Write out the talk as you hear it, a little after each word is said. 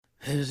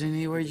Is there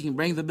anywhere you can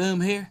bring the boom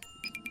here?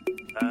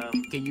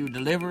 Can you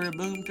deliver a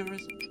boom to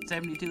us?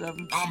 72 of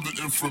them? I'm the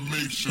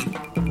information.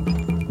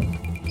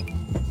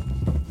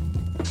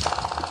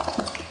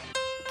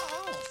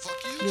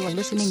 You are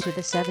listening to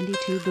the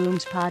 72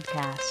 Booms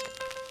podcast.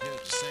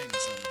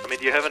 I mean,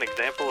 do you have an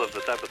example of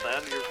the type of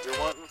sound you're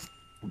wanting?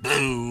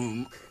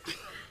 Boom.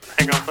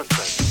 Hang on one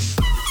second.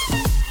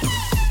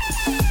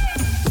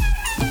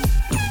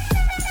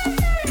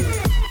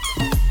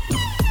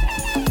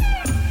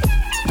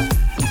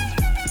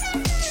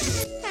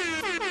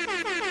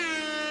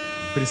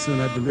 Pretty soon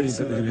I believe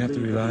that we're going to have to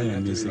rely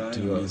on music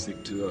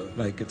to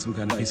like get some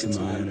kind of peace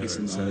of mind or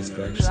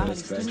satisfaction.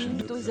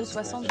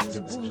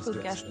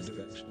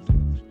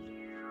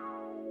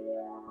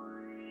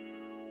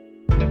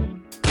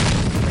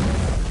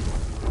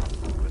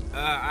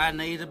 I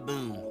need a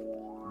boom.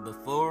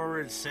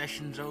 Before the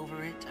session's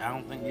over, I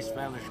don't think this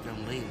fella's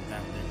gonna leave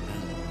without that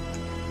boom.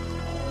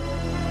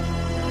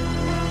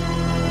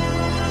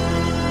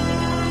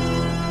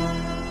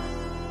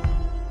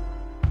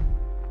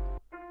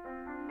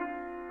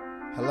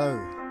 Hello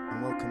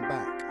and welcome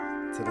back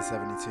to the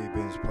 72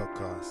 Booms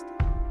podcast.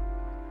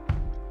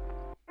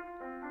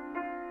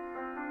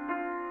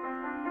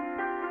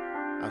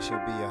 I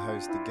shall be your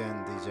host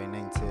again, DJ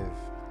Native.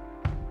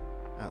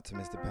 Out to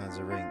Mr.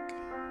 Panzerink,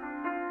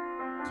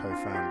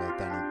 co-founder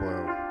Danny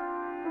Boyle.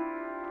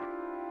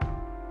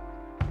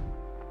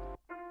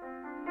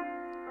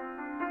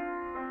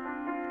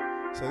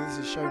 So this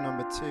is show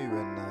number 2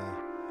 and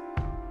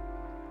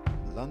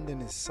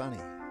London is sunny.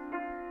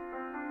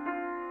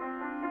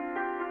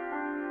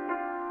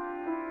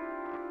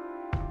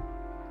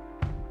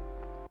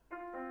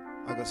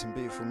 I got some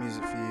beautiful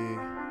music for you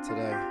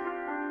today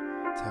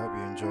to help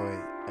you enjoy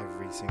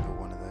every single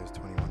one of those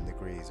 21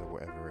 degrees or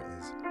whatever it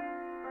is.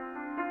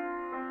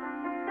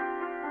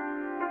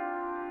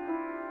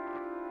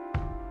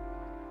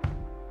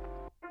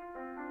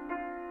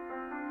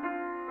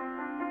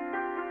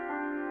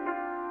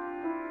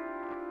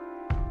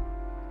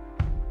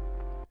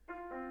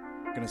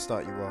 I'm going to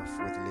start you off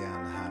with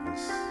Leanne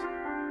Lahavis,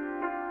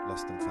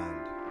 Lost and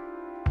Found.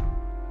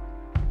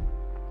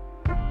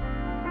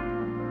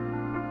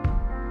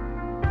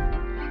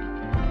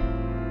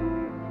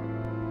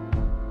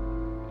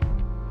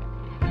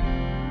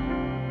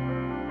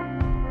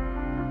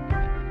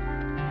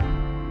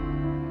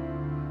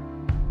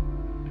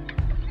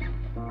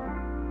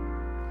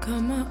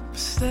 Come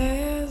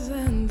upstairs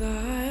and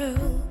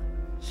I'll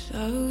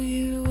show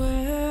you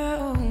where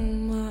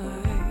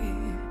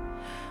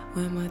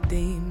my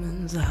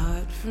demons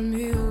hide from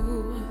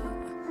you.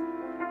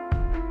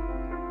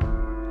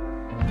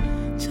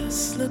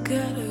 Just look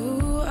at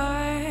who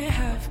I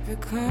have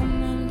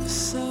become. I'm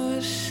so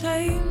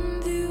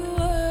ashamed you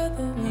were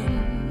the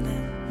one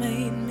that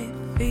made me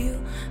feel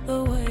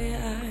the way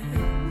I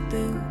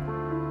do.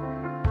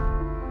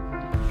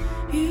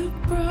 You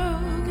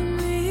broke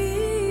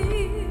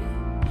me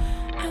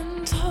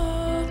and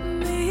taught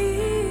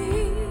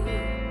me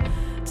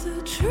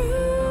to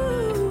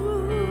truly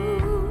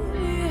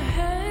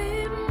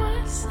hate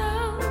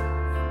myself.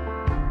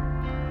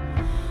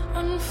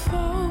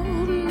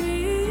 Unfold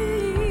me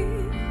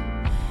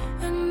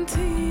and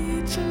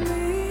teach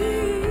me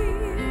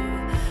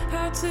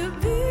how to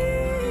be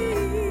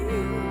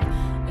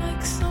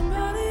like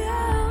somebody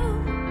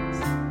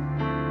else.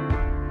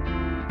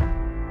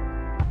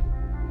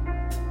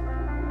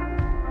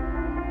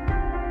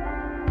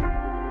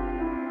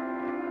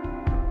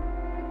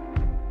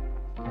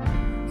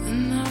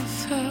 When I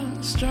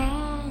felt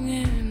strong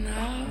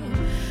enough,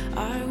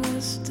 I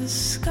was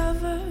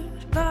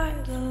discovered by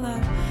the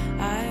love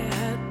I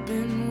had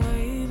been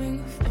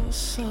waiting for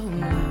so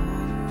long.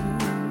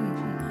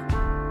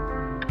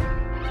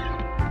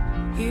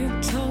 You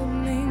told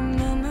me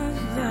none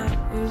of that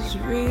was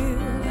real.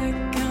 I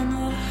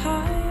cannot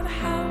hide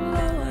how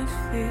low I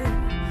feel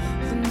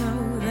to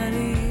know that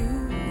you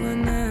were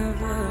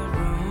never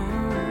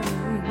wrong.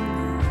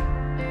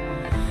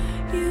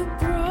 You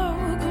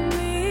broke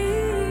me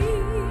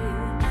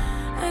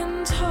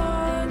and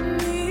taught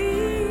me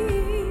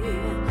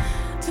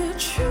to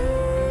truly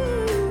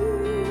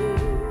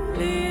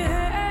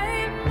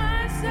hate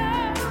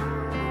myself.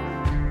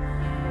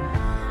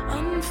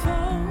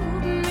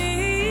 Unfold me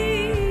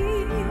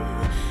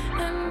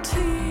and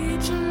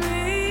teach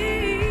me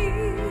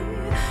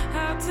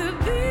how to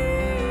be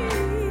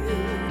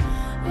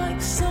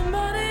like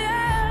somebody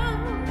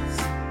else.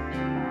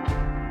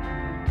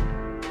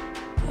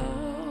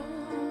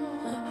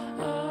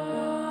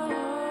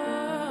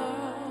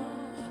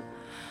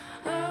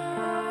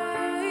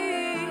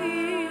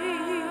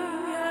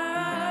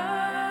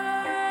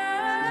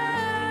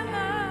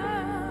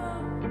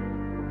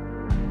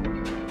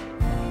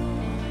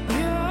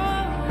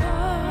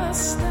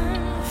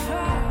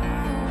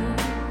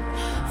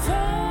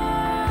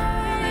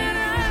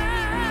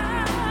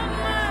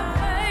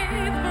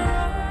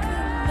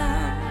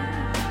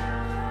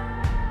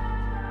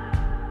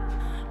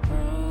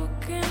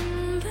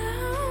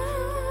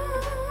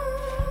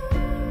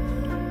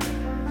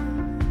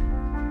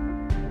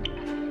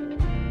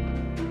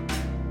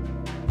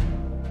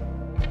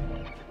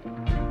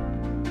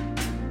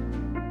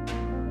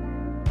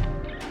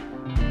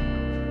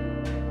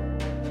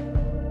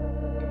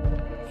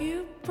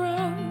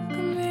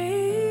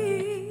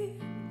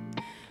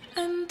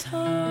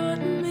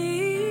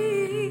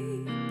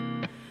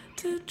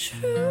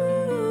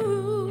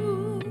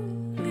 truly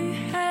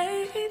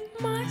hate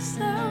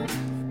myself.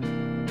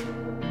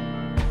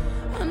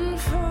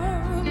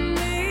 Unfold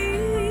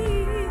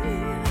me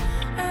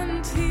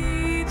and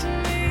teach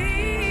me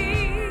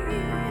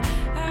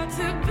how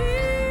to be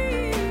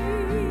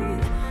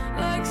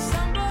like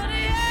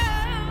somebody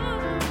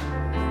else.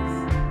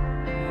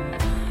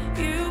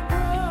 You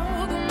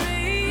broke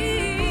me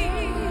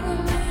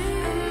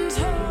and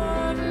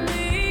taught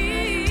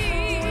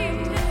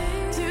me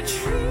to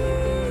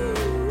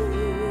truly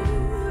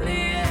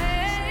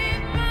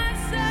hate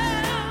myself.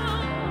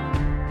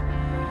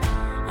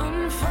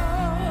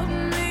 Unfold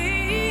me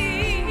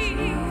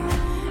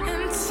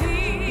and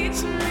teach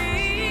me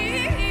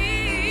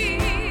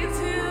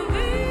to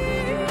be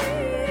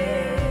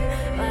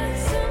like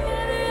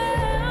somebody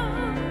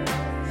else.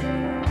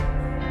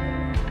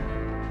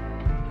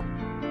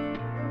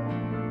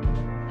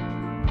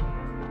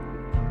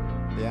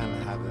 The Anna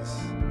Havas,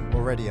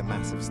 already a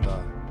massive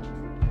star.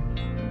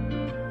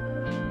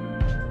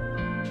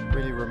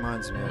 Really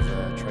reminds me of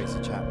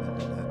Tracy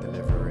Chapman in her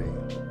delivery.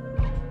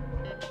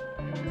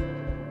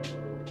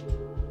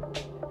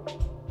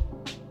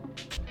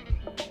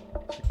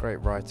 She's a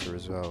great writer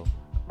as well.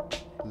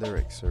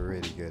 Lyrics are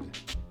really good.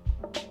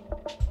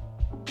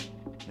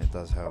 And it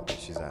does help that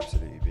she's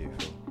absolutely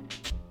beautiful.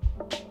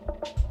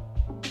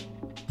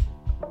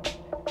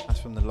 That's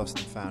from the Lost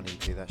and Found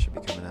EP, that should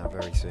be coming out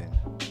very soon.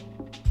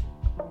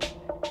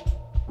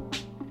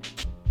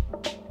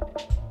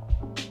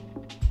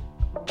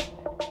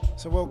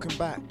 So welcome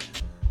back.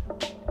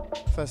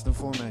 First and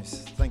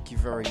foremost, thank you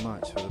very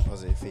much for the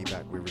positive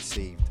feedback we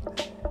received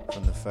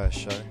from the first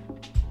show.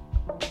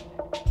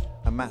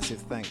 A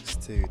massive thanks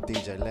to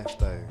DJ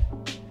Lefto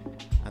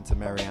and to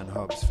Marianne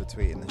Hobbs for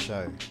tweeting the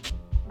show.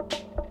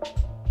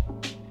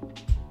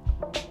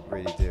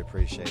 Really do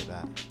appreciate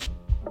that.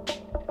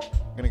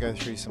 I'm going to go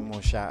through some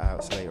more shout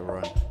outs later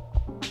on.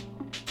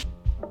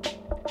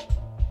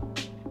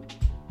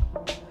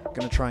 I'm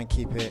going to try and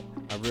keep it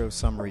a real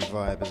summery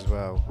vibe as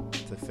well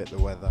to fit the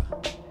weather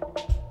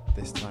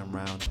this time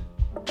round.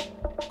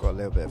 Got a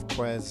little bit of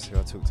Quez, who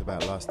I talked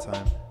about last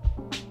time.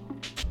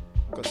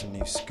 Got some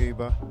new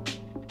Scuba,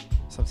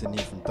 something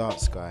new from Dark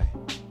Sky.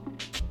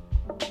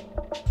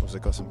 Also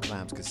got some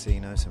Clams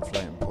Casino, some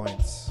Floating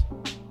Points.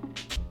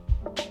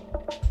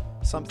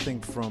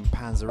 Something from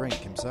Panzer Inc.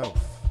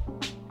 himself.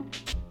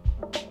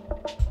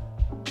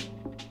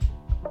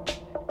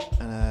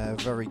 And a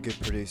very good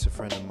producer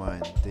friend of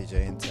mine,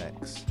 DJ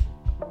Intex.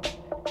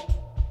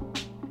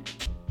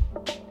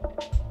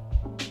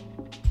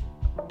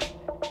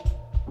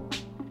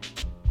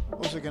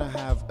 Also going to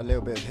have a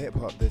little bit of hip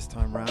hop this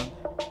time round.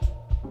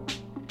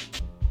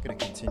 Going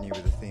to continue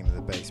with the theme of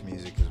the bass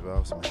music as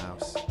well, some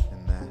house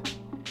in there.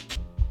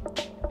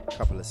 A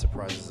couple of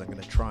surprises. I'm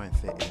going to try and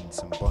fit in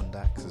some Bond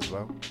acts as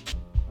well.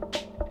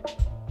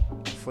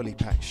 A fully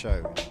packed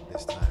show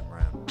this time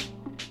round.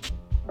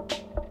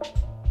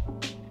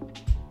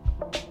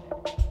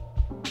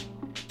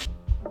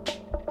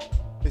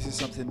 This is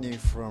something new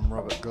from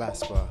Robert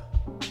Glasper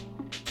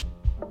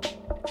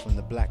from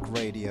the Black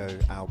Radio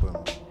album.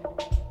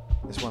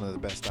 It's one of the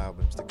best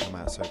albums to come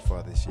out so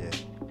far this year.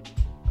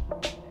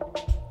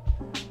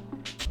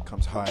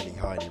 Comes highly,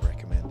 highly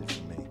recommended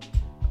from me.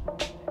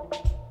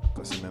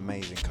 Got some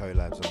amazing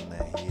collabs on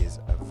there. He is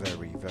a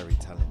very, very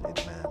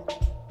talented man.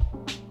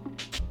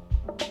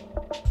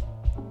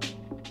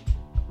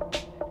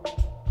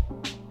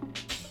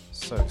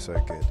 So, so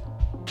good.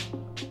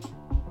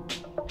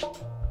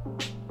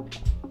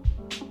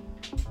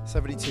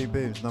 72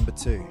 Booms, number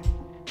 2.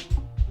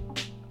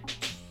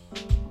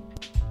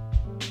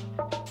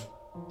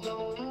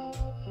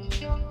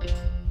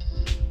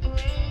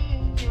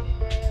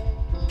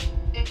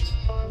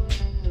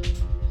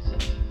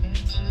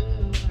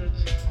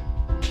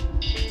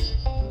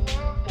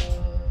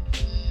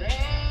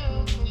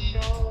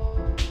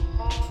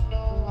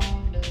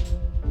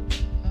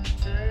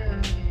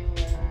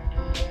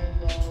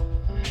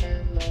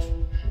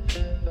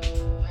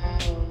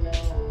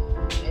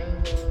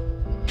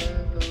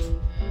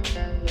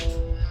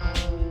 Hello.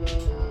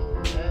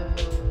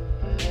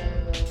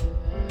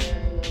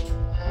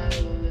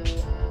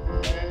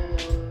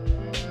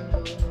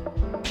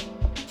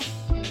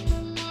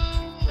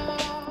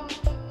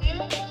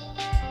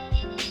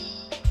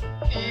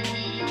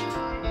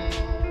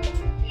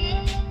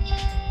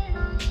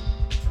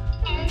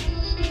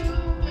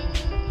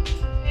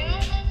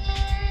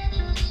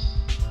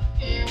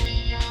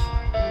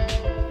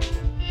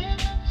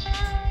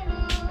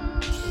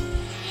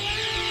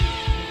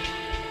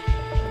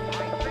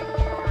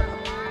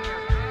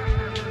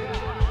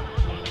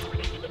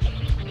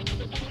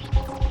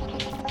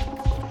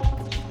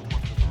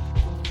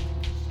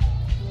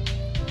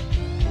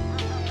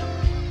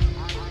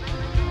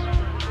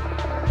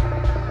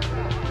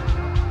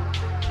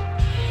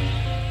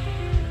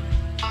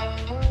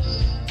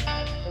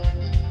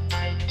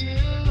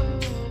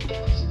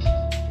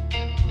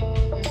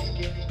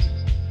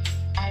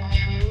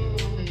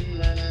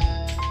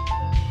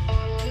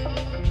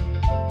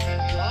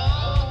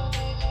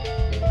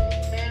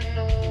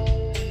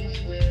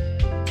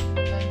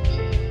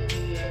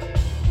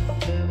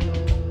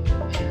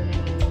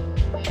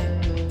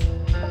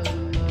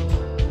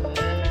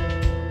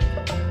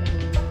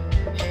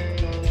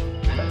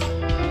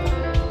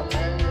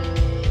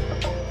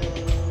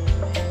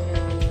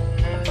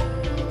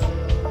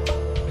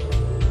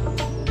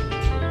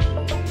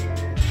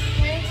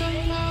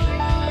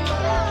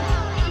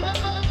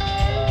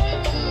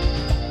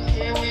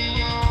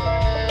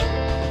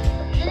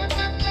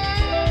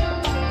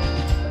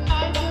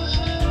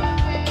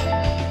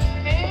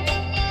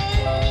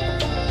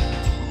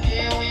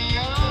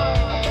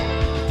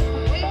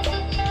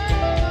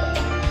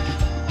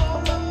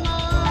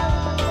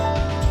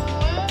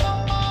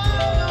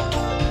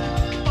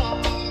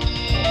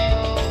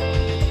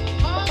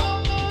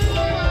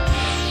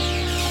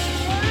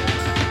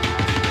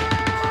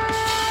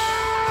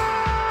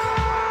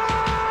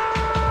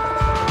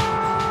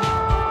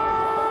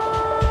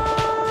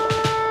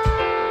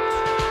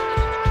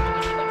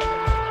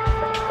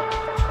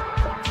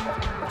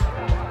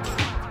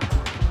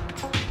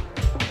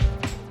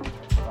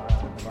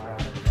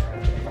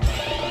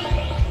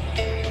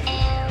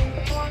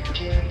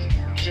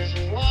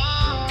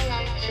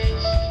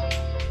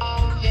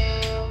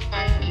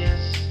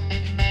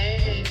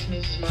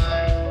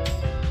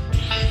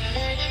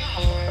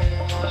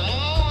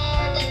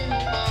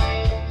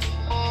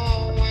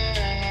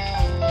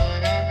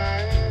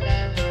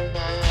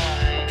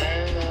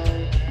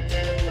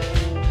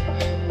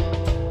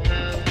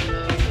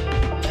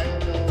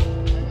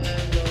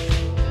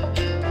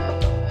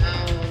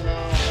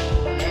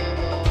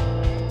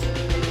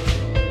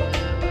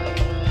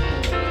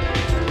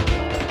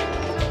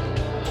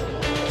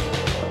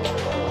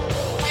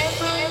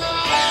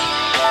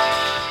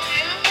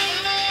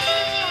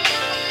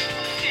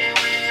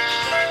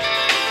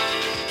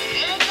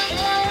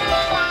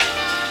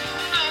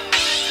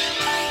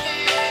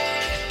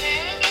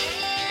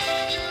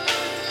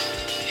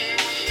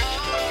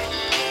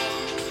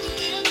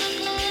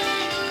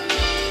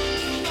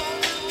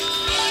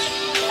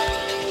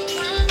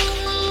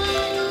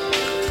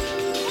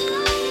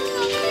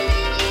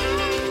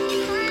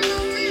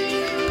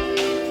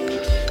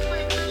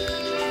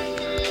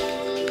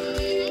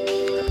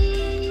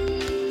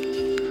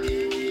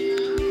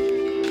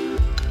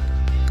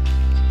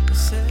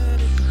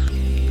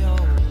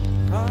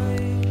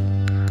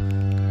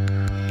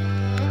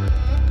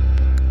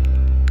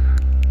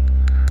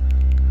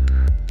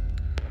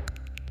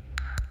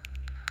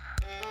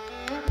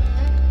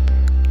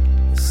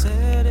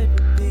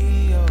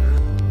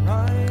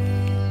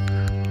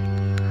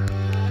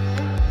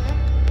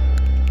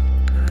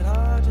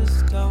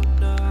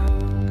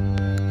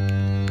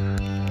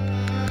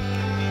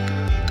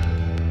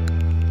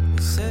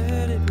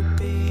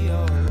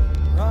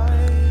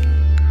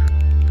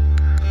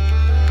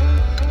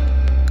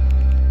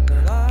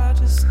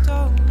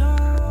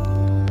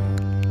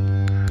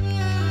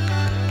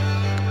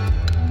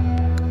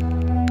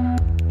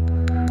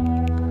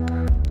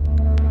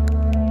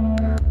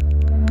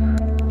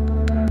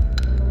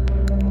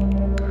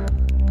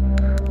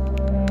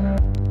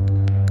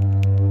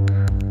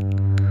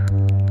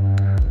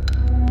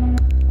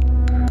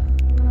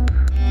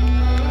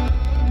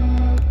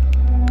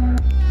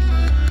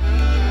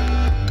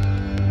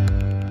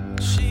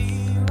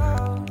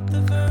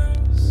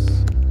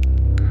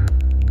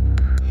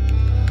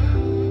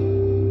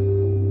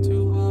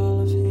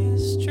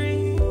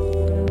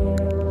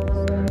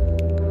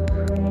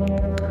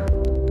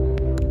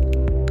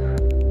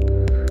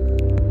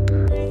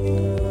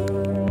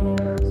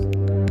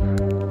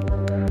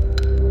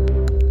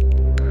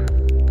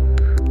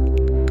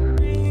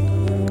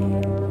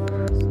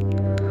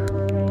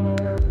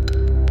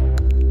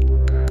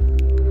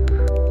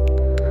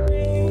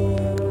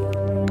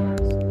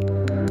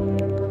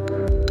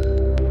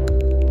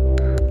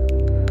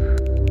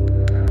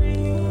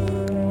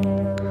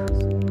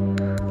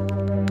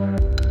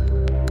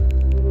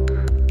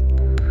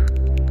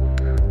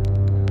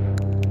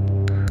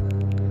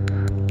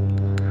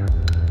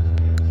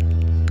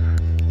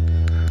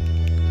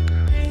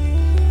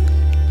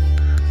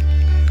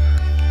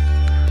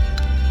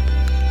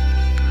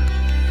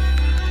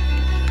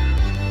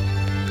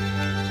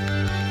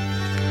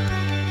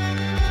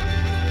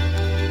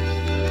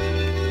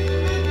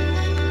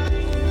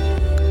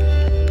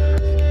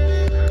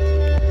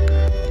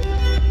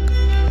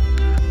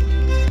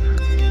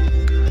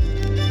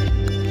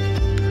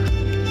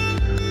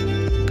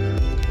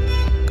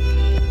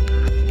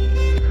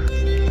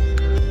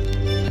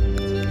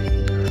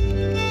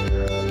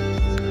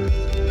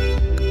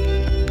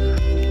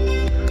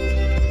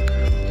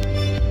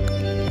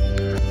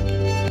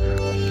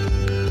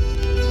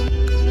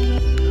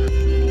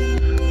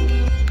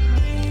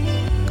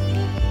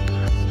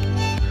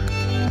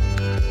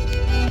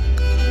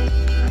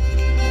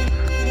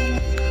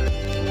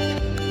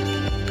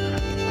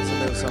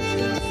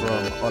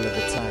 Follow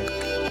the Tank.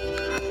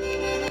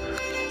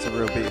 It's a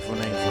real beautiful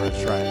name for a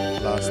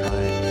track. Last night I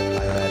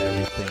heard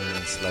everything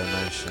in slow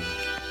motion.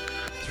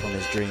 It's from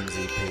his Dreams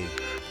EP.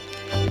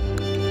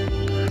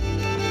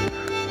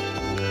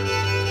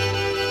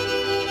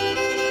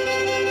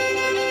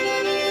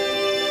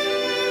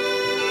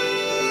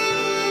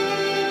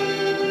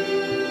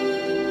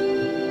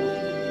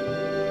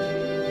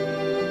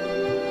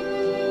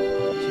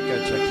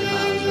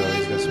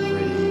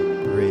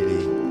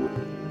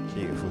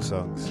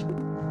 Songs.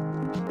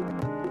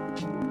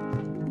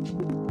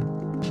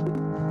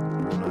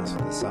 Real nice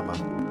for the summer.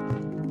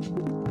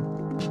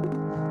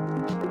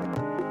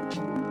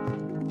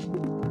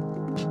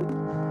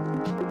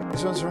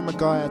 This one's from a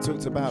guy I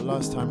talked about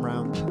last time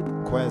round,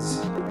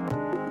 Quez.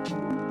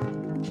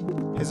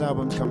 His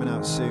album's coming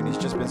out soon. He's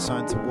just been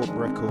signed to Warp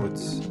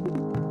Records.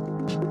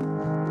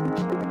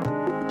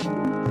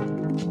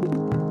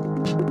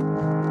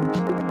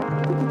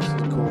 This is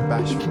called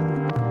Bashful.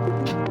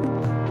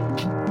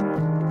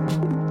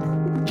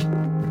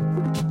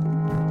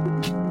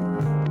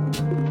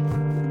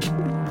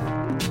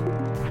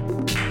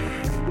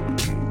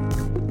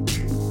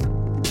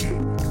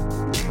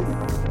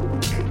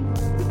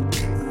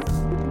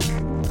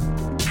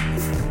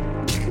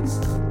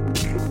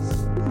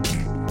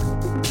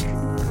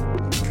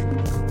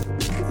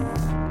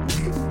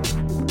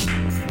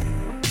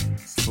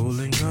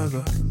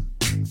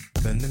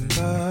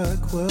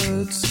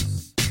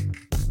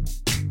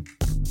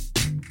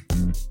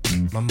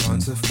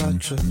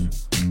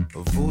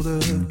 Of all the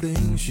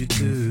things you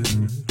do,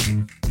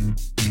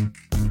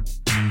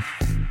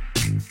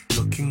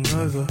 looking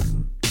over,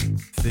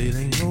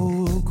 feeling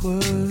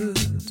awkward.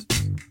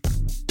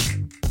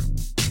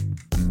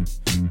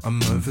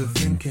 I'm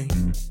overthinking,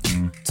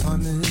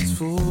 time is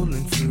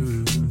falling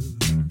through.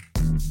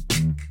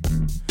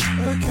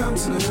 A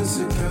countenance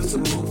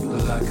accountable for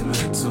the lack of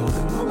mental.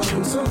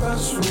 I'm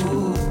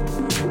bashful,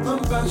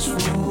 I'm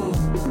bashful.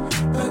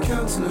 A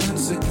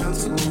countenance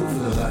accountable for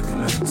the lack of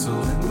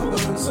mental.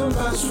 I'm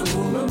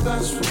bashful, I'm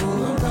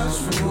bashful, I'm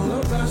bashful,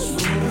 I'm bashful.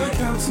 A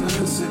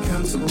countenance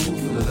accountable for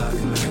the lack of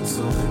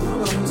mental.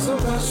 I'm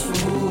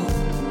bashful,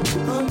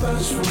 I'm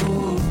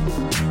bashful.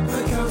 A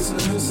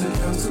countenance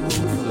accountable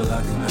for the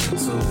lack of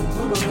mental.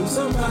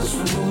 I'm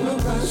bashful, I'm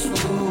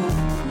bashful,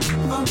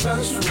 I'm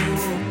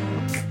bashful.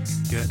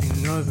 Getting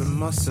over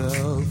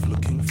myself,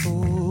 looking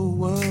for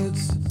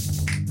words.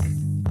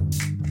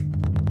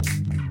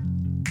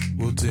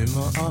 Will do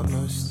my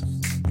utmost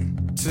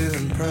to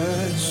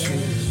impress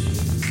you.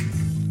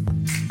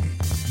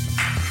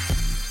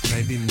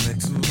 Maybe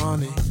make some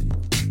money,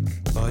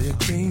 buy a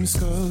cream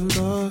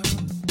Skoda.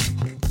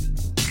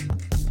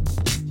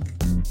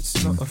 It's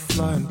not a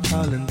flying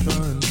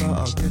palindrome, but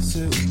I guess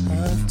it would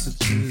have to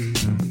do.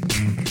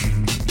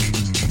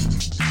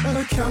 And a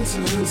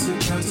countenance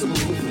accountable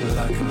for the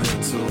lack of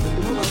mental.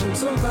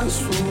 I'm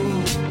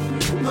bashful,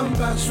 I'm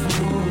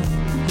bashful.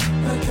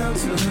 A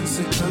countenance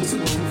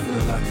accountable for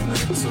the lack of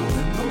mental.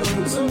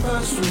 I'm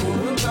bashful,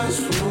 I'm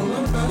bashful,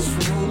 I'm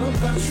bashful, I'm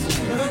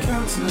bashful. A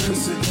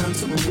countenance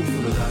accountable for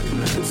the lack of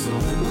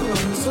mental.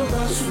 I'm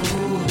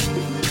bashful,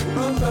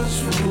 I'm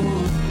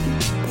bashful.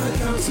 A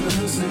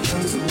countenance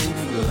accountable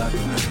for the lack of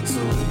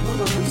mental.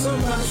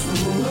 I'm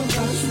bashful, I'm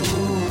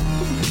bashful,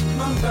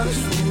 I'm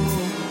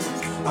bashful.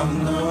 I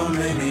know I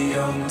may be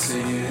young to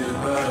you,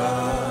 but I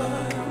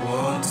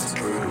want to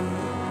prove.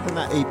 And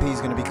that EP is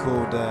going to be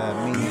called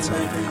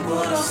Meantime.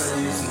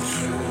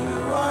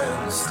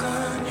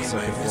 So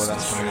before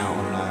that's coming out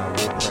on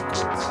Warp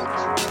Records.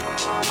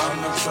 I'm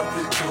a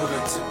tropical, a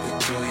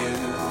typical you.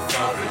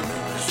 Foreign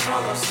English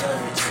while I stare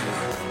at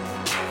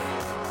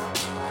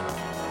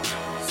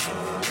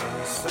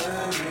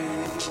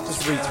you.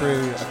 Just read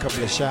through a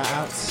couple of shout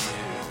outs.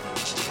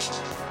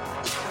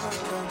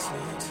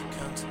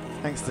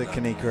 Thanks to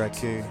Kanika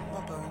Aku,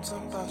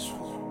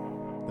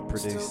 the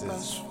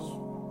producers,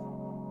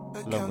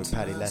 along with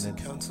Paddy Leonard.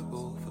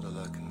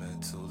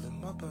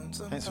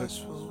 Thanks for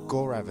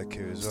Gaurav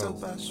Aku as well,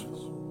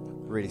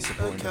 really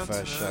supporting the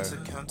first show.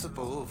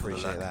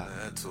 Appreciate that.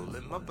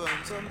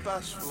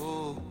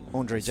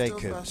 Andre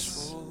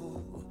Jacobs.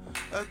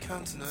 A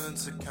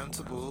countenance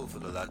accountable for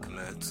the lack of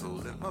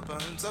metal in my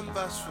bones. I'm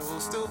bashful,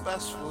 still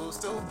bashful,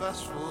 still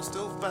bashful,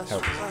 still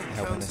bashful.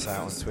 Helping us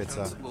out on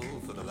Twitter.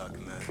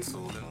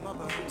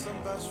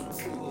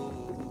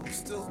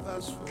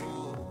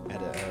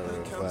 Editor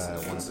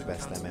of one of the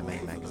best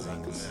MMA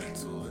magazines in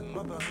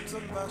the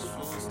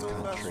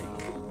country.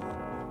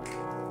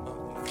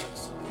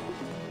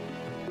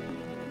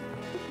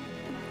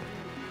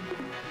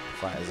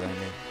 Fighters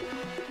Only.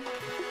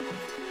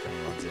 If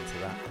anyone's into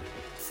that.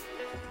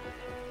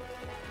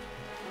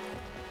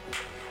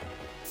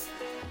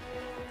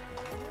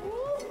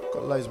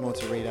 Got loads more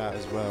to read out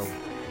as well.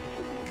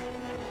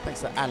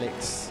 Thanks to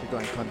Alex who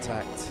got in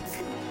contact.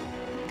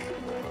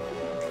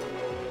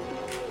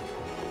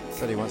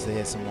 Said he wants to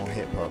hear some more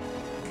hip hop.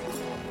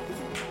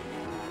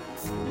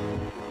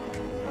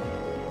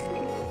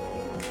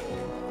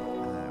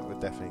 We're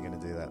definitely going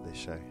to do that this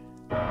show.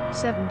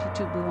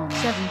 72 Boom,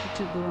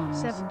 72 Boom,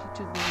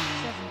 72 Boom,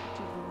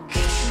 72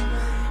 Boom.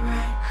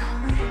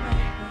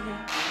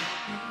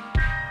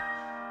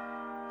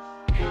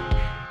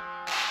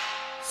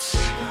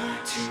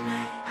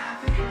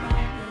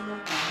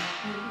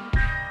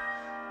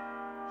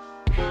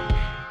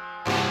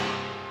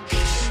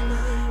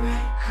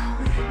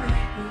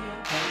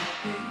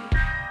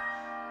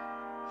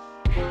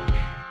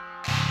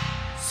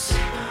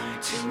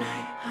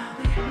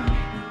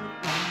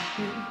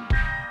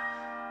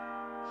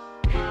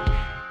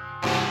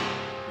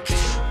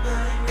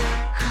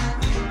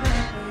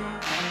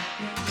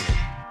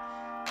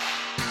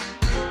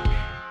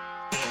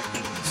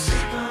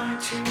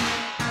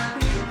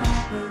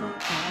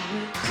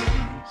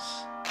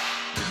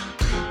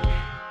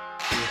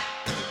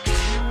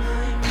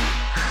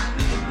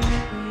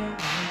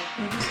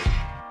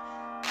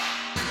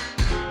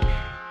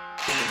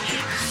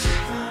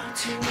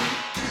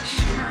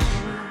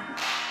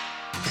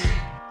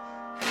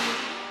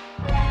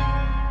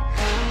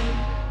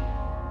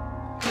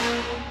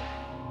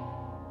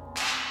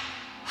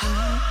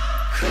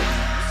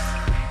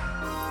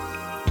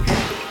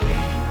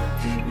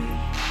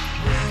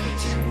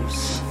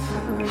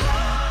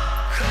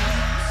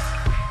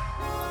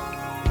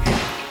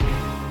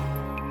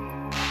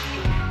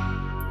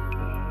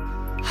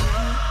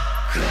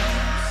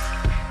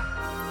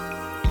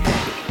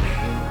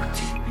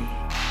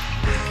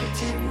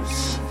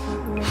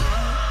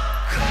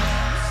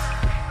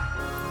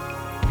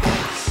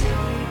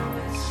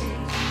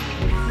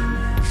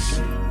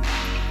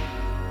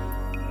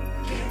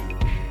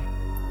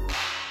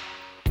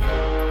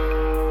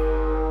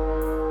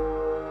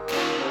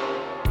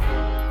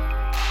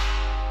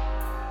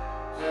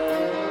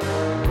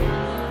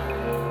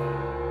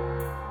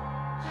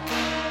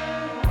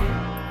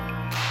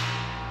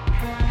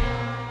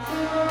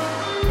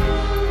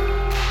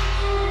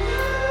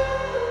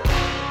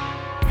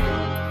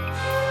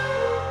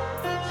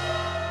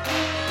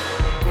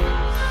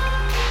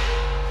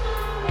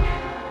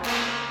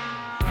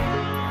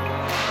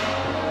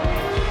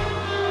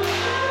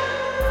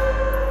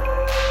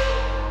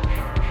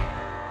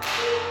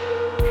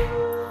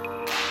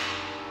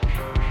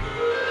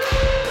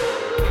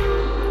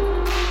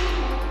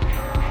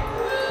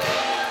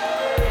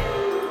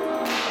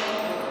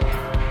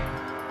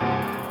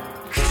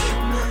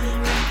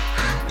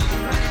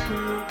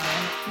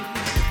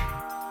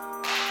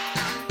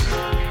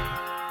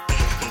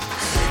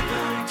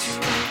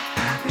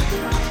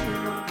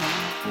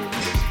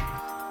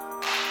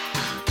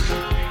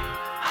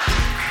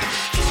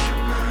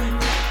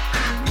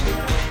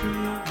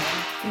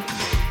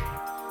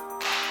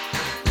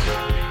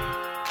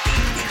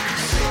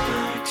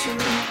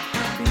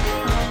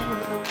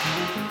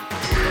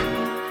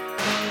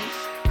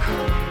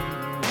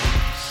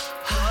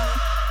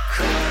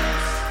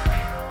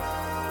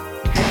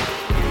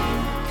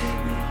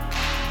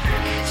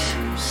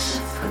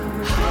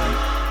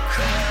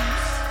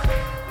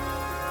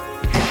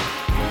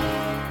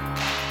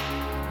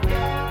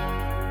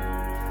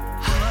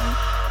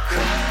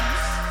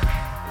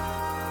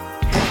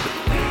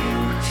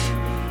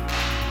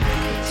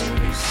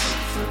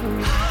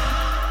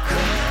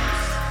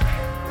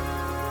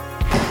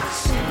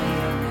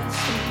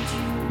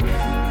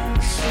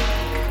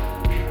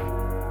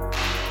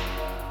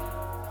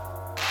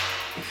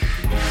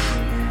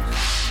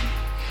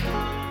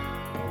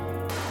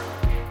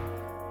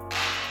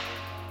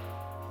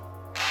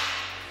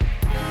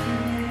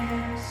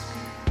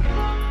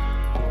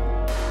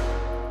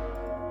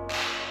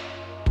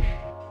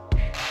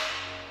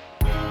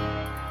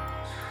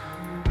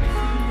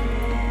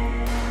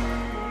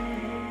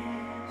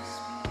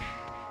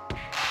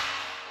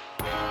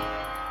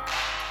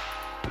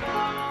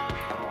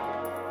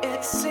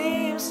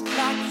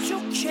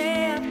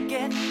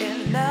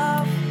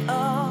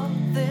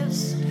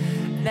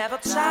 Never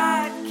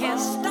tried, can't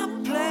stop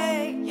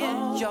playing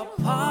your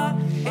part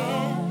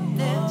in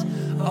it.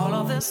 All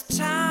of this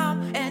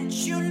time, and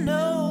you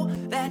know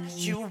that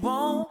you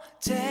won't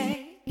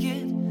take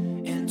it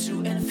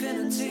into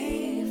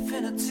infinity,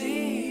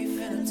 infinity,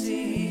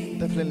 infinity.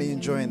 Definitely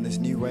enjoying this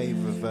new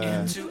wave of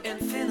into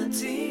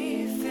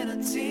infinity,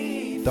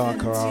 infinity,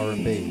 darker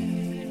R&B.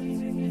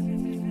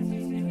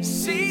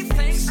 See,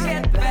 things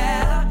get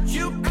better.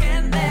 You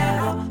can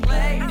never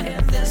play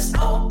in this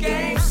old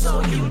game,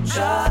 so you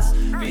just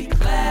be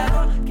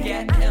clever,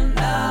 get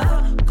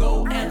another,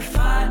 go and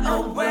find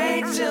a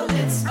way till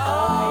it's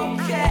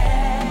okay.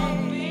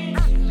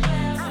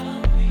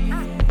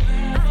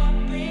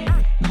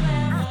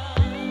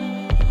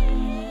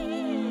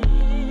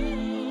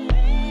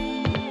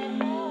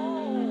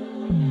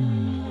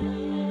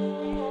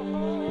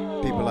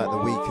 People like The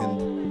Weeknd.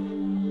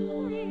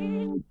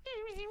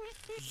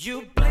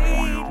 You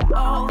bleed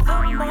all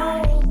the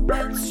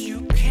moments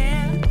you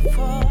can't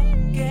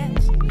forget.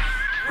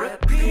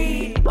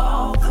 Repeat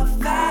all the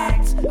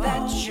facts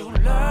that you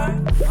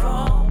learned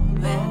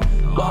from it.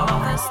 All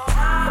of this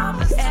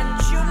time,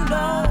 and you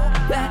know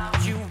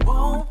that you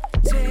won't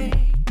take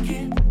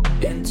it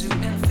into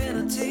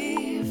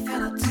infinity,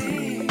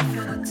 infinity,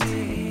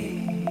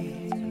 infinity.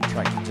 The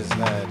track you just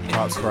heard,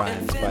 Heart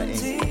Crimes by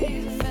Ink.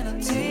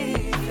 Infinity,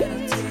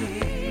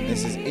 infinity.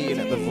 This is Eating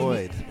at the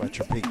Void by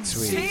Tropique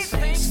Tweeds.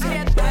 Things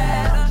get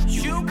better,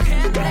 you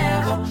can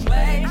never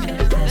play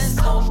this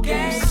whole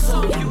game,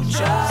 so you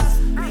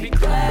just be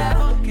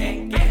clever,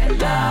 can't get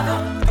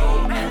louder,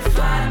 go and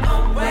find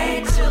a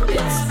way till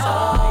it's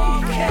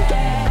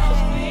okay.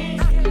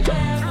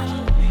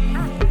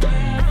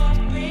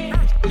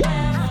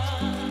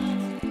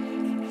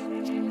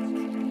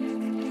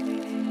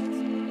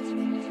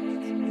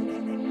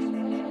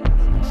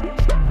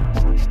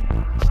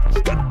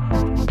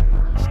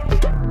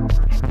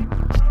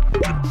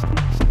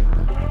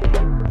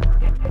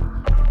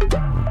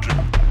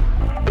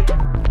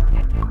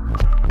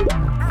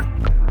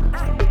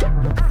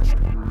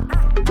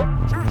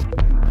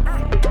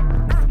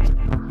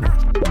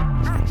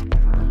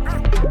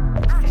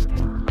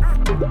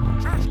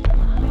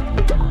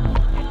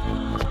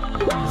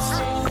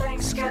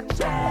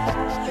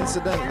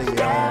 Incidentally,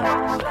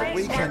 the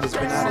weekend has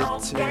been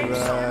added to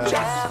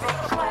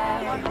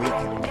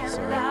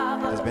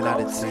has been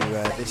added to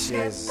this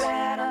year's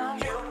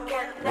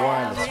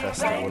Wireless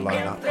Festival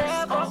lineup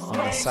on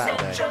the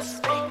Saturday.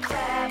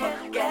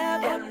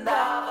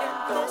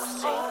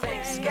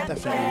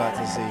 Definitely like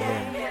to see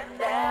him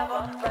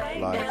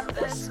live.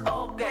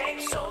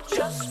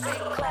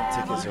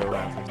 Tickets are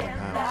around £50.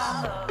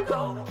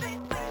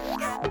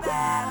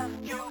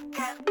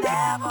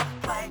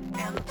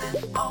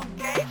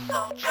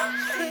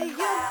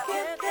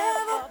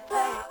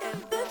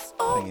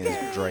 I think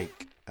it's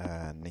Drake,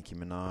 Nicki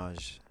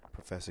Minaj,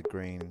 Professor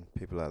Green,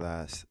 people like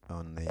that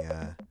on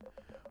the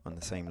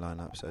same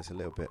lineup, so it's a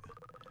little bit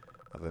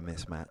of a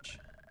mismatch.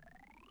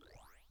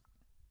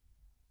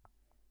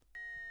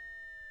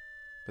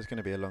 But it's going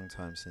to be a long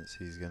time since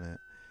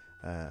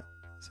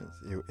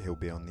he'll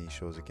be on these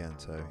shores again,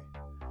 so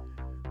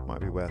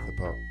might be worth a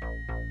pop.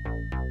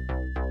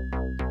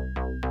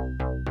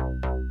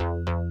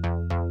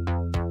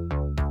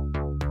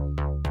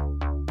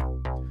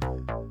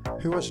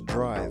 Who watched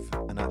Drive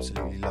and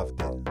absolutely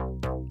loved it?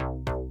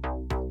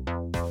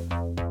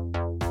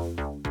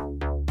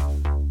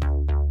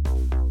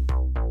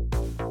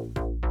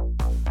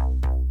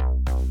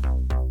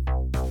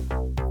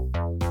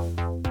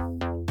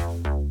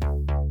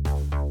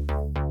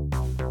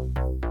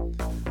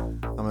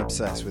 I'm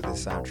obsessed with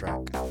this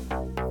soundtrack.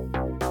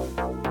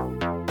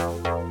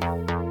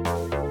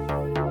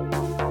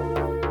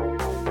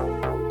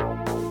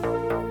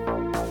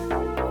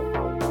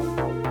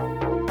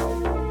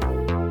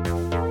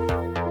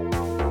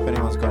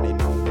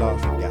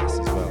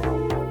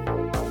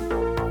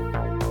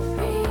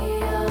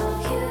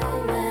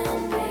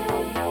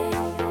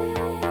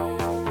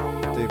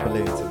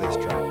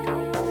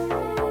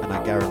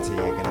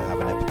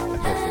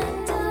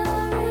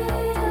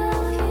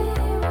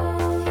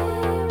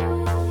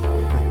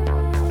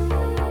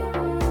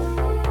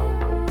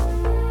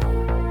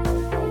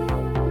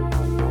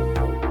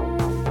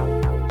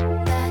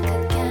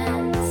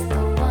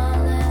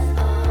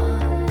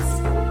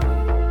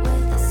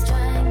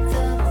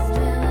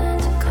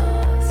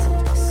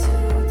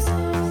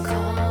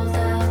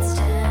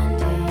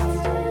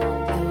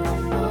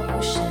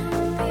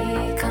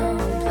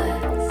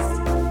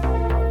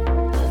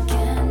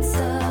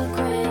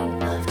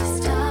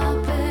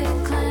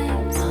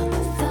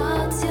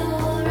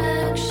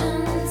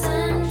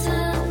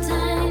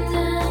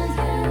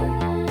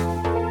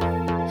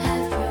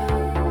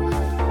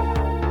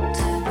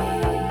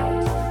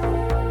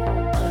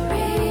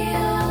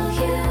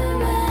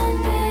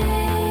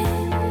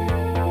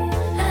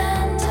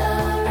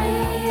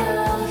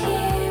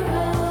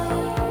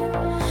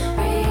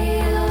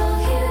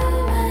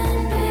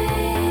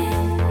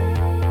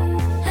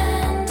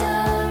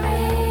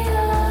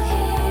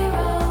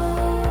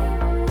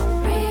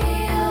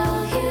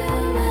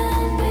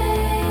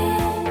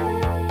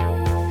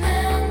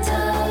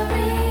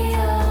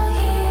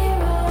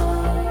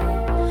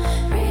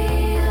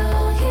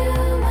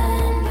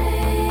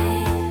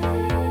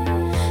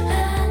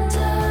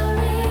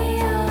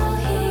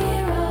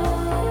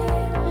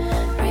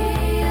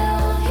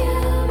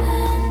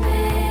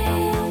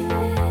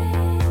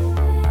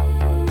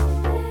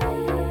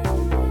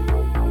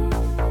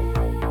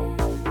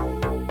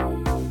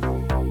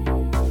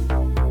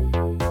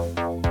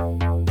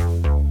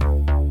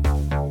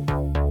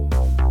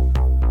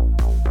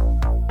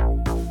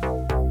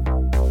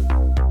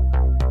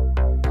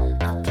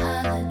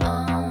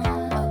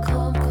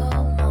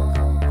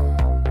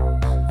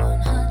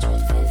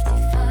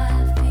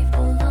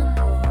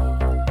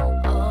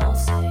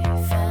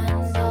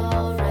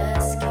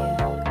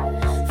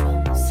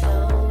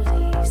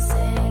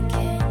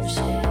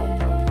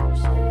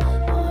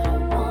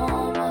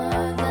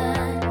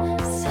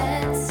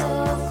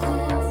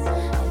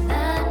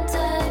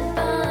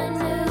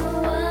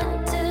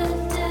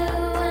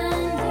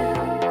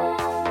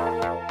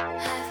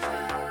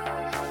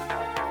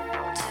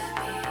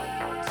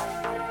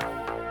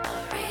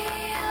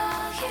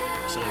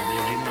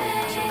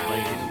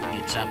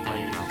 Stop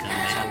playing and come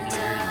back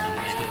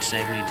and put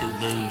 72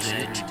 booms in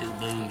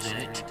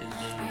it.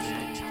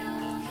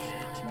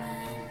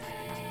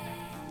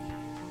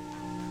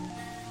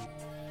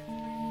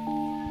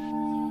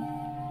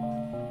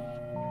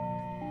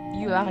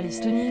 You are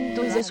listening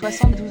to the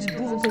 72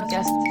 Boom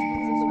Podcast.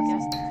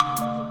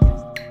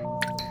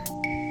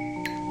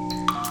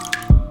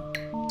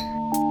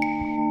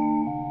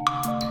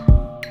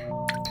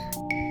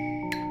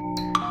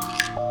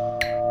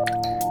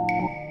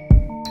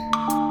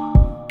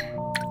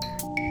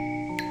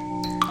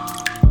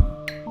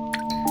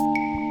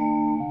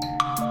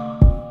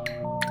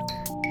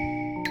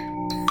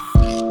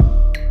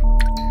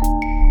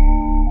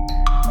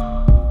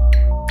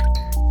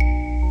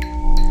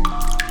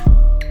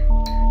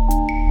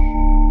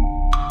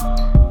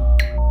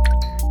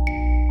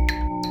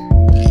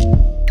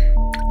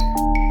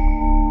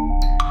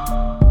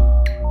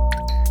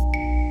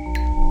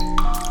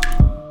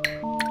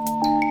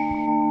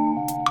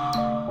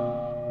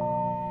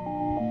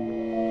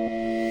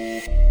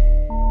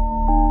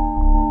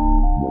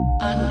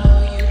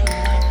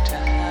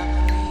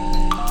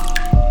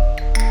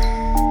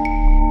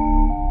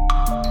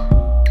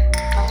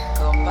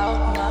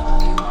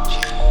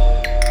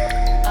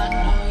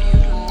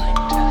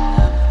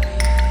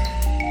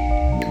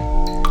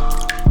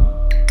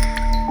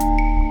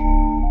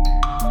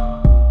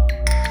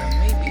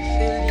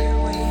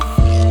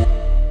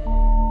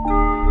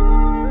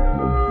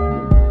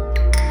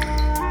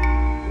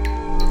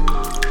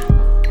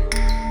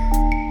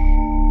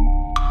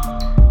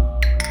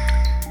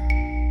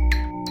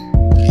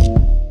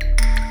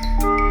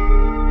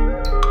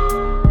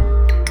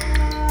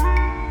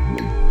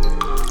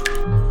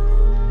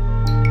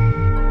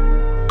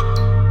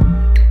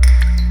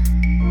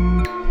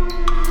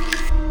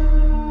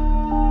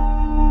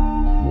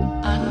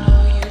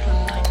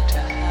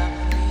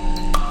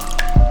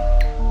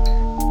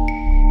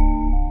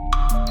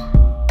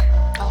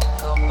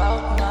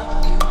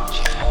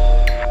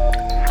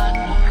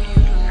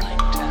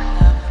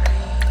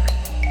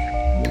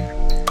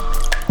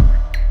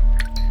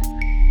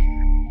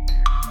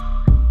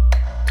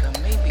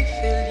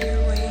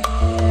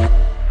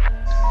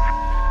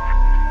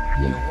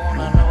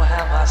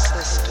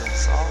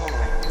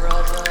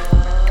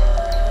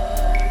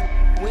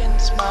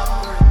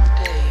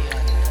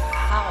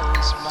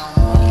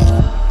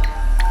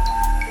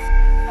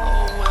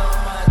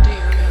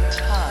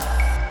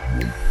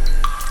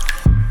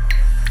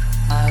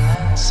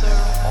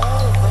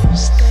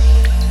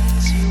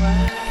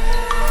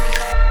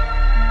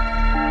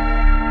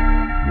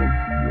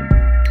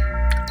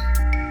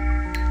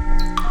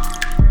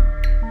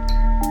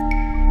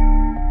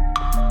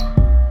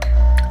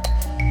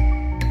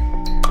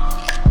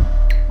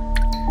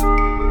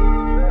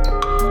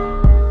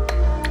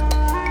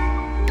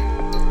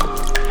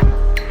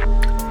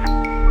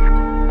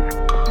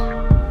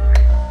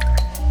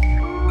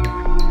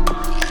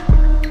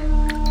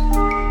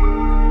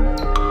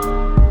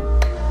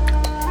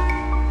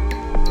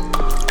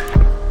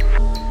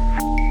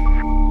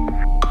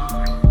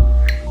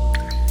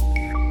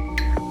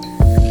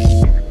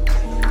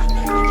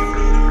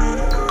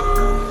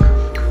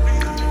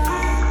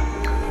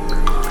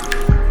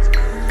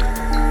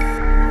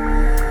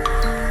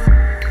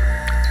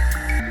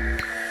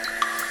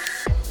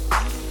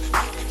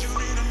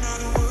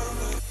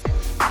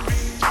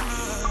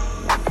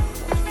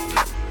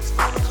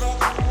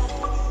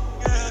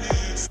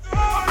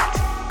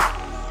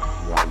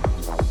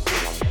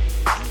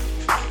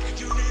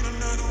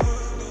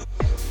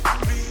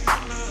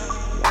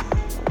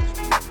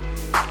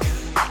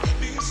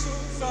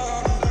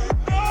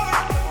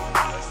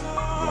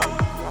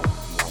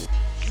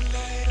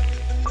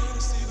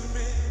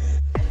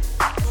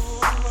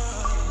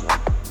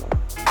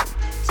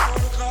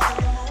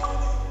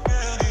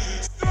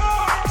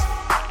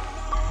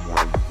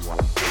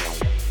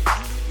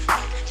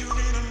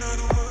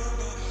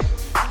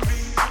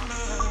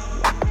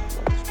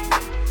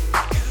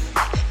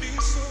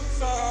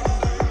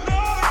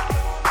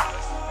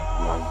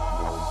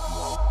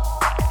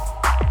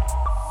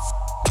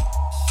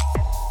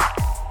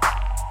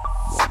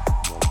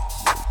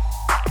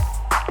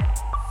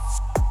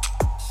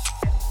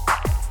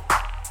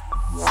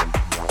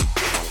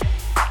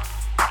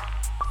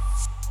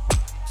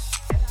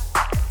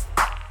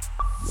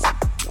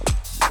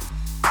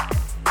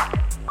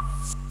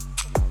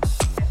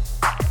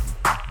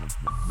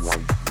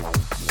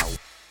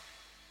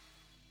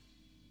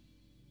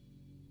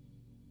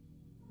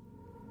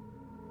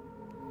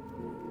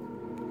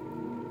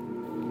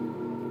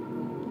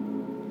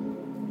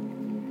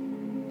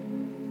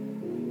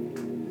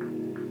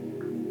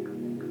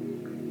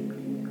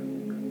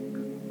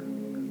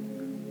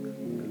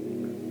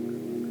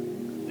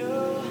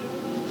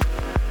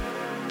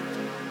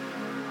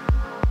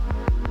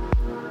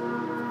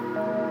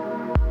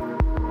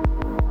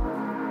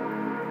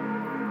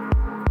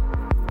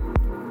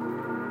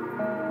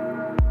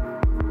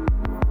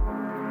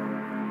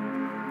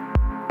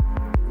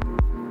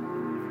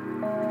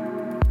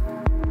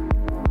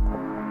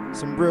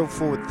 Some real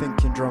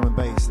forward-thinking drum and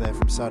bass there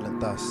from Silent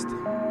Dust.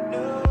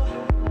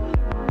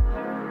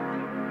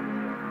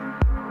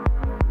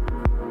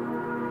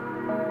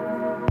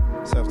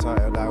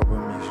 Self-titled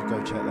album, you should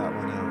go check that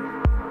one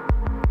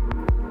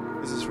out.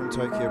 This is from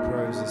Tokyo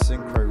Pros, a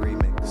synchro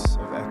remix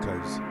of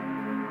Echoes.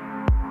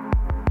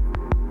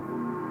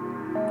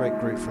 Great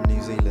group from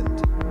New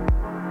Zealand.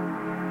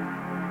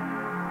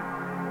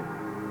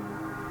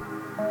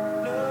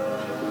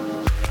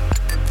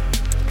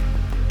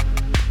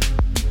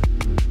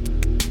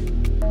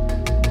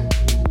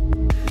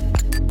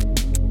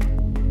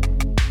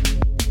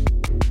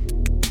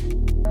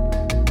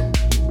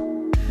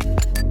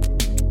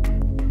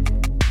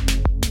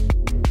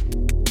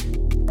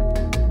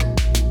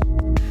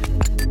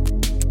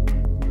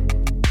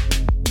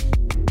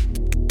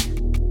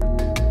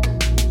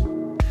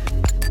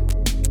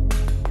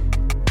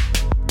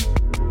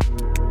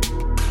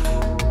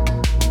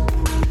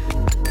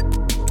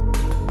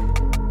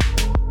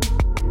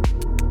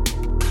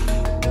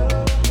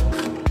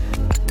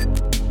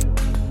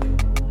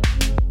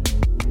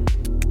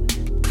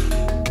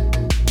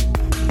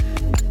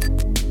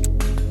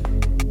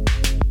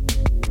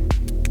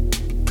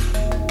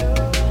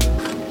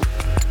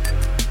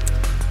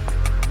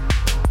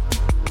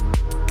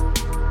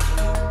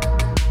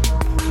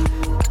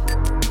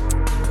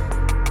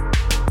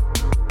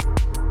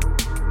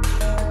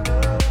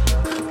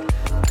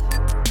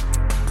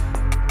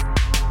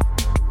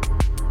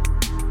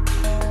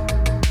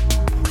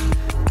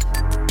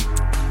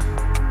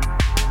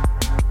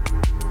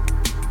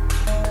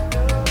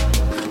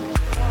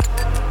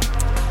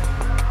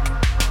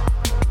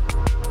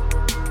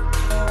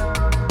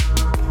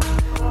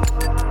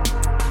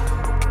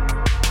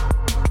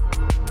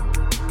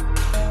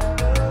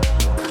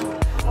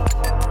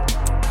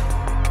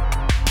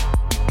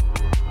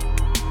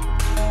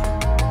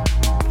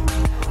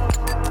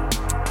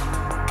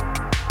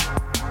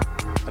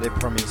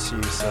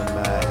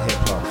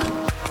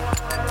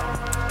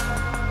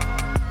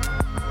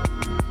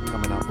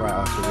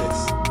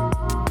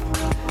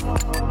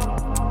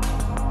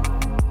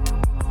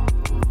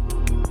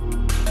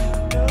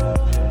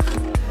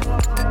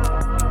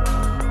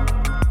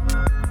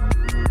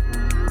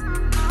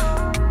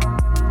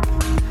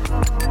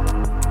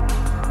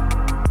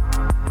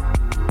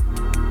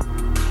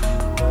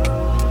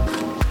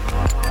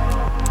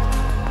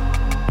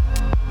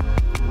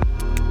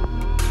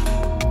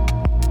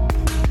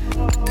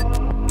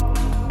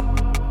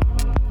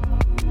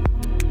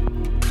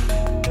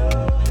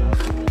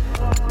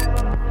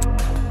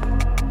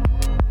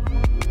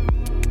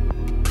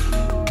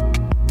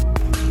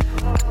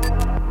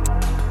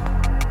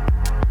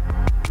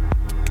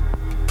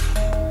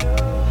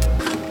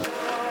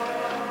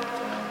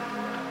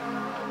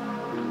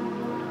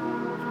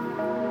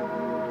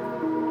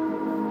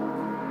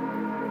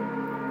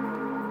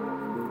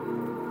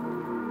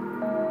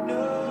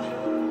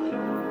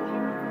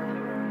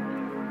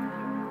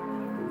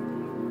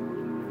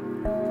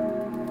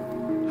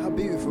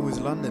 Beautiful was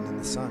London in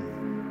the sun.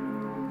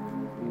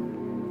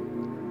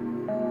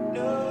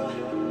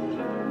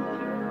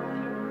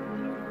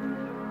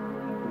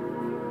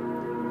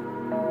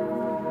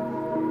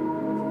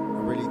 I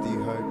really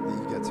do hope that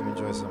you get to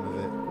enjoy some of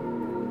it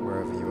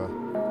wherever you are.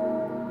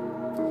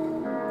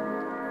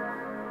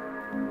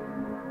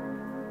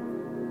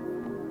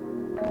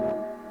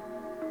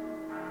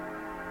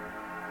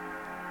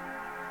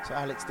 So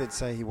Alex did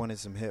say he wanted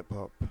some hip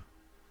hop.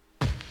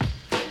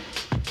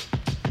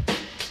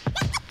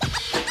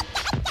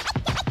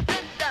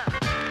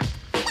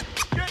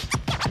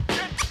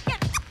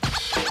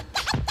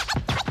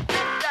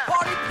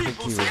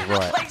 He was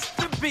right. Place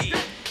to be.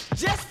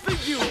 Just for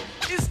you,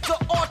 it's the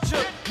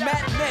Orchard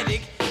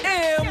Magnetic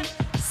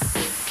MC.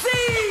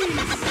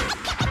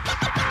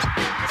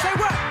 Say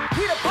what?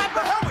 Peter Piper,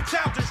 hell with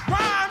childish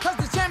rhyme. Cause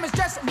the jam is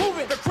just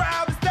moving. The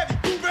crowd is steady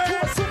moving.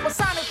 To a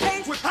supersonic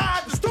pace with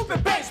high the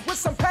stupid bass with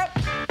some pep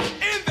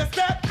in the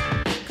step.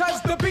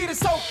 Cause the beat is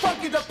so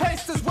funky, the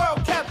pace is well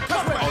kept.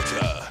 Cause we're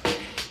Ultra.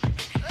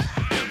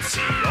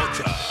 MC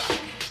Ultra.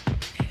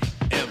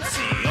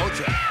 MC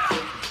Ultra.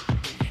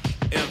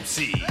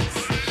 MC.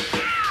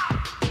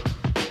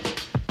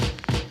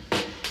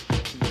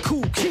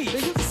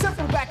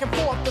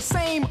 The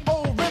same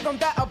old rhythm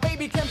that a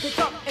baby can pick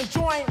up and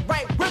join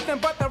right with them,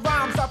 but the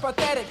rhymes are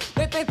pathetic.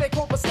 They think they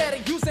cope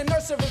aesthetic, using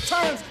nursery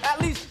terms, at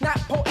least not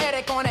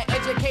poetic on an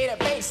educated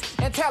base.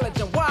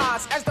 Intelligent,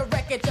 wise, as the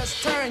record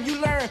just turned,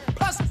 you learn,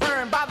 plus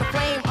burn by the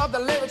flame of the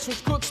lyrics,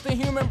 which cooks the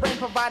human brain,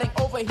 providing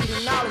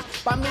overheating knowledge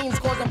by means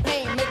causing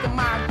pain, making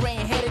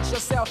migraine headaches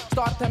yourself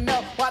start to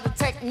melt while the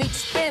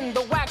techniques spin.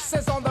 The wax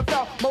is on the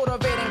belt,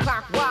 motivating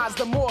clockwise.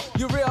 The more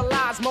you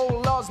realize, more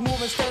love's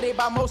moving steady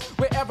by most.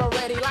 We're ever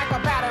ready, like a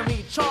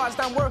battery charged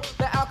on work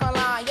the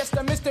alkaline. Yes,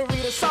 the mystery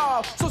to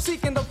solve. So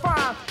seeking to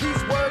find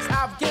these words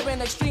I've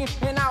given, extreme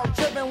and out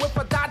driven with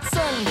a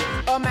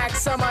Datsun, a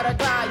Maxima to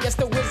glide. Yes,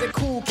 the wizard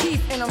Cool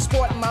Keith, and I'm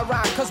sporting my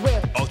ride, cause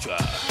we're Ultra.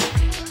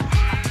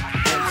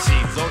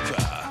 MC's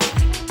Ultra.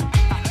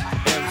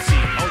 MC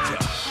Ultra.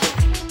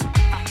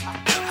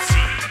 MC.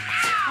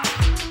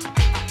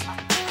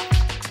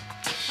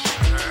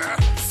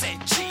 Say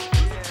cheap.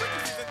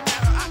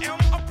 I am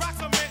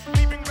approximate,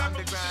 leaving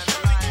underground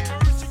line.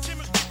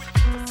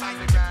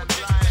 Underground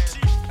line.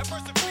 At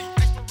first,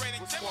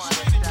 explorating,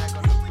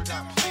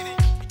 demonstrating,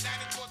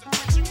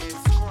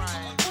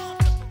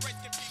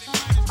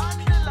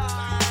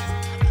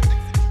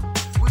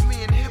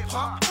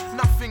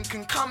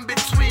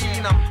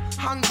 mean? I'm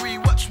hungry,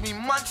 watch me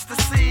munch the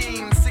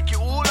scene. Stick it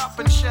all up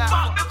and shout,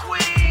 fuck the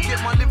queen.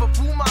 Get my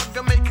Liverpool mug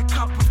and make a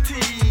cup of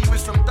tea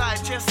with some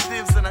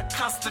digestives and a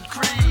custard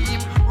cream.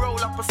 Roll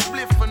up a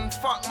spliff and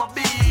fuck my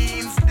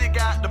beans. Dig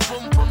out the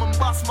bum and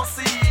bust my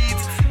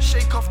seeds.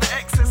 Shake off the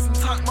excess and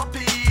tuck my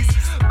peas.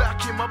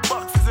 Back in my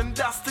boxes and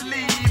dust to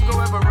leave. Go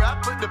have a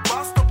rap at the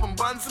bus stop and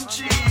bun some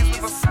cheese.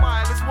 With a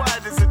smile as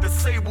wide as a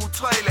disabled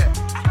toilet.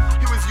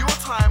 It was your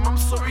time, I'm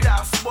sorry that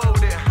I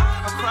spoiled it.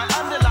 I cry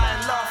underline,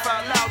 laugh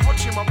out loud.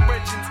 Watching my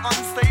brethren on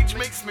stage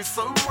makes me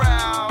so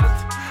proud.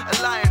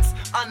 Alliance,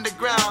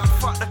 underground,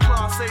 fuck the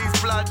class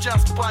A's blood,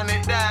 just bun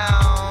it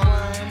down.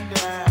 Mind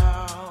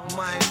down,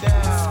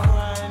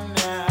 mind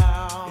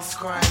down. It's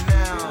crying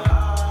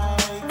now.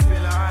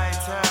 Feel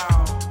alright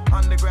out.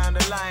 Underground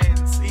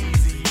alliance,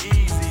 easy,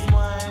 easy.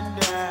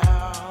 Mind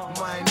down,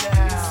 mind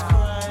down. It's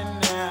crying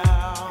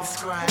now. It's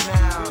crying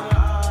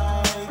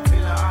now.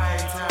 Feel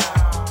alright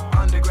out.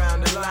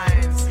 Underground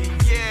alliance, easy.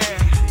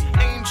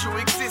 Yeah, angel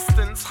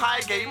existence,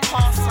 Highgate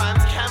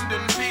pastimes,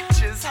 Camden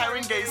pictures,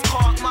 Haringate's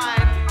Park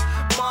mine.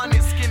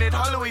 Barnet, Skinhead,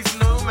 Holloway's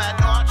nomad,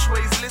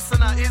 Archways,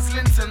 listener,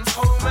 Islington's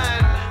home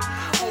man.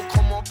 Walk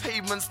on more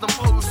pavements than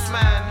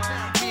postman.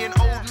 Me and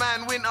old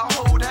man winter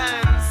hold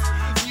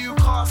hands.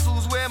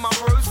 Newcastle's where my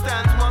bro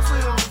stands. Muscle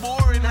Hill's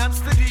boring,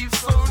 Hampstead Heath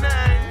so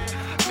nang.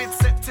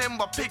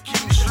 Mid-September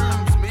picking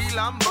shrooms. Me,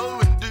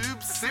 Lambo and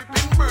Dubes,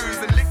 sipping brews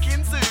and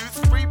licking zoos.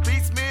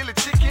 3-piece meal of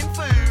chicken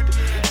food.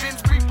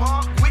 Finsbury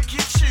Park,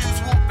 wicked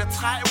shoes. Walk the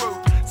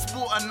tightrope,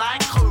 sport a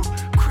night coat.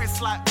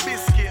 Crisp like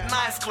biscuit,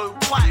 nice cloak,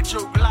 quite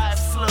joke, life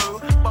slow.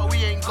 But we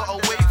ain't gotta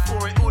wait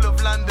for it. All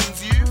of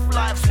London's youth,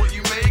 life's what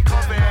you make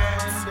of it.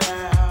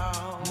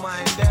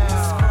 Mind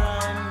down,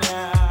 mind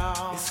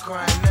down. It's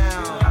crying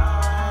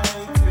now.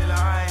 Feel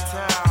alright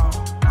out.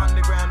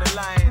 Underground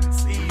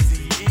alliance,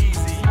 easy,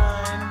 easy.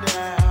 Mind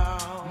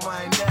down,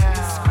 mind down.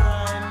 It's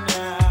crying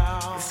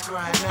now. It's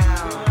crying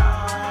now.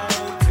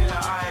 Feel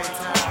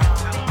alright out.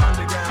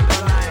 Underground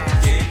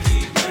alliance.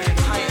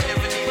 I ain't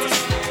never need to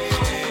smoke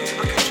coke.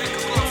 I can drink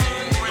a glass of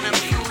water and a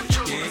few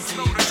jokes and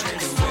slow the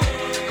truck slow.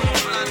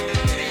 North London,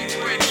 deep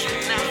red shit,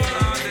 now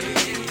London.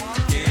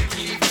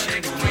 Keep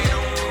check, we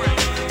don't crack.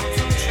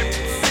 Some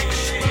 666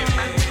 shit,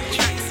 man.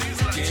 Tracksuits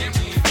like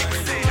Jimmy Fix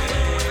it.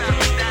 Without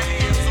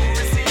medallions or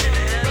receiving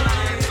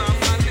headlines, I'm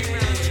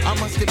underground. I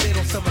must have been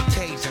on some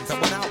occasions. I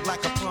went out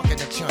like a punk in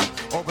a chunk,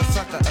 or a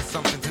sucker or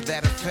something to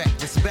that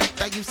effect.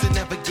 Respect I used to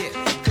never get,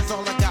 cause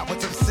all I got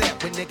was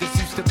upset when niggas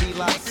used to be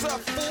like,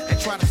 and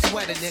try to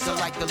sweat a nigga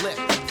like the lip.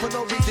 For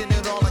no reason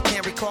at all, I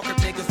can't recall if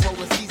niggas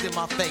rolling C's in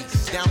my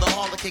face. Down the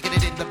hall, kicking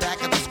it in the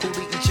back of the school,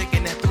 eating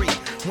chicken at 3.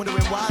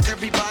 Wondering why's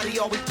everybody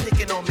always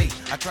picking on me.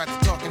 I tried to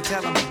talk and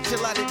tell them,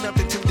 till I did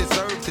nothing to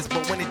deserve this.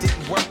 But when it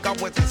didn't work, I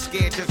wasn't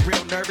scared, just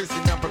real nervous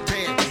and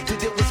unprepared to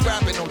deal with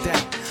rapping, no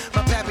doubt.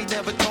 My pappy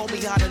never told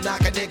me how to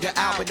knock a nigga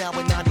out. But now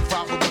in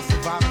 95, I was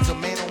surviving, a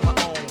man on my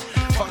own.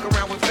 Fuck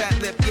around with fat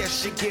lip,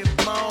 yes, shit get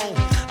blown.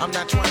 I'm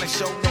not trying to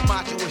show no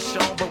macho is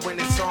shown, but when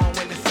it's on,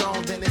 then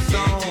it's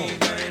on.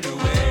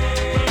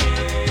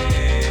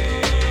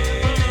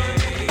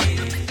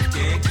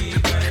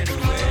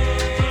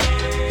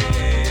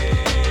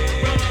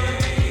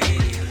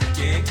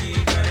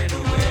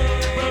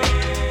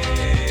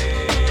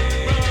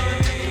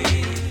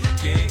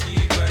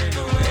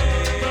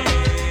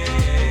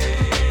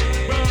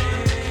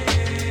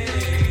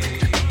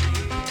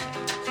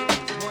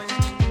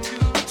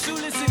 So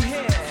listen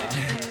here.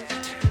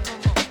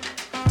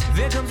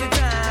 There comes a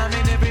time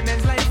in every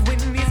man's life when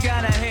he's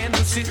gotta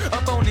handle shit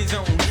up on his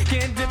own.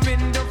 Can't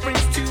depend on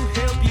friends to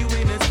help you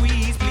in a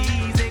squeeze,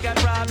 please. They got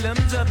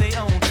problems of their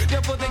own.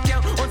 Therefore they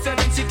count on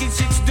certain chicken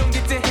shits. Don't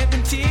get to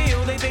heaven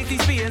till they face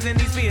these fears and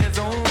these fear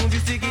zones.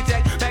 Used to get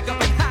jacked back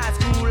up in high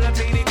school. I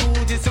played it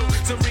cool just so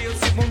some real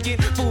shit won't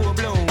get full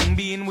blown.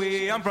 Being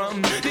where I'm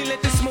from, they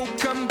let the smoke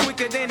come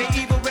quicker than an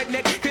evil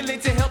redneck can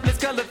let a helpless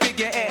color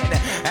figure. And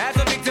as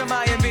a victim,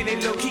 I am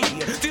been low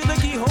key. Till the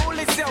keyhole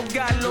itself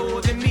got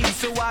lower than me,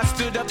 so I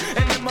stood up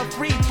and in my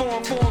free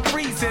form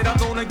free. Said I'm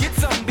gonna get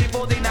something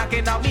before they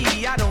knocking out me.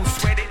 I don't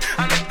sweat it.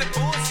 I let the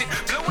bullshit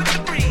blow with the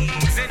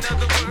breeze. In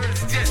other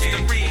words, just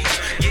the breeze.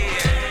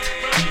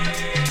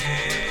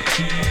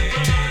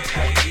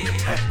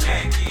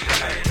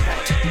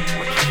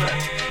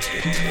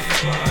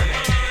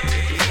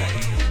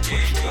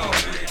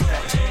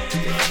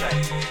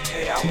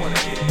 Hey, I wanna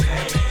get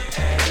paid.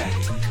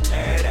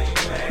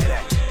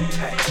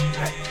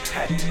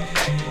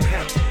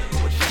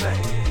 What you say?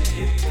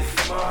 If this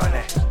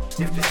money,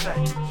 if this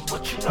ain't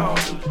what you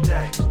gonna do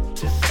today,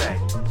 just say,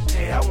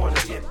 hey, I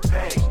wanna get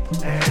paid.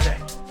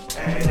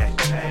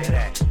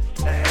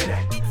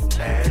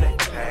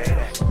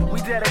 We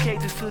dedicate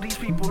this to these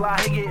people out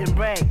here getting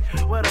banged.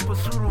 Where the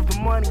pursuit of the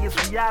money is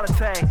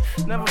reality.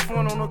 Never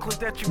front on no clip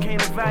that you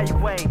can't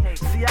evaluate.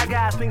 See, I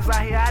got things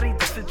out here I need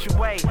to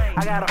situate.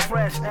 I got a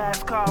fresh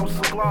ass car with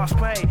some gloss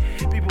paint.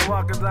 People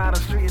walking down the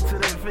street to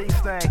their feet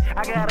stain.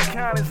 I got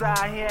accountants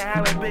out here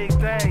handling big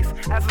things.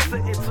 As I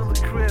sit into the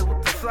crib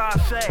with the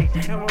sachet.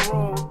 In my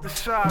room with the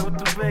shot with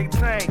the big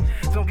tank.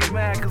 Don't get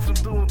mad cause I'm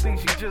doing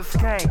things you just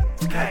can't.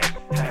 Hey,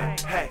 hey,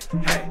 hey,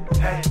 hey,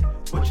 hey,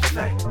 what you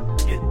say?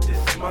 Get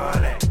this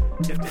money.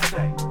 If they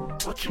say,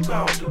 what you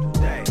gon' do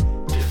today?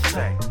 Just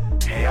say,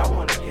 hey, I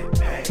wanna get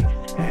paid.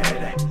 Hey,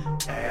 that,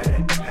 hey,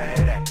 that, hey,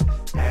 that,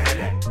 hey,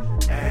 that,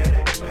 hey,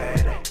 that,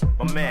 hey, that.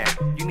 My man,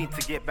 you need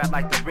to get back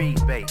like the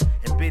rebate.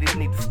 And biddies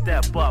need to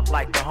step up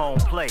like the home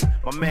plate.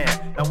 My man,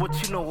 now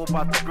what you know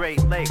about the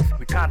Great Lakes?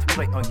 We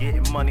contemplate on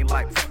getting money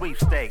like the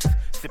sweepstakes.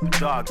 Sipping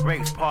dark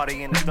grapes,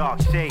 party in the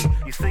dark shade.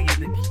 You see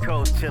the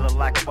cold chillin'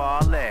 like a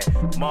ballet.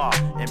 Mar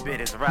and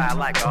biddies ride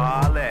like a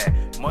Harley.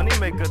 Money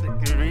maker,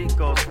 the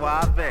Rico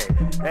Suave.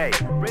 Hey,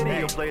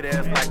 radio play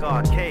that's like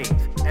arcades.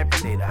 Every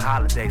day the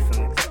holidays,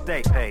 some niggas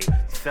stay paid.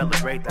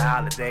 Celebrate the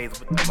holidays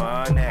with the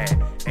money.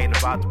 Ain't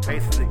about the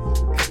pace,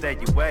 so stay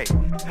your way.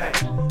 Hey,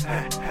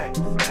 hey, hey,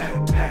 hey,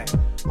 hey,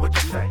 what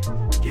you say?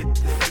 Get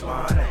this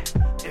money.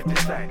 If they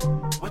say,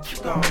 what you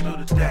gon'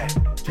 do today?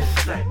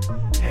 Just say,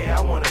 hey,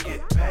 I wanna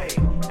get paid.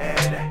 Hey,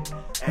 that,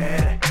 hey,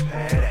 that,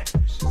 hey, that,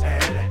 hey,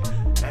 that,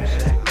 hey,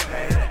 that,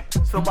 hey,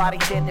 that. Somebody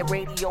said the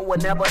radio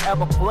would never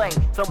ever play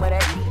some of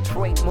that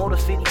Detroit Motor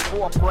City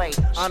foreplay.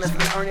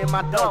 Honestly earning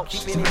my dough,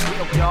 keeping it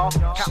real, y'all.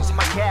 Counting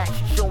my cash,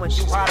 showing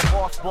you how to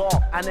boss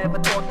ball. I never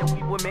thought that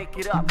we would make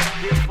it up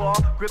this far.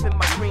 Gripping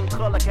my green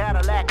color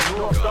Cadillac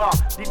North Star.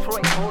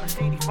 Detroit Motor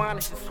City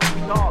finest and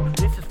sweet dog.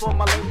 This is for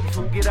my ladies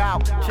who get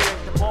out, chill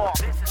at the bar.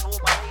 This is for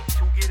my ladies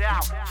who get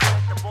out, chill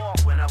at the bar.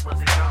 When I was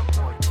a young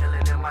boy,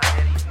 chilling in my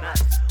daddy's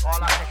nuts. All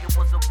I think it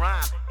was a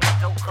rhyme, ain't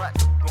no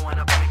cuts. Growing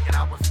up thinking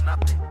I was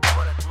nothing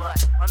but a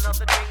glut.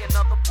 Another day,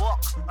 another book,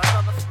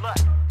 another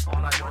slut.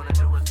 All I wanna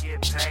do is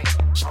get paid.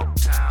 Whole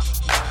time,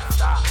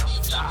 stop,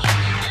 stop.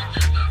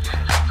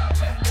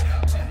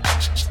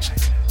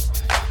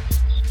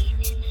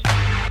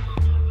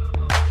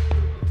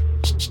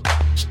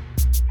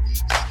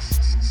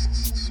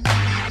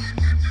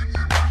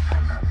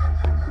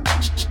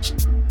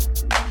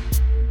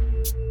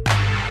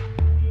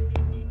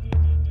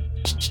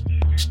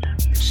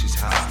 She's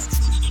hot,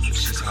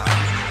 she's hot,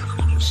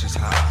 she's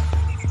hot,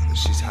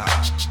 she's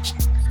hot.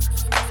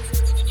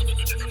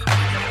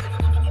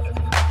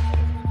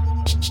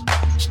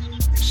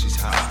 She's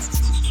hot,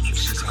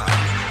 she's hot,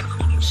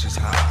 she's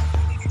hot,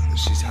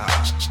 she's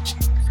hot.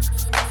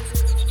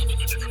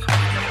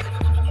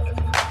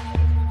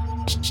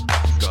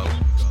 Go.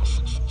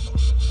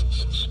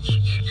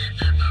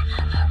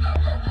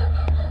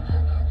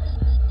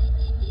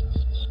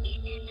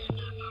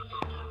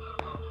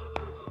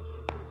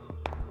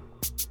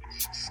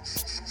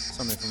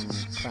 Something from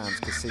Clams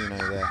Casino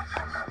there.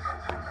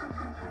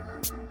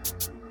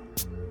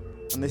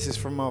 And this is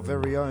from our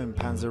very own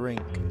Panzer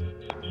Inc.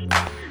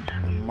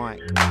 and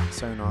Mike,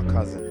 Sonar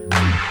cousin,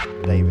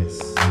 Davis.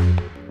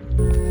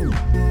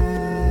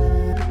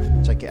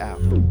 Check it out.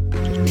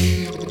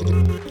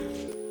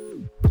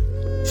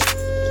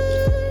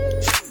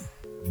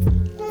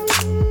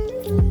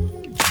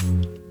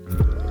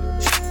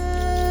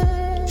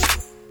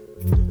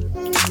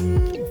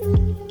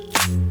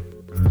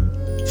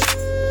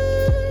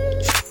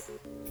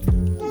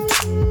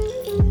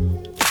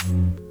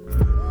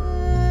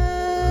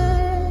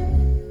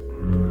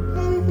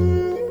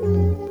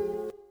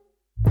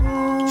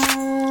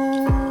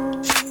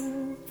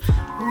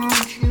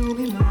 Won't you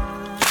be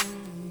mine?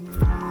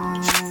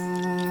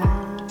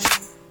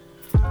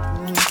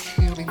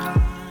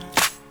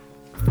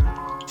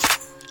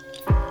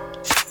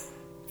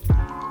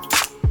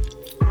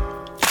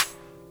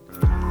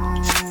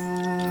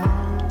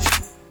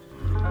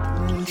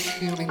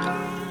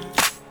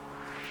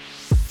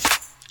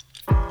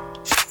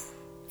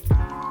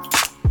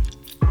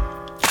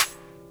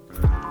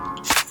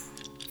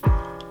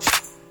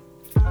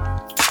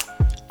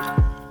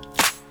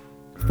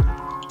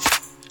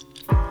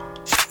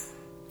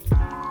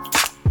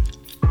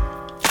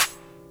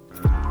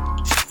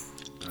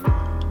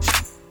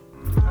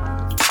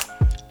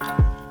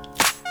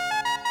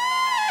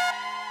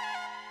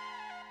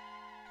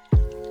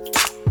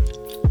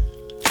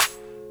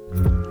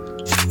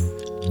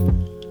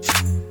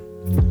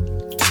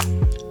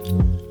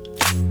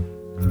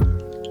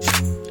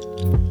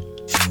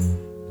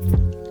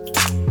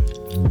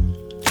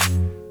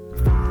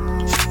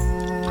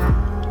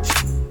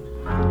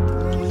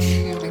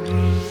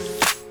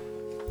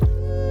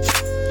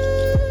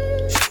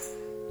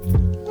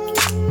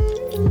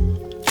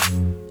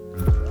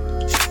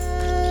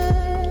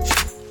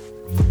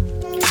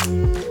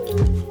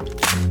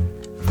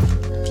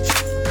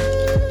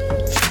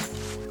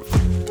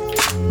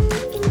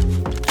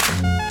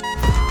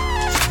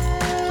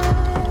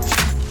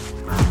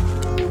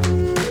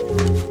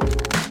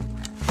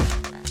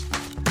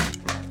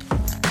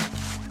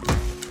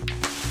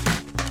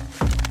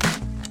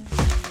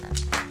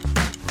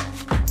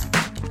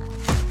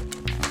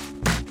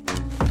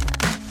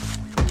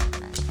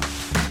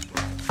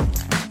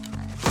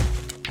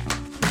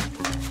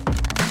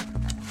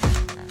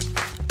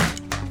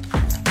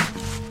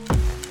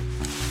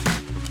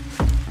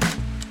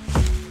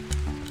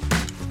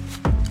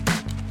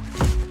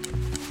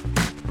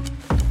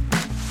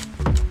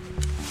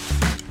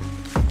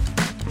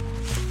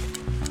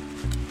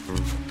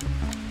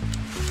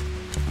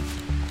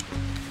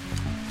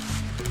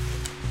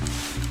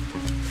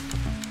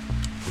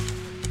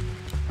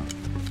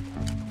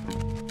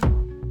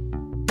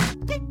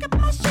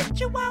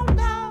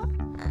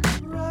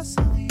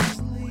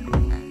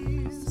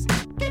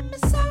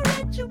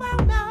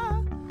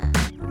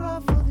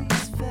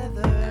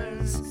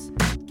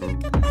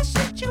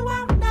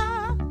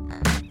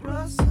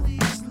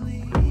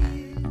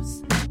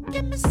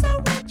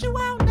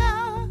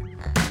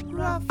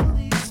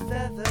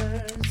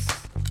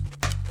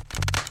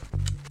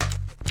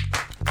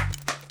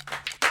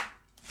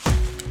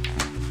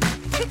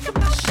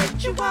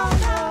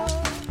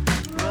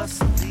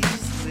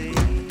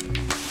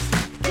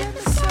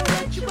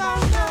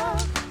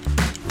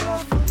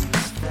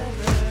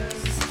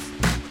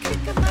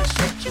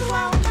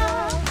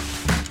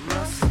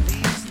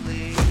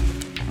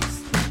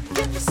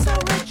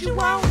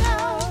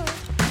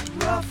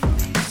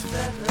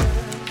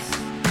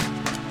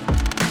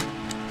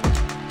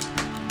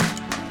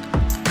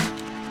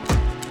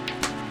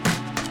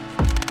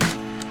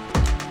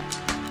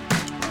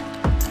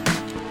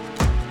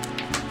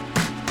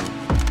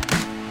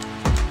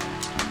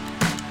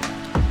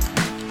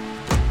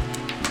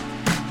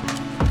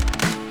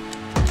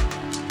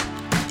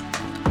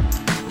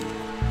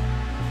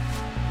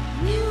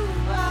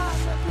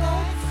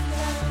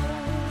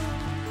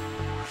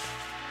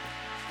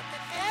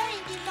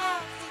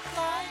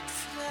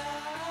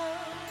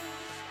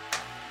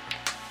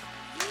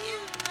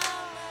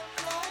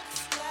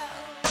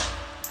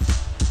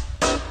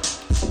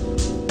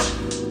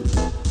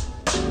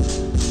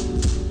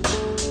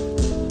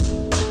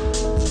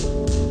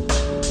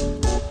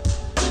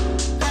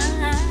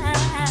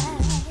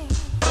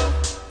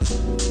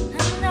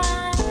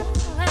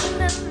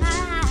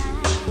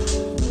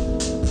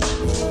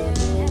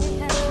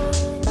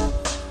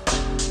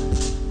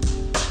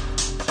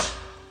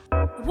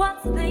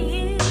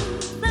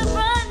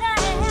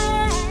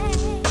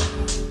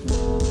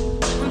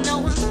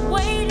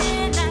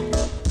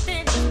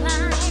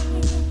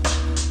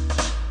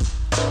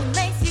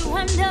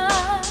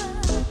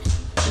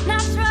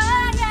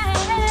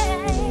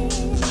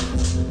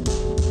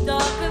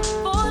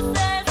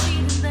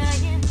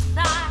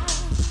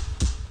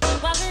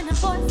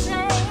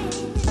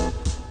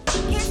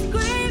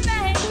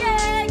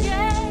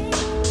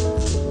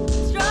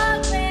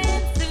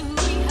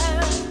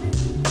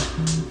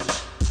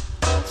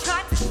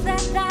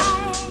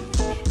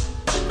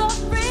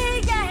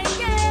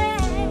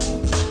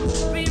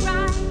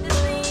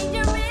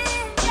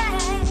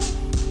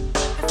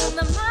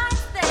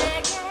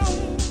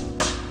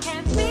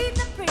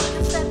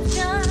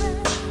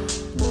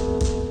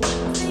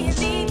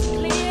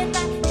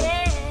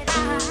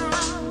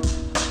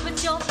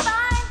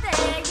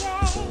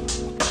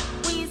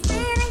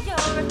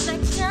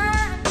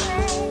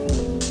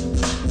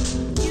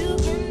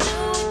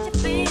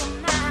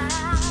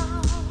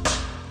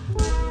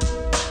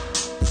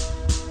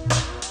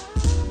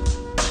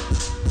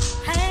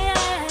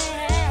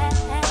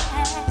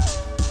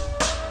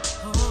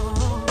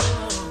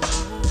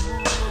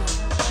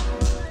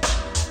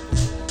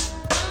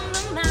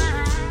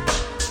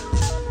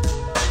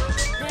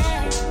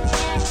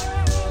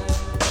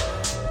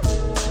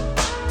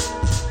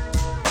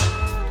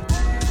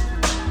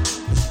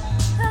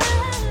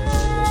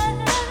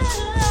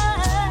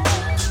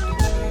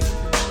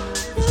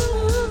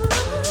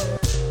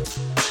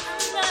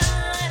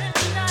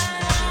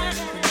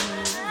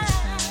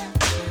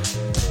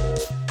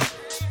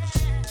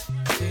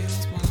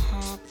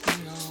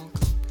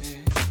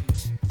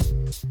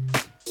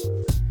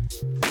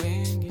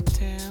 When you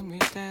tell me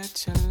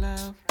that you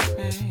love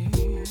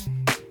me,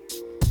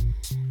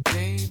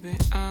 baby,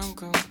 I'm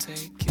gonna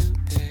take you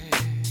there,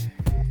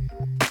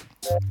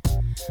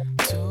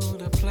 to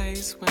the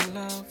place where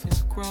love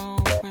is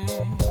growing,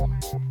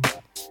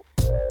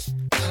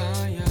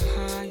 higher,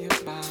 higher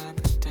by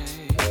the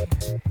day,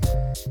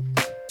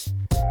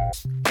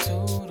 to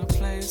the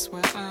place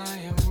where I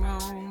am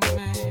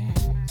roaming.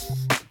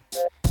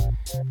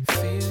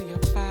 Feel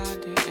your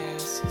body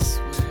as it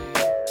sway.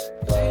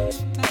 Lay it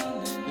down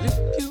and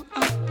lift you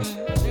up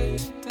and lay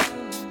it down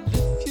and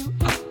lift you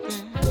up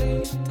and lay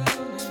it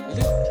down and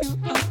lift you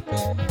up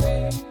and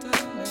lay it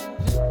down and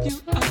lift you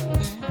up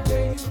and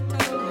lay it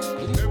down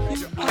and lift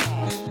you up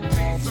and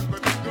lay it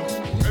down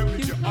and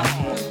lift you up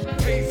and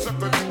hey,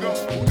 sucker nigga,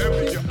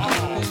 whoever you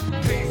are.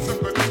 Hey,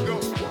 sucker nigga,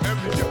 whoever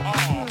you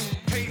are.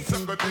 Hey,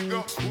 sucker nigga,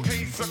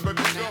 hey, sucker nigga,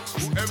 whoever you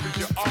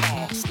are,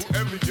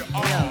 whoever you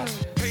are.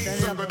 Hey,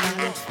 sucker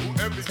nigga,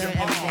 whoever you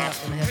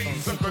are. Hey,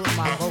 sucker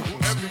nigga,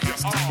 whoever you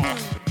are.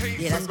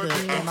 Yeah, that's good.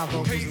 And my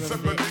vocals a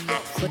little bit.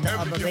 Put the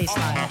upper bass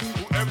line.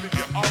 Whoever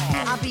you are.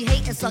 I be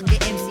hating sucker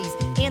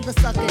MCs and the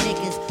sucker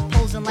niggas,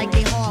 posing like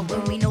they hard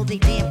when we know they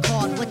damn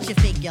card. What you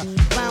figure?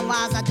 Round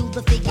wise, I do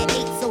the figure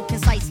eight so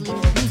concisely.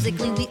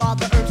 Musically, we are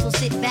the herbs, so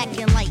sit back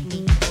and like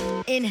me.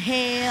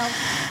 Inhale,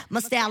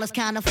 my style is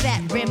kinda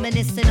fat,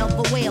 reminiscent of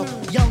a whale.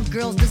 Young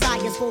girls'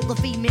 desires for the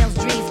female's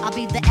dreams. I'll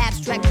be the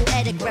abstract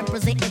poetic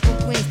representing for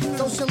Queens.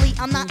 Socially,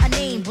 I'm not a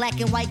name, black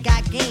and white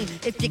got game.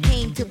 If you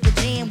came to the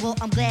jam, well,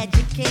 I'm glad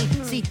you came.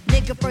 See,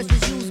 nigga first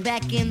was used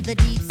back in the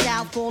deep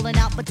south, falling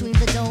out between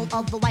the dome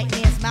of the white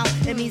man's mouth.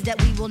 It means that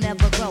we will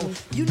never grow.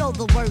 You know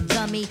the word,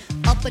 dummy.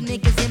 Upper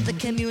niggas in the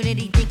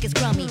community think it's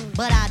crummy,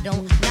 but I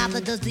don't.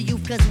 Neither does the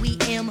youth, cause we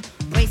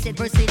embrace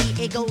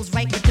adversity. It goes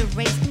right with the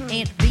race,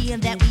 and being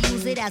that we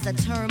use it as a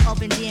term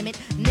of endearment.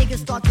 Niggas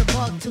start to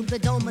bug to the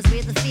dome is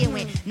where the fear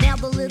went. Now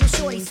the little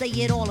shorty say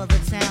it all of the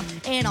time,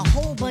 and a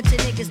whole bunch of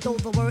niggas stole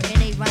the word and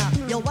they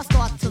rhyme. Yo, I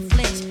start to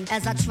flinch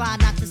as I try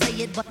not to say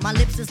it, but my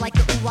lips is like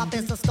a ooh-wop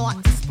as I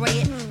start to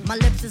spray it. My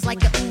lips is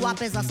like a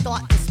ooh-wop as I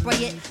start to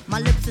spray it. My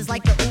lips is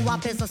like a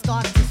ooh-wop as I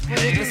start to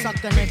spray it. The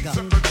sucker nigga,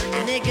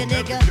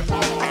 nigga,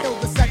 I throw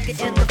the sucker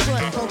in the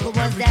front for the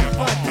ones that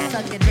front. The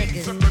sucker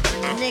niggas,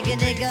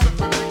 nigga,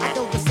 I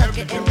throw the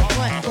sucker in the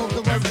front for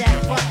the ones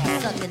that front. The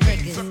sucker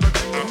niggas,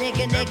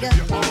 nigga,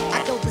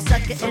 I throw the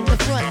sucker in the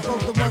front for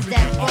the ones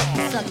that front.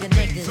 The sucker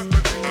niggas,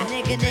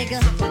 nigga,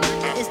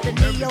 it's the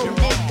neo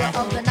nigga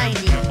of the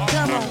 90s.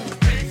 Come on.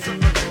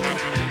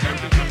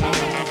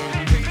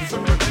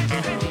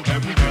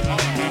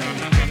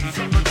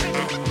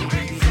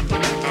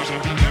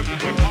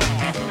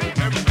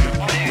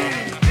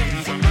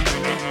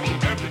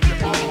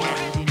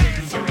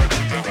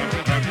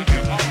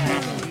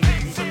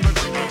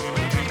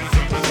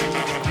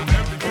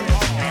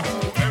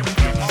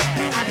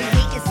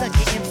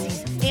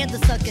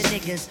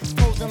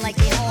 Posing like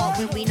they hard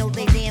when we know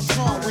they damn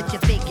hard with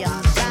your figure.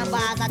 Round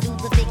wise, I do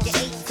the figure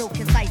eight so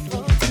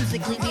concisely.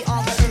 Musically, we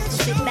all the earth,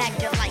 so sit back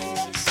and like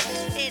me.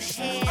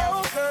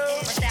 Inhale,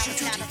 my style is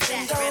kind of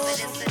fat,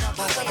 reminiscent of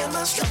a whale.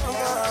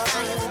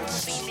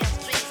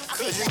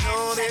 Cause you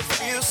know they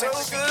feel so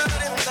good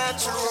and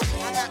natural.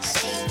 I'm not the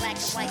same black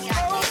and white guy.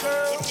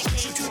 If the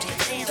case to the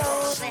dance,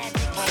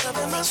 I'm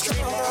glad they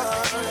came.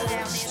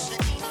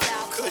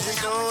 Cause you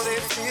know they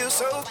feel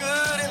so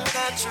good and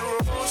natural.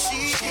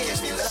 She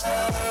gives me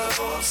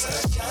love,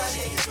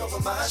 sunshine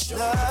over my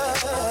shoulder.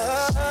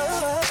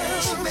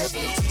 She makes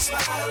me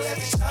smile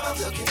every time I'm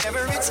looking.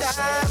 Every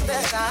time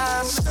that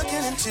I'm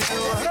looking into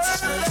her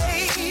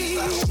face.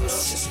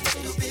 Just a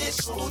little bit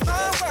colder.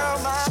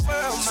 My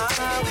world,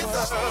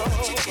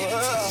 She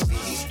gives me.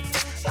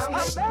 I'm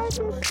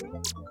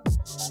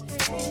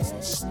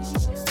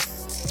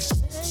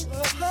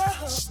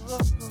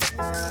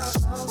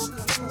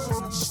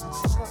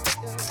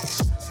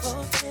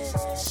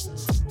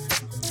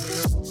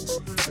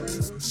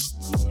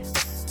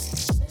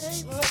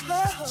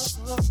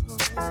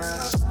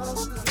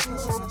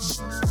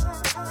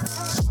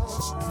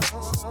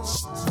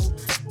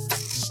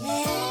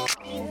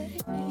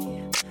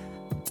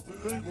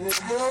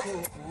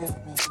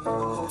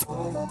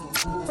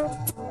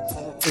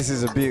This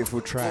is a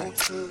beautiful track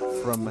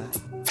from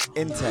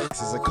Intex.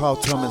 It's a Carl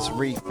Thomas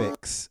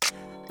refix.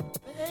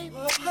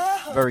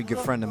 Very good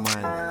friend of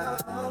mine.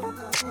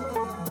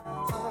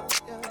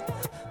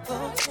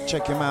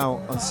 Check him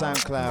out on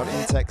SoundCloud,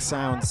 Intex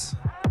Sounds.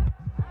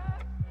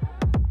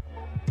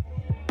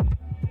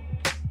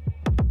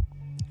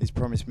 He's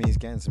promised me he's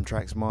getting some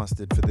tracks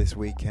mastered for this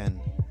weekend.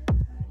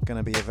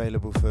 Gonna be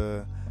available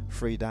for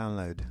free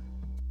download.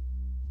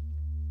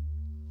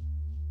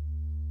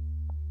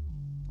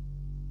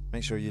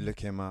 Make sure you look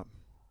him up.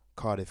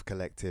 Cardiff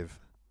Collective.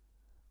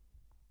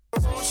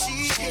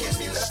 She gives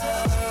me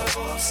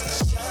love,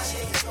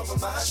 sunshine over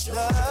my shoulder.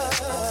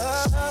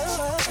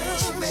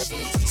 She makes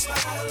me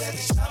smile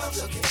every time I'm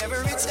looking.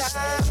 Every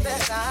time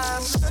that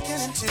I'm looking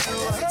into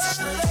her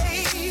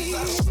face.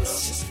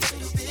 Just a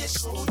little bit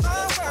colder.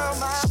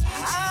 My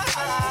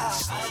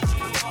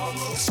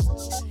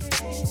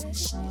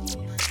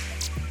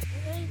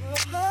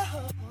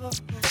world,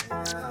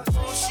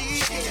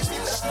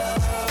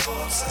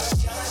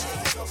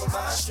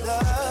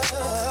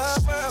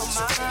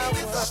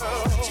 I'm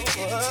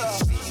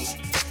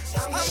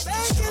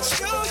back at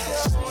your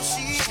hill.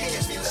 She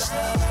gives me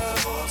love.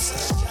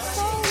 So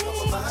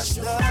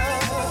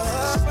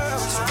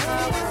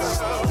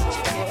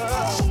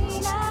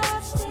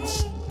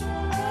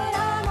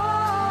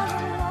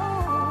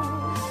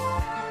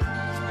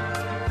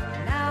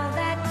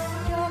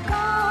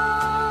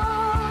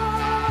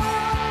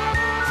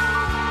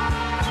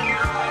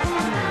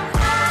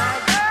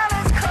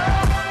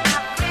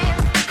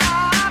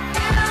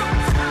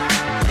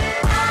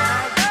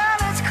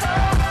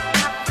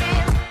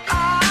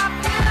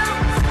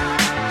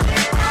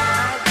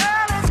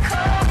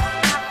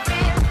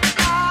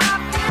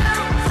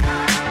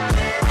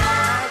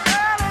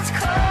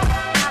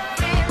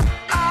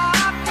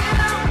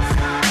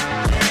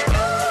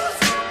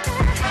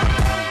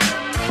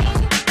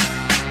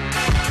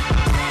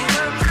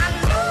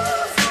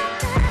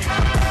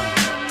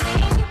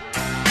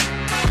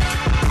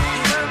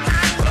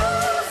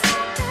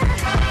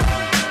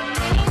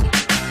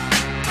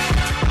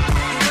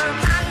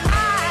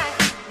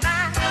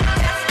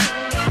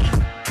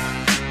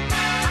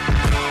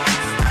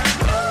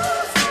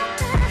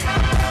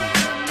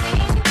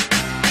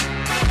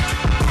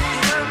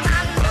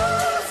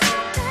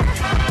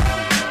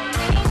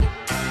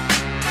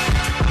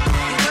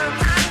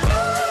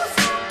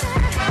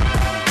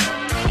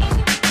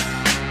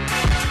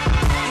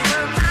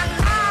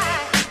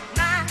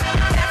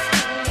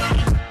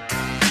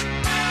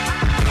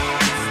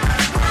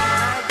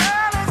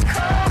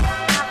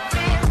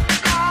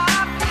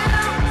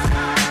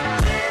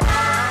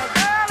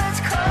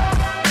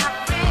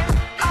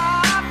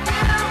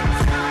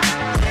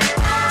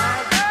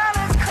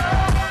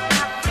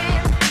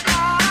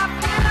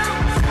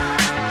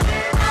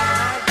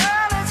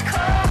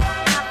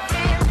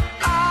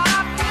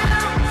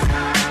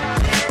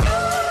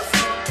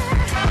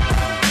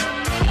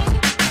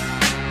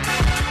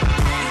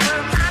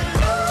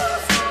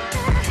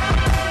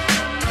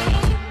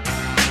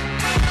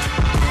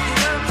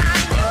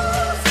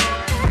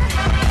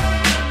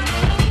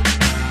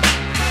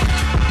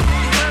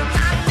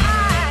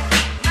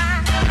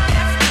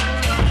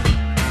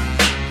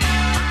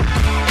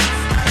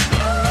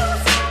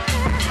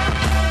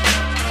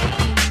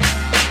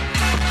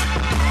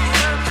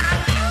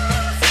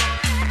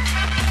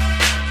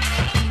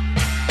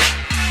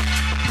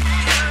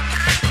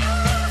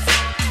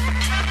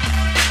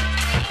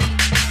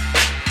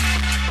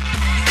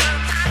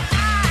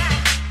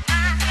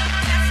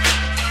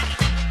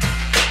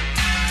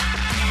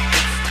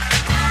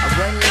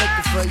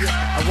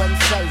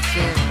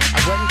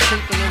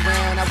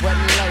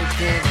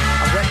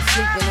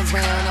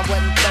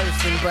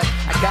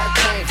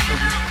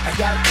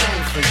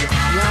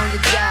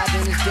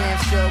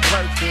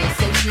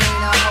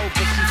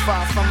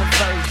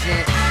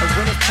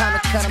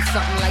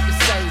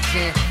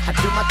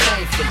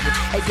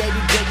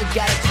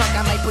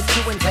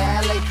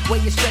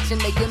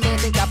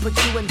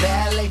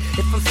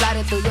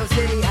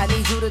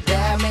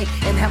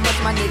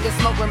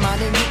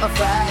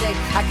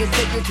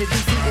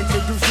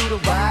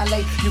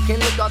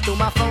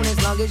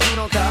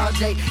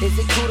Is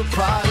it cool to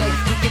parlay?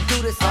 We can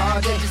do this all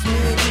day. Just me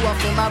and you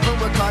off in my room.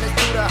 We'll call this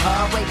through the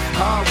hallway.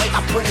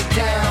 I put it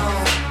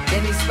down.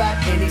 Any spot,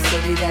 any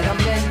city that I'm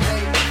in.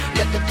 Hey,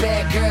 let the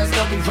bad girls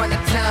know we run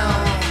the town.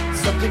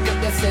 So pick up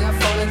that cell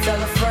phone and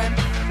tell a friend.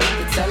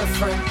 Tell a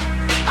friend.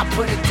 I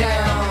put it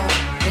down.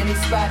 Any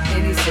spot,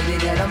 any city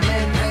that I'm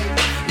in. Hey,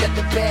 let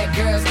the bad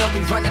girls know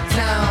we run the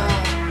town.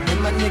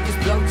 And my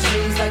niggas blow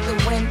trees like the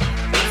wind.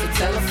 So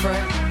tell a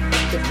friend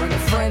to bring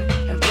a friend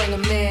and bring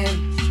them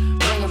in.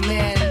 Bring them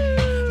in.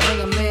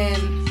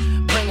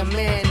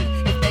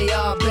 If they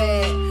all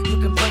bad, you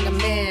can bring them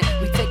in.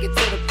 We take it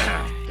to the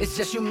it's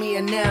just you, me,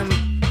 and them.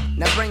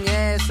 Now bring your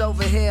ass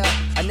over here.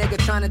 A nigga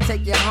tryna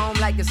take you home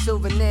like a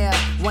souvenir.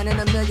 1 in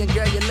a million,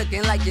 girl, you're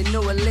looking like you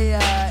knew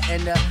Aaliyah.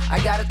 And I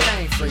got a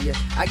thing for you,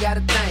 I got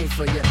a thing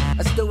for you.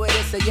 A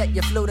stewardess, yet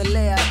you flew to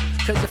Lear.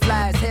 Cause you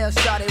fly as hell,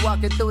 started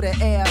walking through the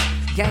air.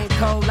 Game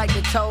cold like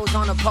the toes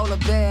on a polar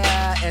bear.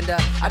 And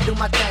I do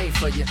my thing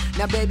for you.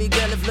 Now baby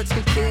girl, if looks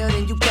can kill,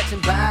 then you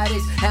catching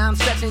bodies. How I'm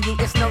stretching you,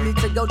 it's no need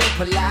to go do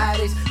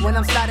Pilates. When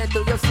I'm sliding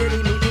through your city,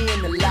 meet me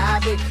in the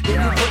lobby. Then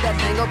you put that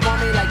thing up on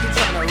me like you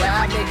tryna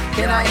rob me.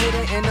 Can I hit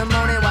it in the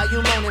morning while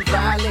you moaning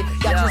proudly?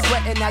 Got you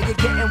sweating, now you're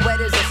getting wet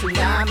as a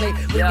tsunami.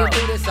 We can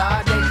do this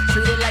all day,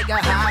 treat it like a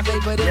hobby.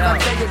 But if I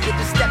tell you, get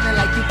to stepping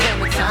like you can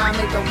with time,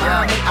 make a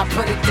mommy. I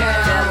put it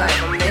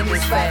down, in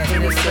this spot,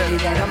 in this city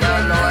that I'm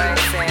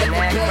in. Let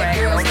the bad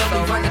girls know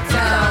we run the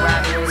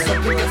town. So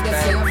we just got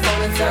cell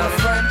phone and tell a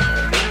friend.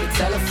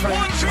 Tell a friend.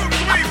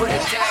 I put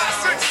it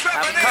down.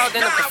 I'm called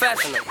in a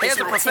professional. Here's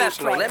a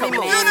professional. Let me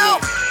move.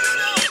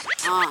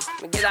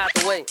 Let me get out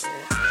the way.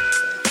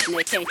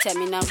 Nigga can't tell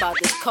me nothing about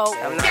this coke.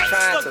 I'm not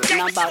trying to.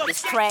 Nothing about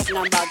this crack,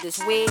 nothing about this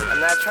weed. I'm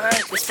not trying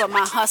to. This for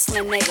my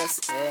hustling niggas.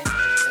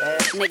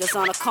 Niggas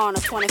on the corner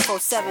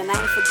 24/7. I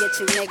ain't forget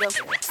you, nigga.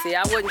 See,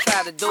 I wouldn't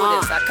try to do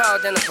this. I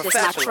called in a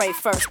professional. This my Trey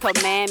First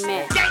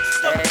commandment.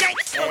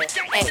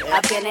 Hey,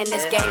 I've been in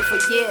this game for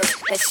years.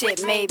 That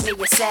shit made me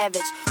a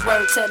savage.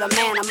 Word to the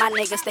man, of my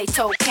niggas, they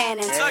told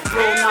cannons.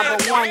 Rule number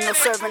 1, no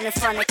serving in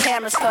front of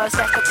cameras, cause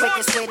that's the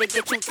quickest way to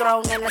get you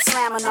thrown in the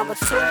slammer. Number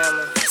 2,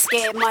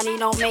 scared money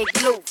don't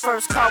make loot.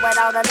 First car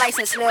without a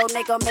license, little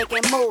nigga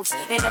making moves.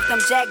 And if them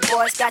jack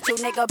boys got you,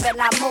 nigga, better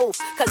not move,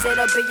 cause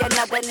it'll be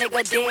another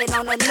nigga dead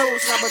on the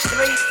news. Number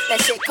 3,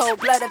 that shit cold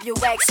blood if you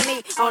ask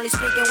me. Only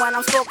speaking when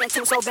I'm spoken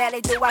to, so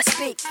badly do I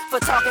speak. For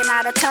talking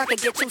out of turn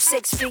could get you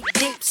 6 feet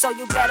deep, so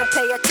you better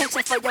pay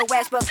attention for your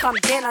ass become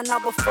dinner.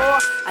 Number 4,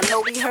 I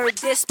know we heard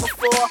this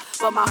before,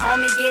 but my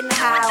homie getting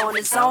high on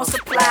his own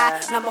supply.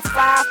 Number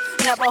 5,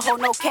 never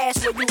hold no cash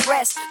where you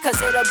rest,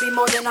 cause it'll be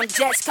more than them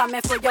jets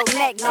coming for your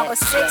neck. Number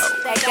 6,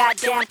 that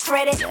goddamn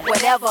credit,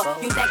 whatever.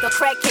 You think a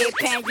crackhead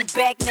paying you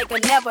back,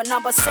 nigga, never.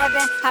 Number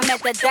 7, I'm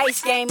at the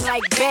dice game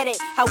like bet it.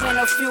 I win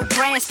a few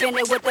grand, spend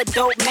it with a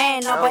dope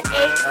man. Number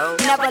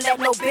 8, never let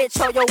no bitch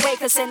hold your weight,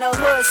 cause in the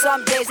hood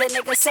some days a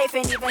nigga safe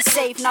ain't even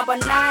safe. Number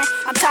 9,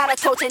 I'm tired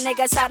of coaching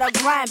niggas how to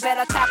grind.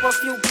 Better cop a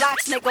few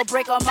blocks, nigga,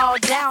 break them all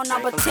down.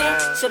 Number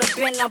 10, should've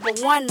been number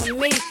 1 to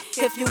me.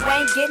 If you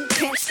ain't getting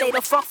pinched, stay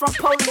the fuck from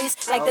police.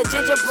 Like the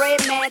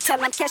gingerbread man, tell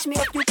him catch me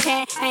if you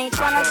can. I ain't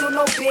tryna do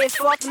no big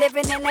fuck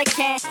living in they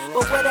can.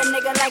 But with a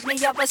nigga like me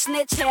ever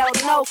snitch, hell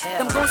no.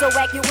 Them goons will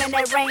whack you in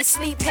that rain,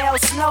 sleep, hell,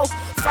 snow.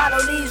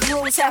 Follow these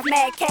rules, have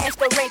mad cash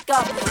to rake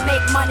up.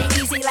 Make money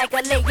easy like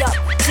a layup.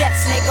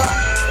 Jets,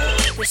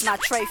 nigga. This my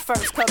Trey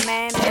First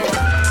commandment.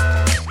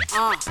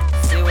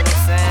 See what I'm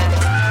saying?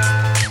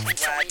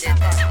 That's why I did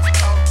that.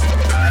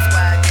 That's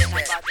why I did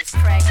that. About this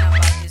crack,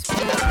 about this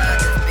weed.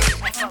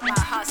 That's for my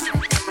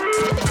hustling.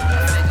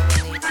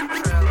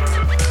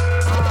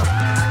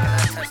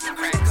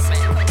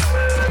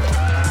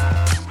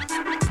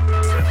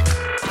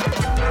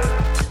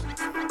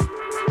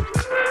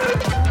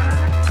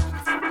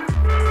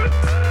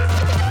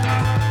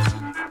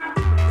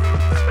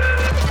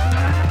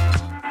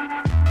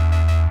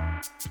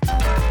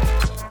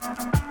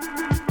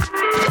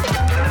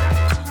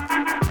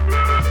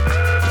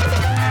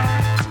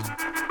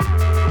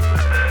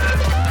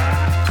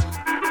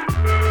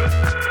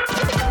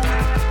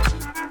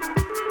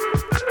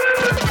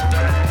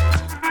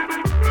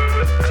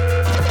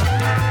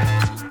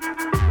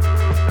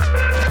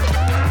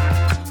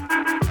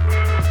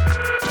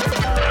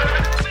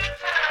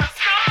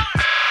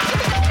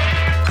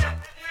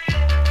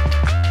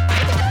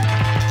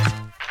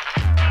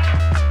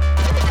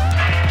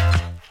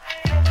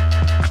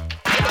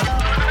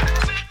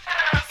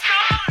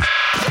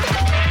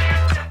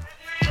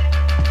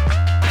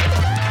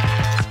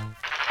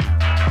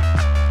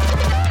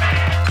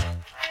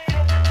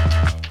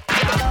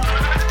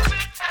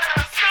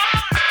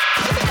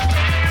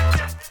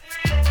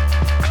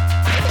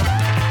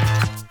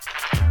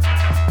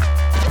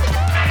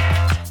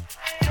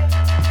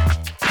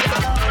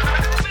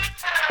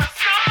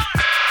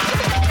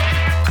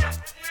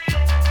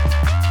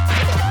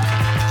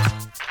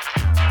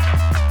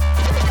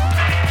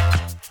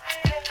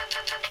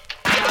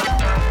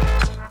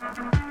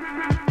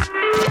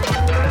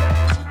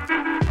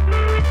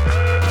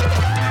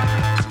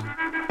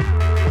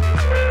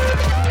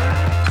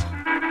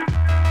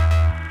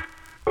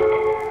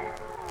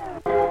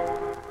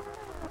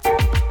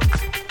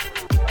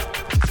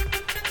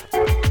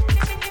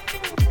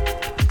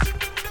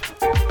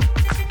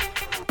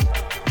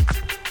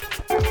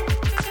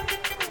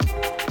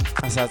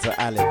 Out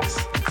to Alex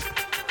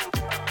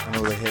and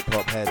all the hip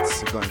hop heads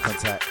who got in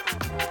contact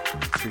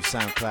through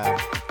SoundCloud.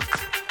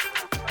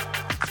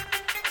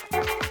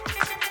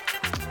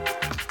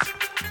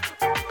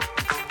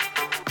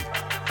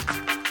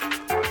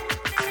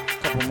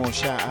 Couple more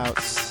shout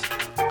outs.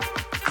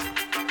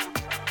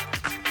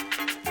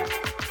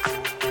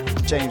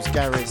 James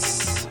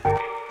Garris,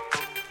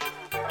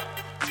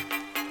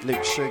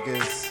 Luke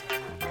Sugars,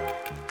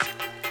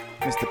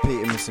 Mr.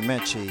 Peter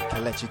Musumeci,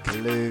 Kalechi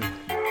Kalu.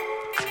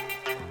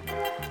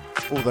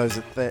 All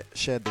those that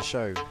shared the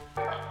show.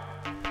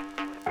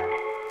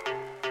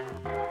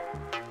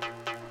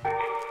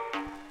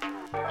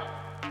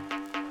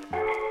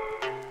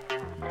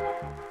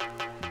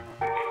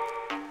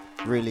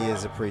 Really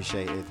is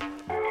appreciated.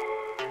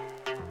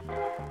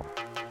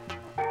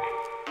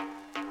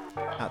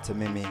 Out to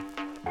Mimi.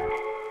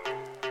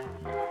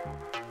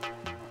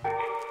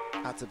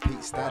 Out to Pete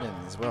Stadden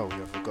as well,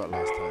 who I forgot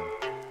last time.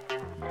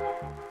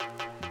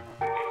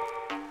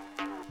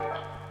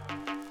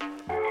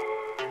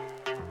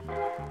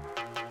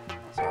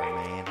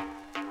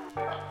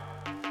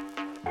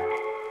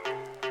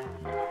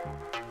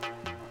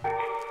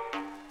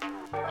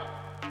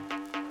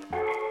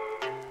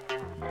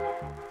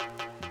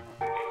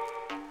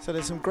 So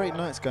there's some great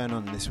nights going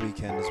on this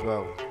weekend as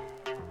well.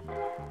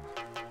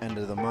 End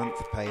of the month,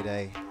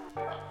 payday.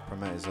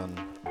 Promoters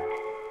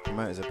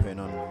are putting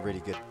on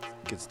really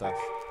good stuff.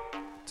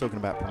 Talking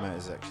about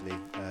promoters, actually,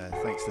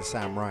 thanks to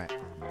Sam Wright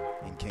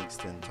in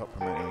Kingston, top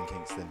promoter in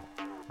Kingston,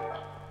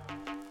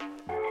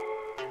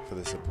 for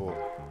the support.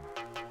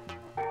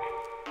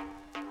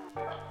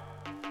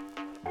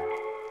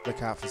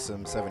 Look out for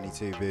some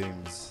 72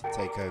 Booms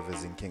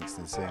takeovers in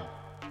Kingston soon.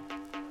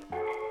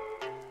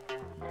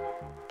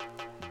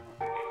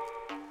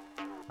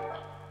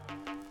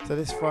 So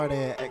this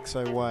Friday at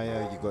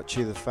XOYO, you've got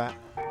Chew the Fat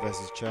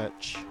versus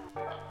Church,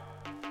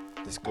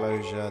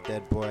 Disclosure,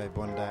 Dead Boy,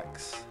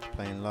 Bondax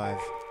playing live.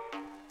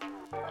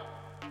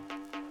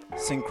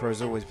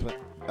 Synchro's always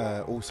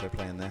also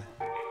playing there.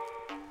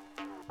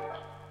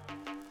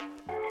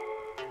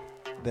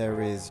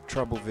 There is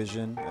Trouble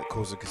Vision at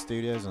Corsica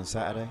Studios on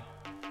Saturday.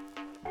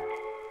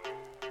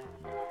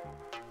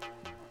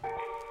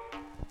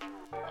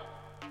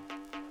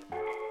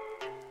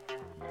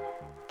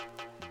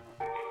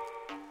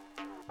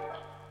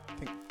 I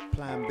think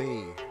Plan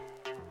B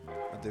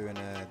are doing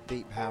a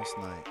deep house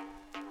night.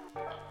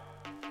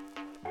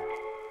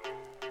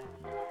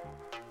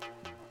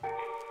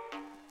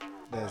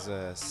 There's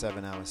a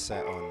 7-hour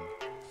set on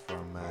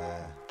from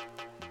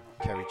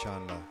Kerry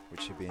Chandler,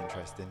 which should be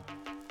interesting.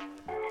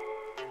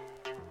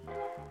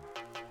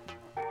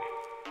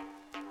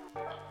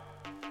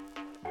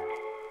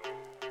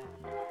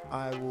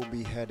 I will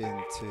be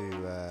heading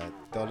to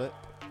Dollop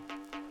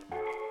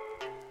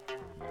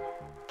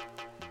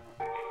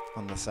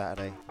on the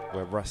Saturday,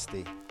 where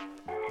Rusty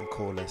and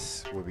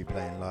Corliss will be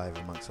playing live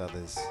amongst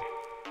others.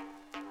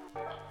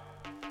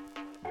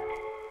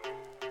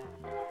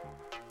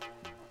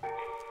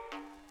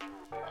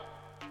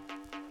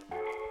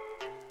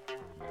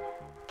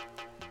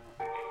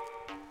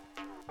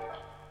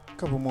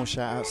 Couple more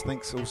shout outs.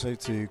 Thanks also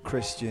to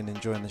Christian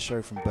enjoying the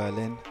show from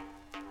Berlin.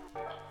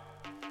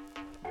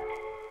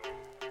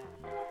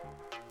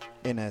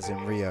 Inez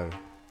in Rio.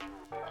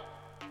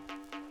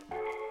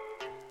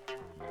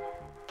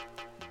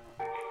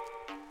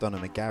 Donna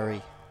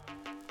McGarry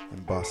in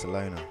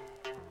Barcelona.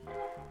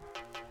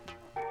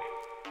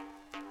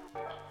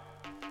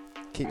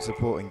 Keep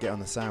supporting, get on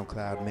the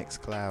SoundCloud,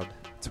 Mixcloud,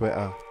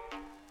 Twitter,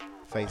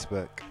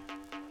 Facebook,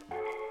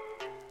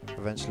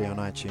 eventually on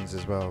iTunes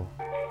as well.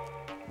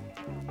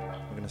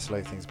 We're going to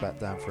slow things back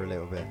down for a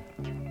little bit.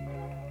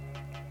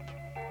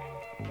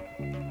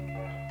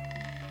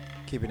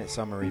 Keeping it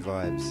summery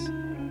vibes.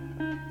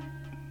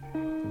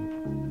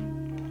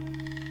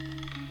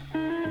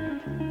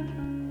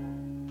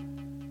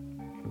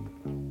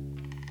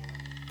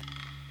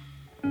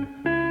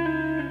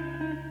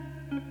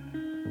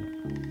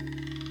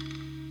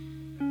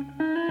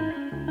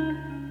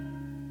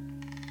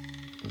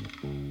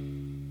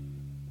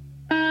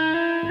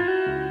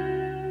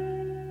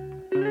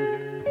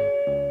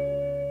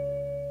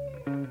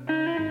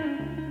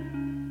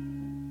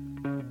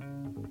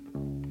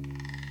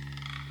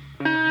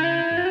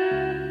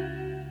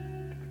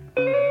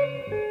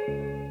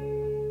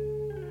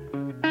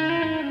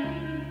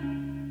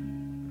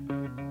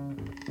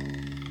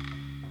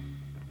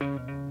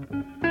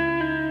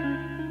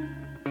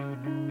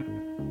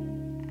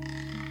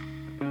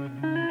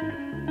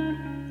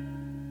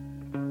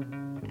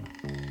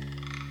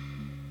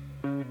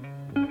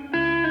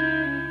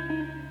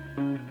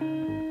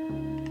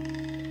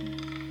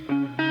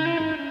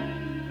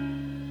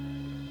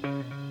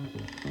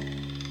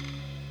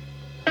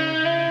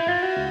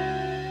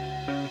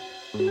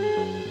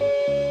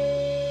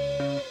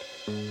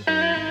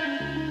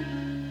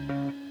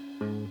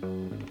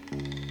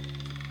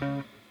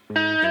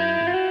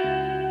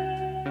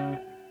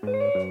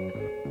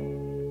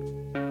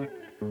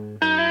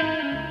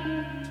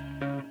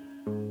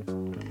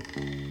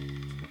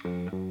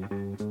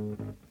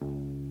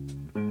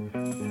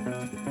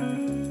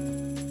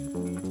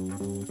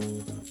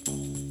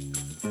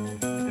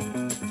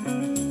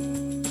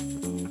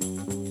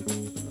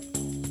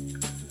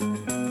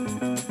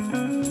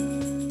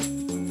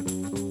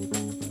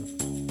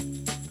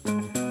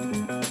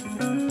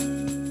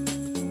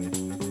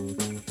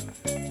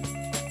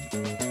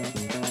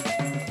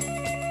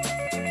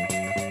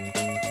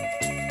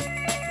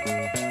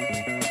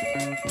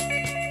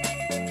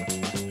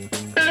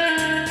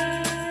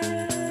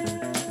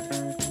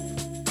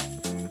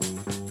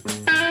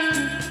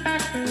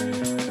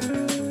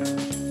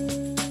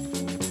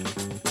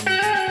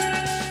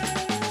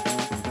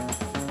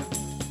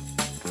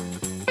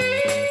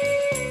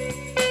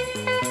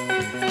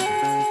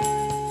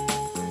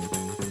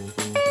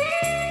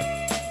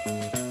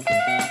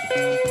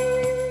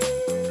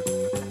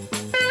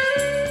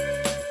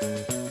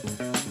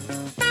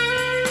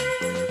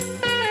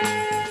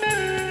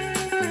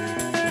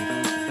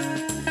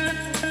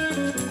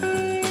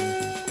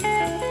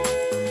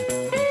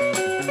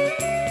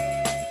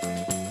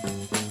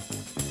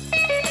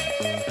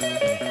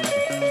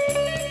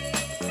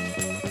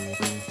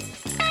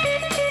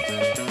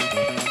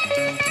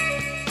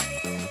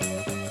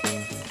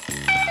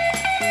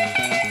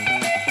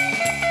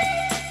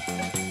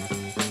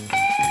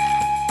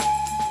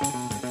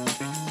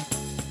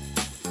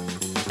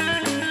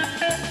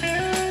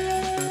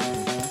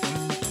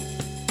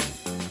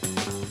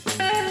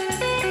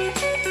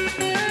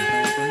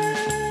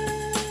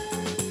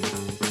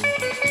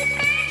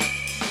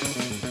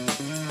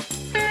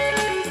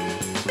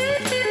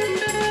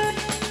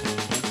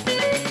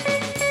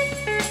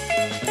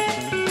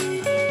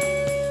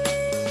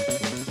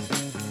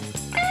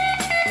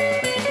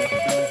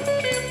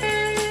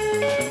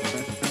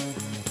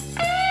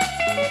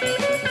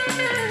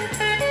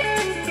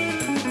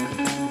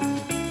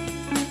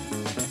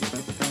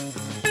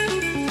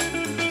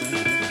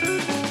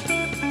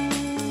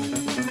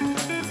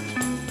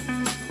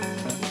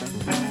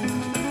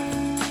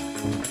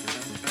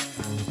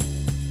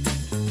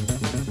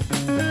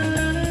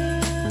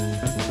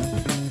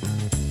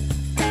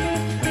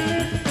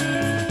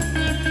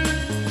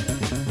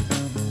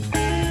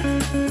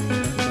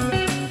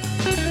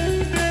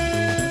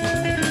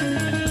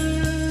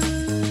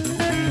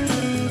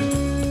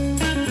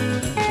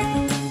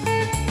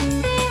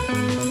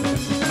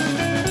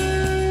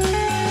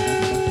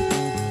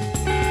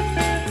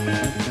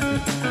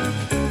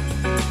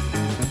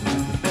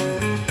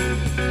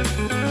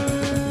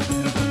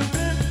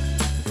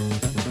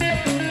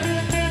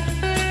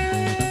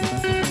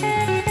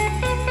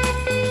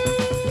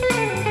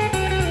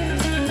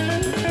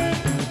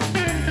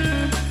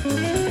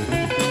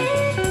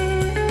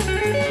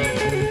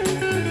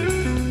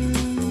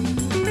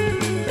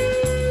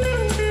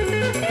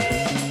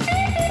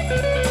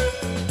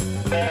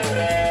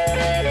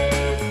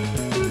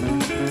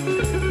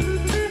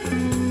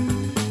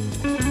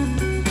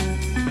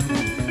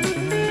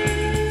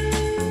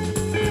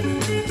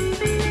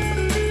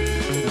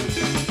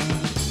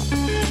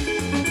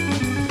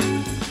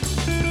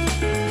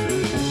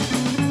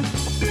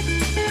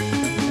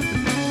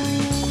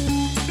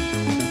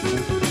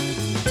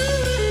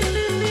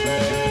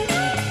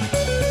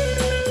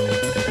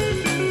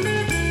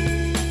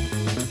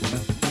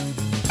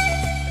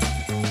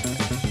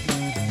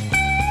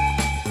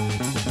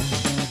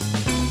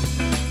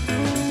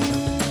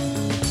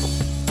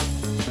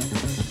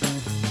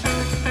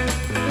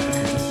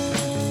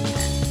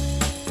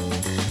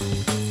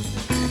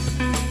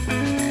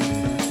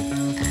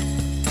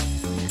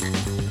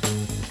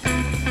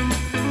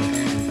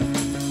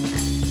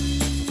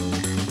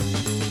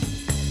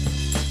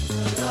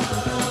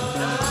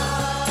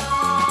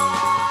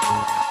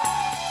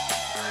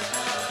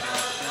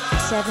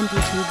 72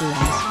 Booms.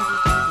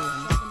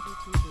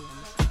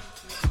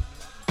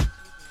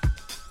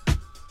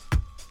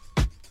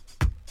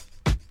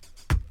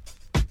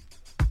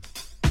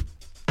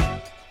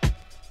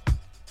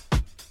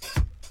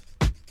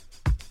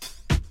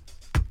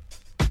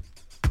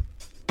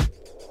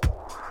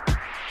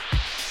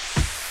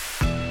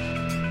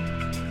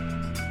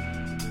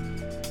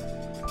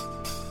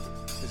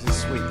 This is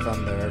Sweet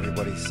Thunder,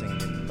 everybody's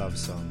singing love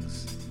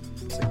songs.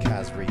 It's a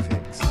Kaz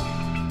refix.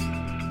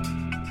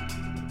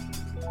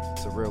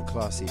 It's a real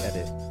classy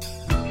edit.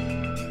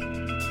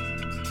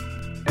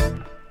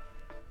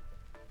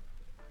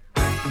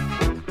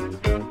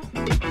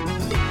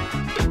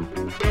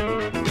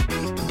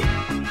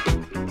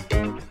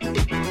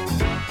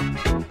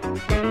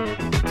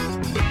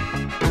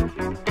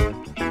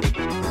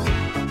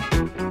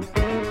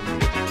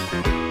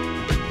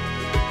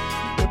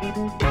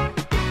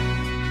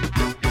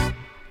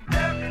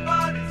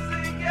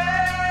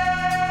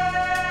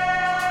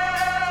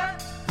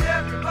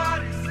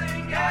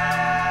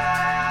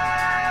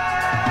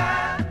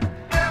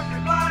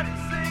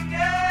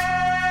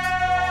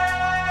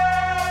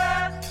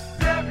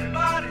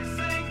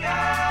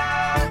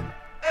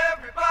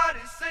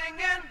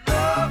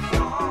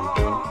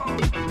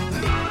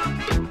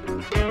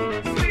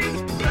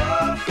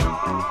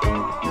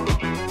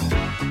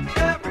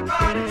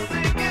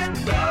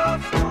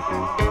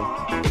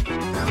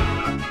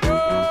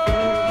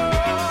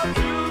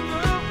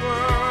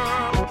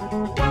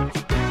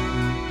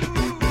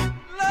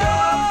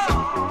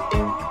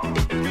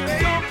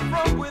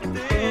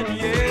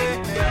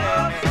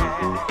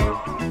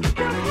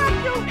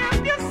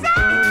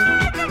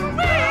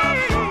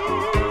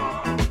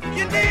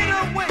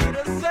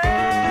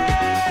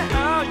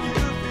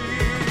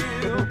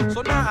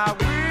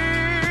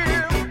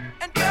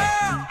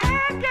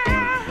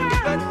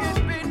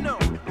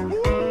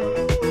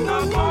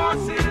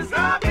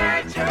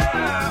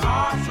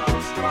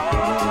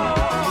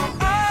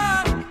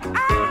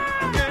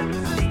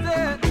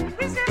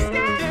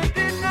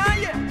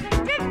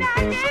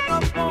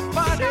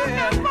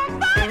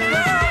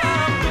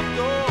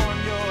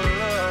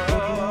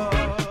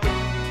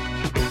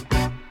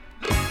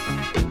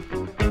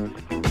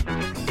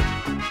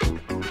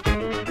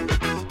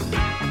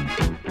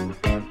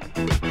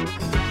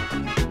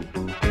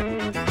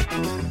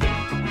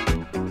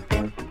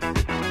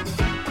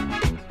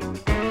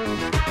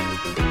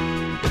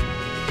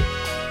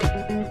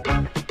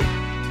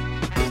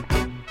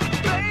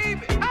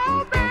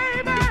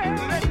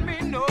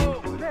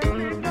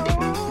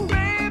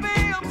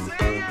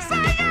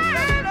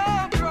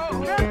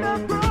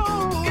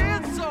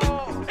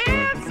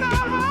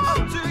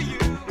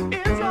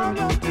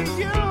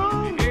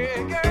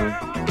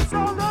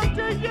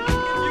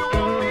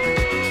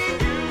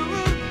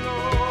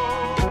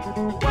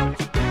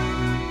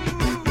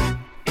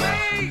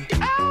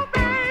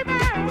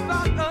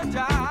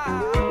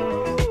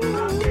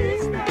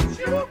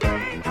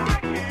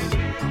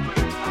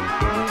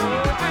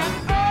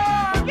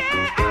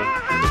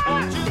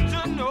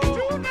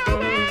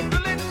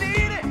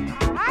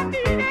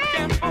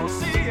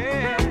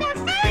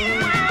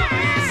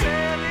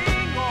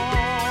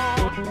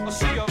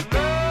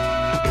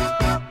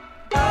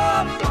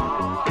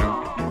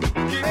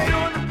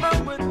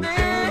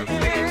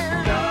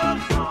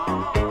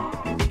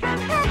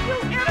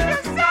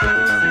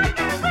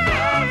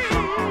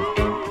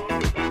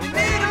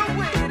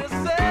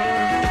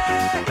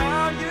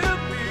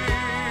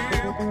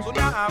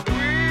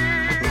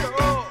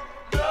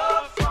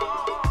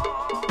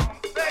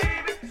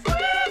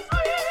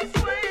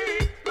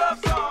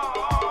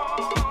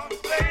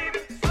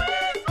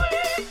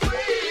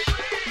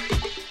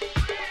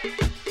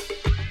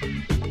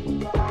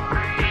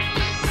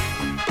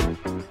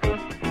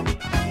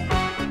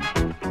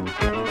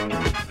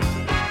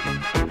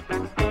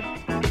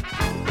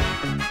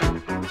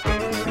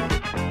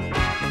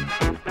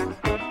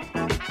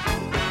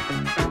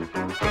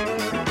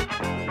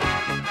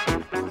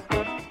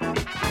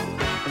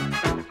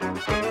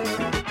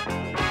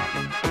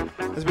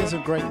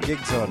 Some great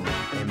gigs on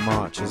in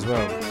March as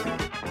well.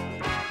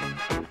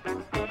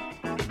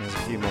 And there's a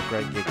few more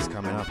great gigs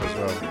coming up as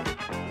well.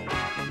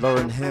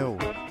 Lauryn Hill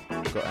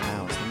got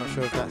announced. I'm not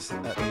sure if that's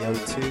at the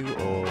O2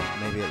 or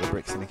maybe at the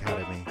Brixton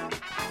Academy.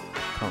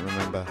 Can't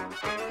remember.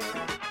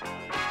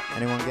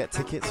 Anyone get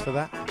tickets for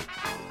that?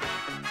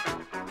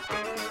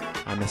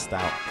 I missed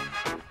out.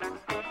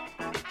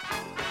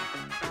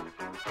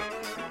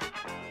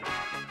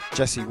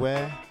 Jessie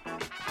Ware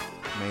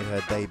made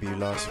her debut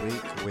last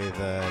week with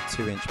a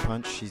 2-inch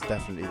punch. She's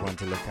definitely one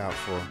to look out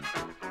for.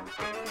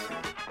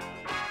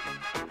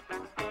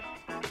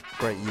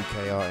 Great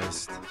UK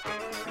artist.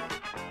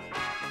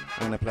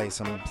 I'm going to play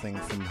something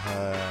from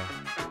her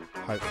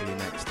hopefully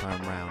next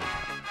time round.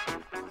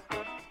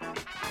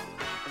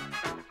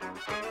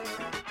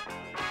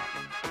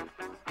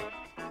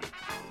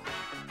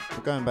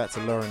 But going back to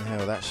Lauryn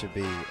Hill, that should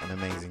be an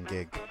amazing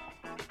gig.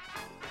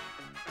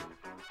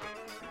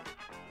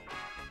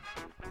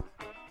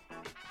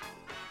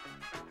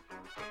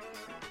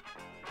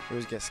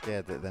 always get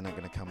scared that they're not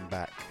going to come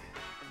back,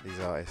 these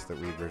artists that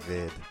we've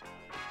revered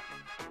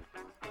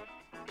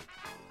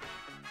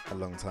a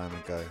long time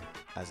ago,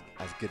 as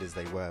good as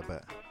they were,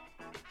 but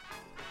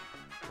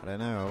I don't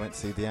know. I went to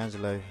see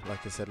D'Angelo,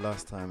 like I said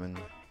last time, and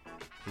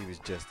he was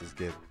just as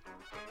good.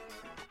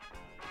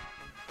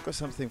 Got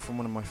something from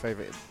one of my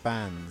favourite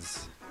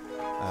bands,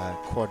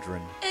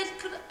 Quadron. It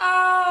could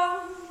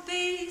all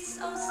be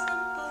so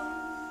simple,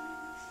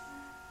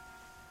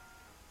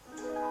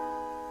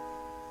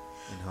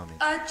 In harmony.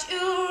 but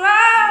you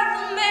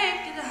rather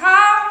make it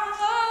hard.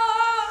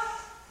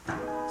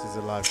 This is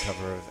a live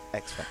cover of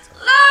X Factor.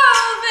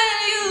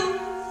 Loving you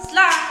is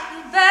like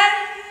a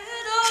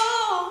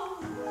battle,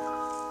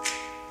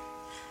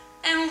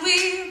 and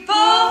we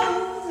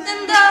both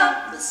end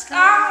up with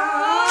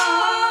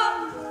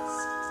scars.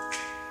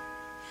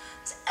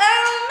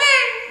 Tell me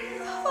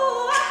who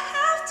I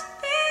have to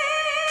be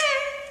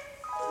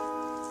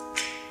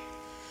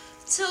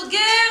to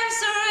give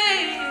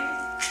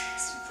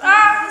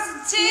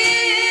reciprocity.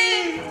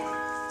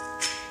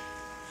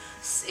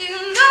 See,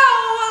 no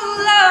one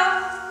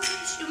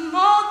loves you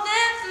more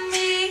than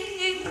me,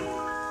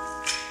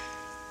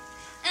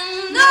 and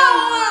no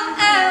one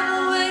ever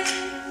will.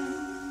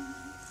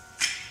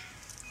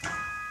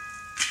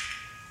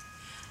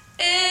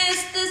 Is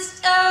this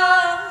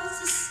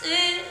just a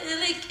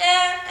silly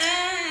game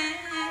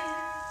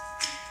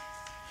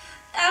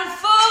that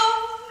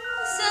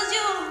forces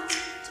you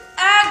to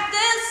act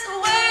this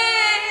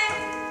way?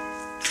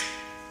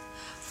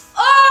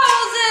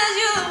 Forces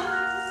you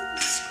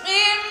to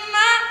scream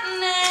my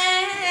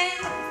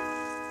name,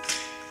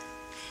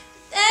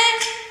 then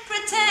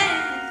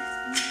pretend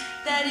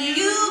that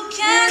you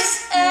can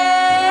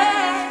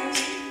stay.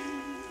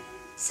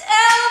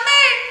 Tell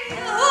me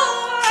who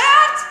I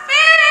have to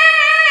be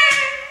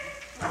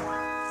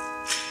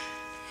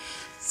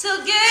to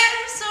give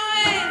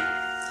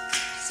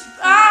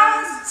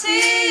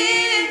reciprocity.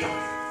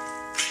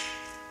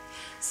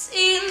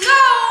 See,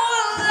 no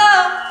one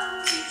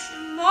loves you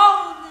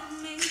more than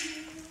me,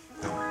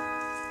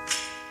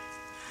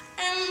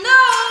 and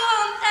no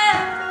one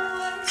ever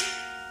will.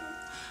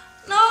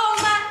 No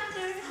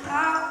matter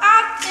how I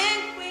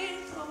think we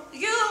go,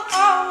 you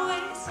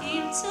always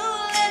seem to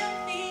let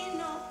me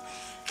know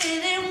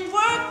it ain't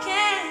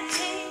working.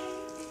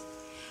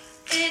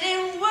 It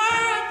ain't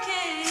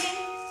working.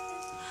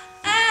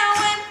 And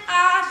when I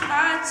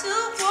try to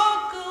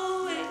walk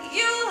away,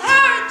 you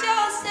hurt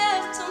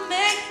yourself to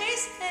make me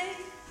stay.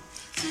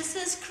 This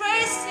is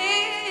crazy.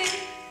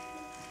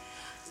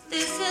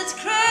 This is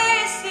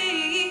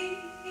crazy.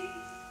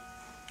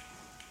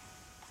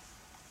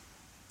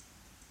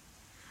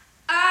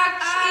 I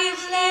keep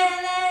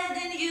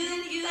letting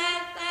you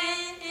back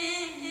in.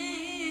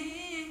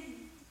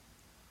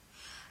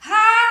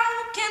 How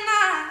can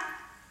I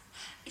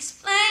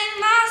explain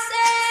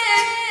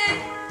myself?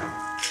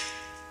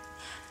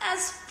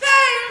 As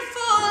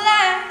painful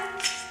as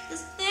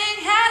this thing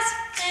has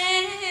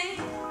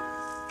been,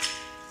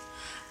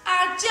 I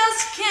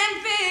just can't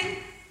be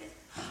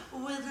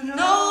with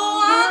no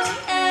one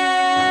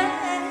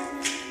else.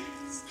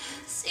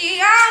 See,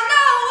 I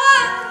know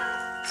what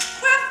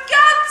we've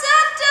got to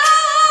do.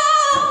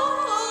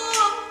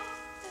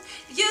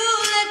 You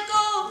let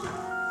go,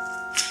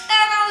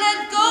 and I let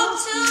go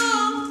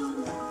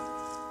too.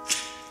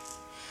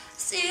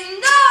 See,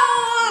 no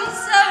one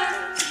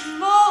serves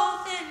more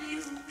than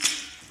you,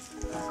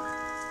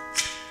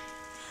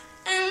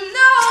 and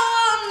no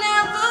one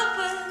ever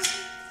will.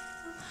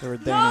 They're a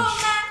Danish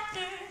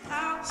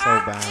soul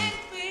band,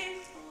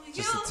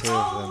 just the two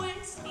of them,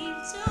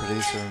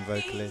 producer and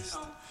vocalist.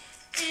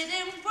 It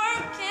ain't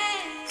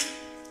working.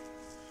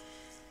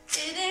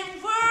 It ain't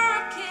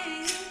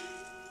working.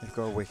 They've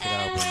got a wicked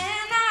album.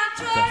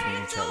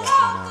 Definitely check that one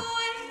out.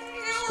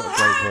 She's got a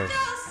great voice.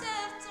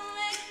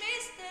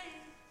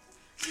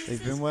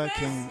 They've been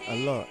working a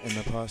lot in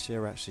the past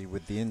year actually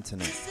with The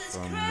Internet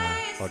from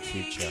Odd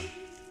Future.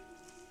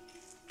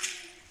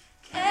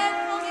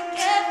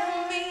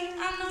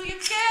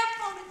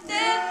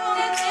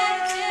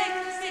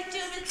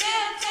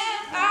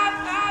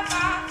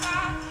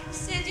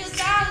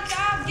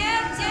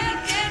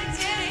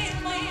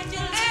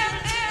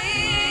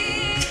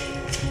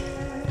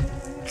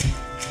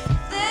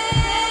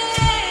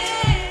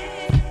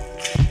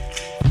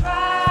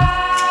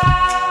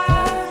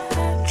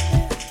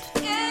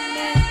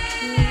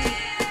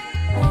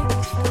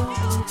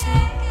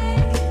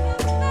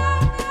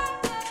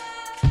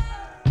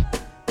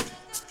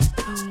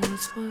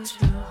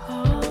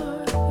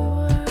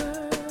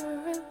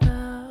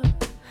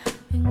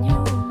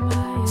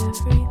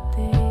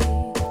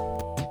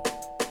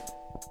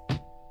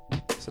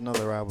 It's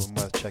another album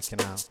worth checking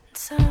out.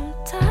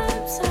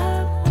 Sometimes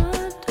I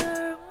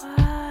wonder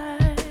why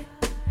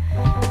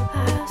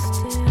I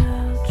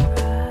still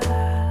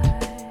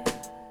try.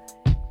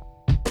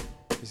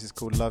 This is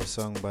called Love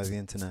Song by The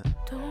Internet.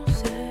 Don't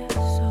say it's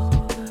over.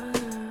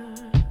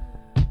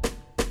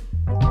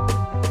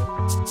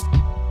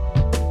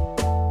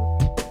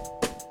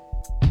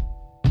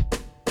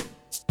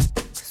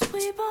 'Cause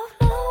we both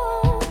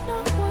know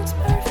not what's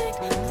perfect.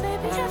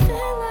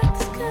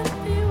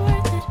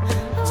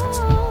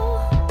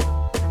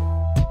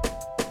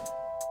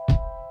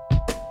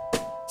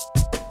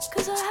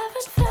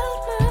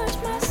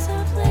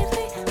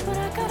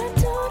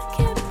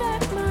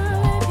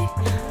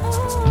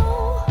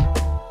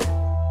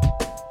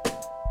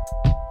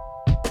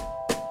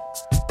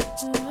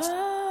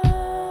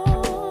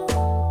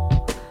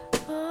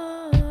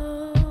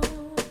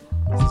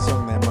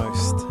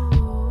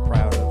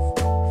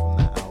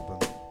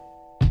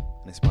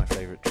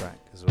 favourite track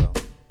as well.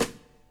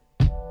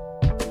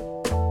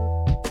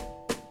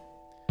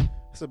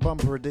 It's a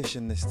bumper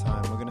edition this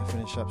time. We're going to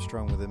finish up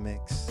strong with a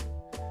mix.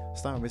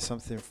 Starting with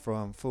something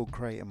from Full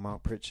Crate and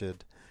Mark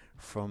Pritchard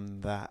from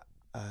that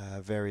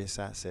Various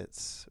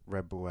Assets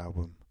Red Bull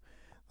album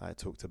that I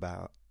talked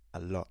about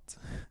a lot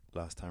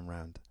last time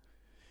round.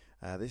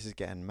 This is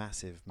getting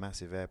massive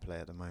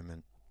airplay at the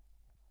moment,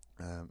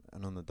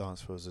 and on the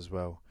dance floors as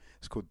well.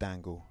 It's called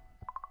Dangle.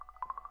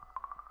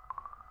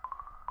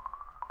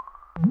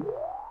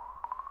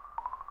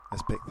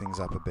 Let's pick things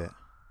up a bit.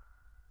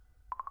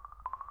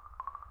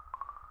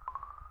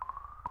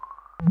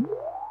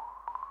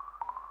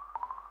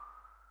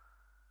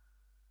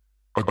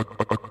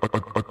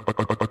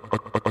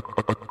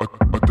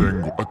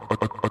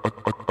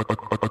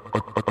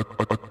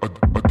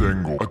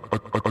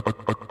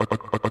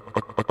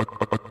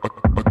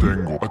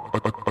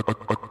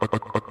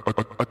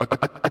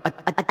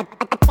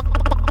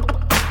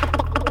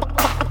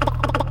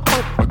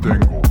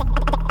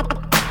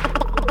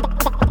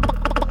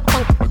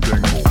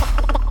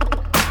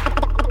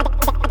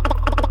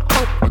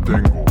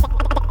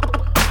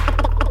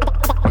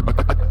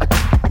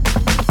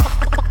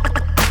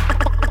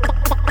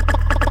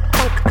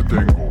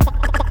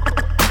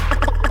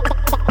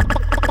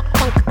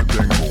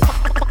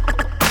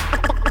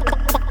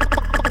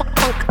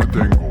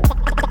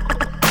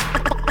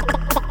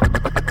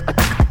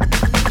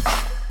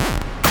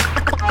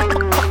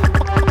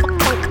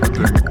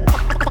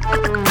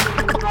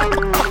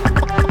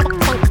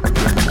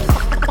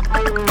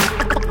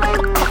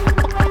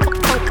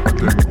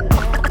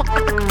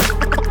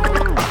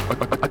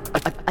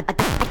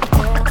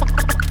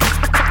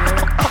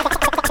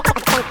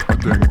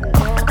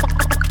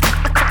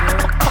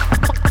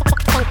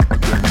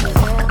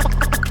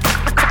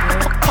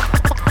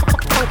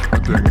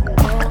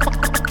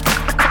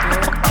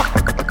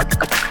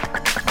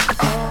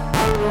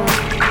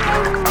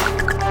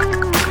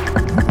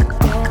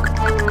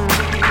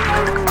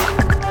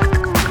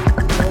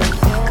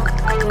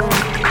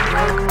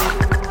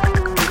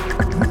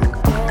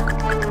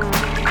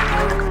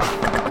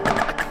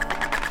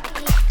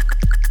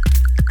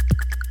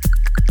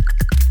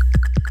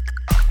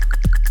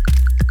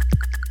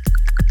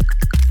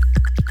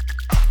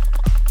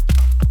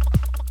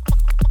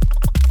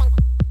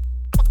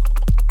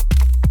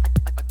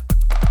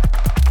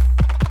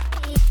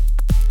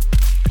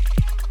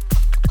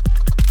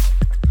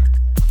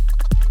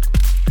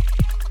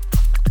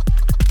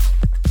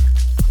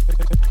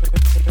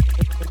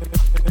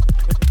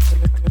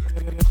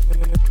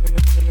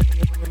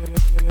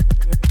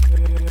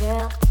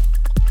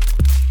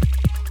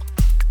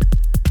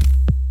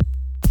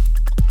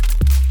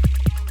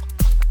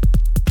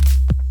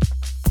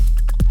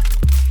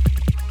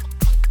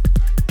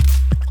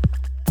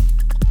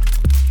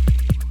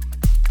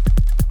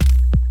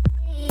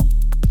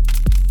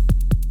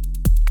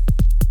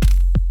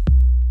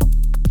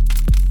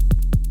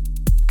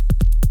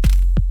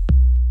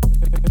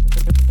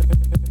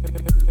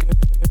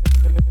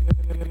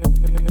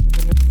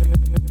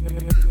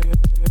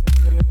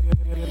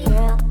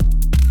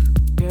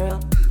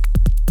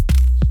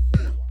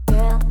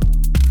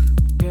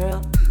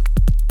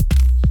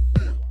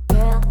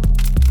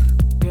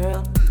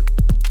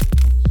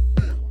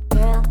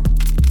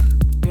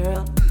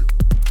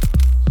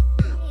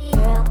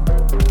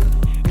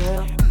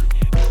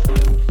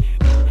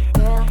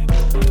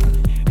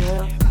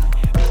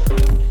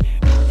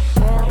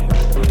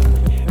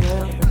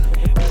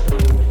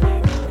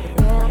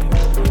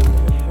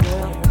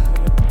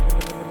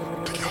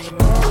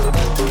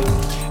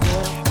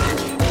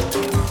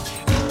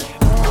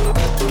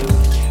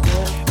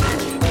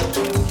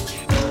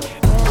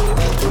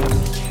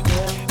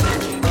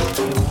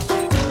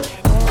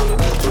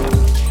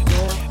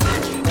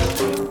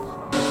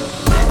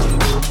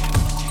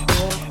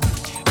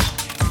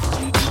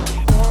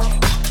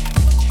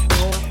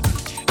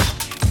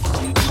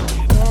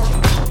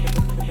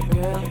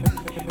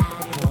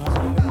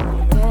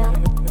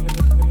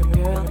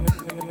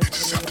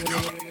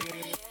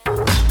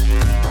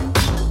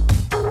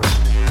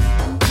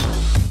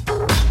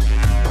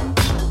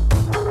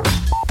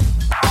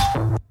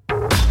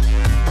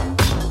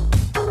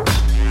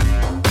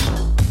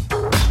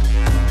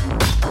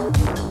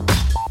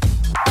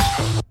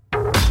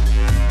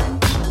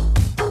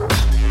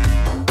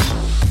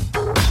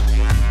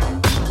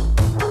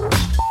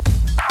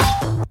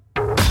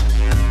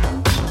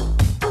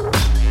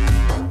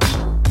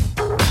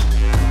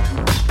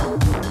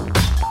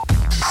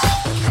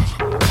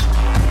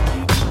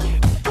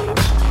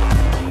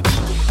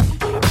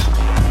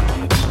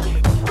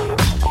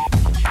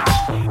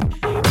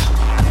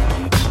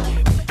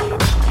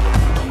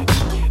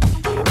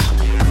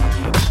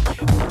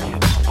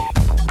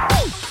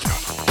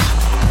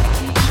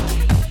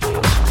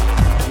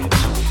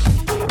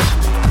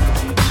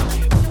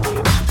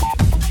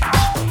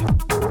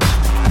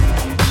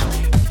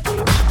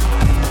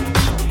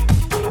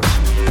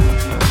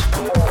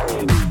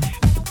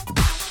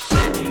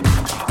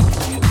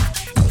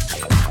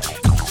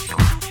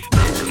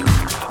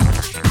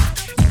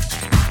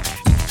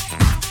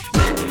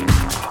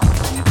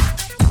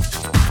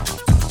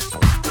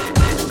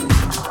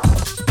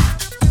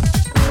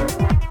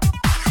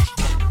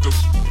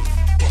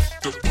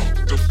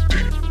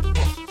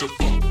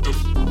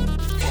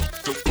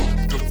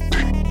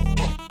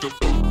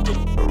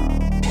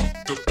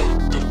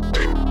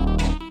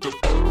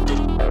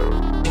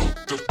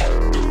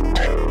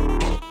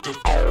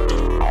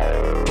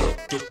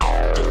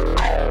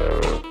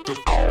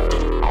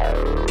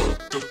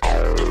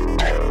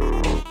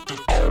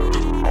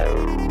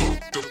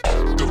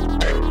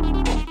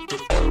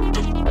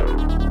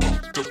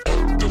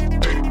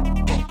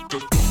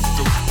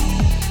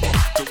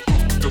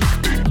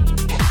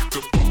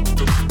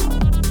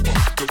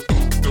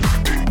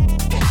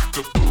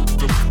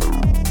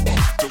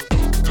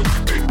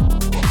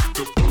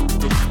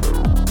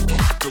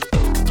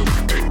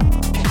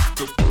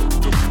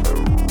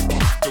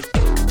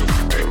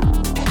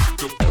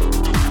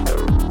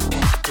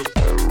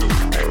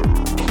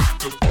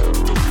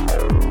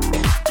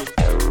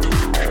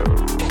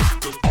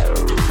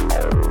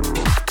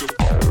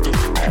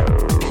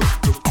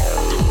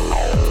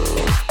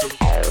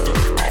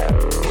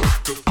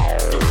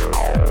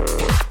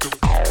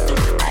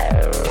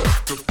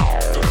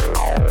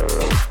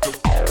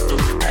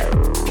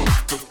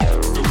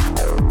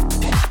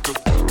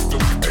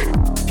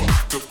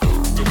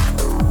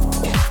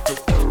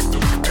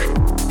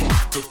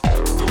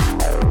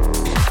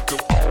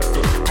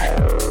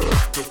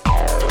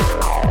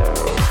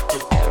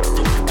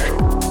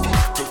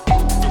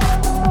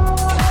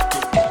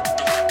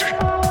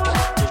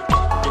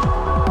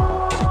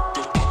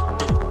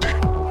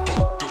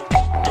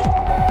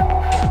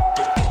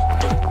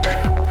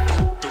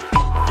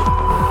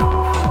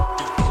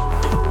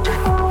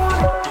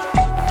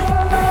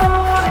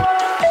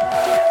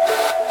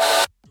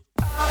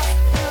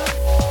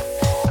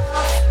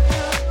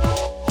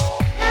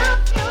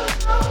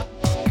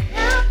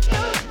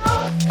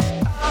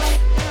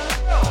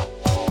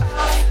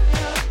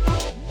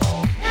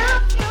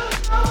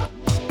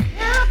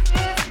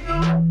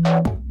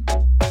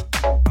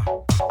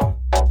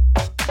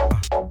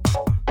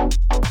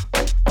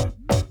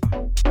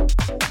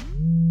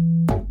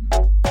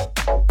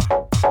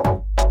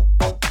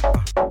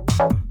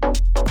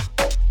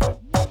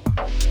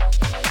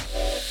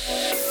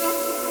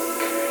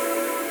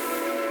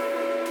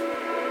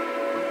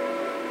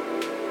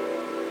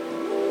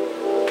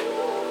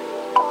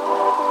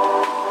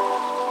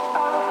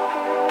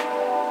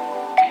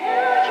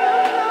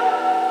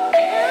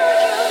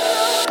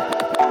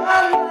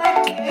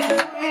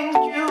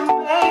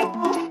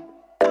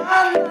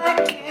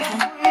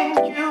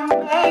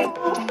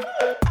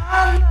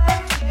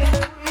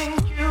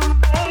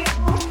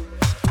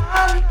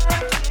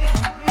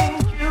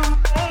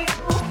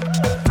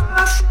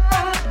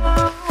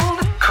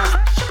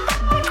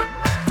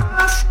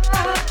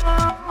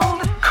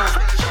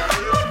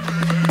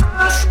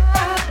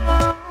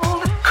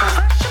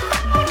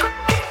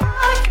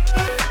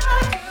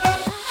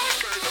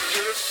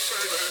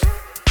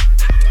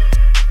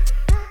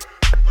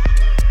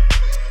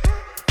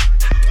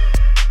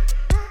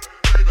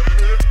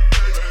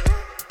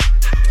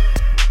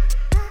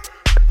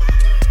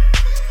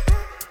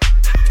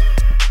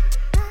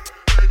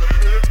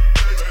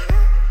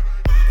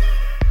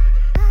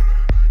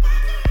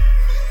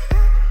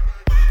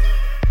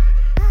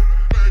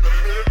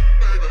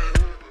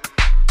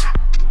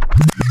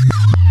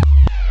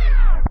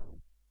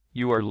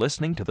 are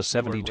listening to the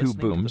 72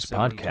 Booms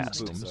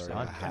podcast. Sorry,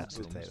 I had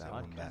to take that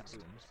one back.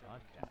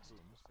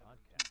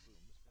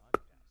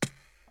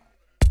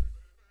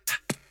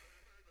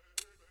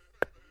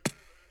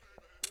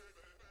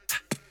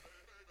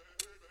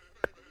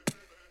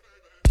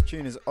 This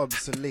tune is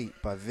Obsolete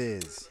by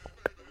Viz.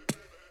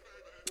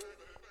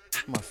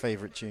 My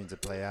favourite tune to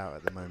play out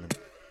at the moment.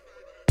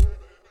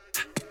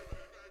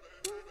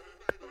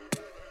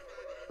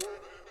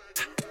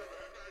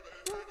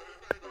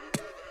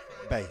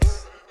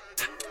 Bass.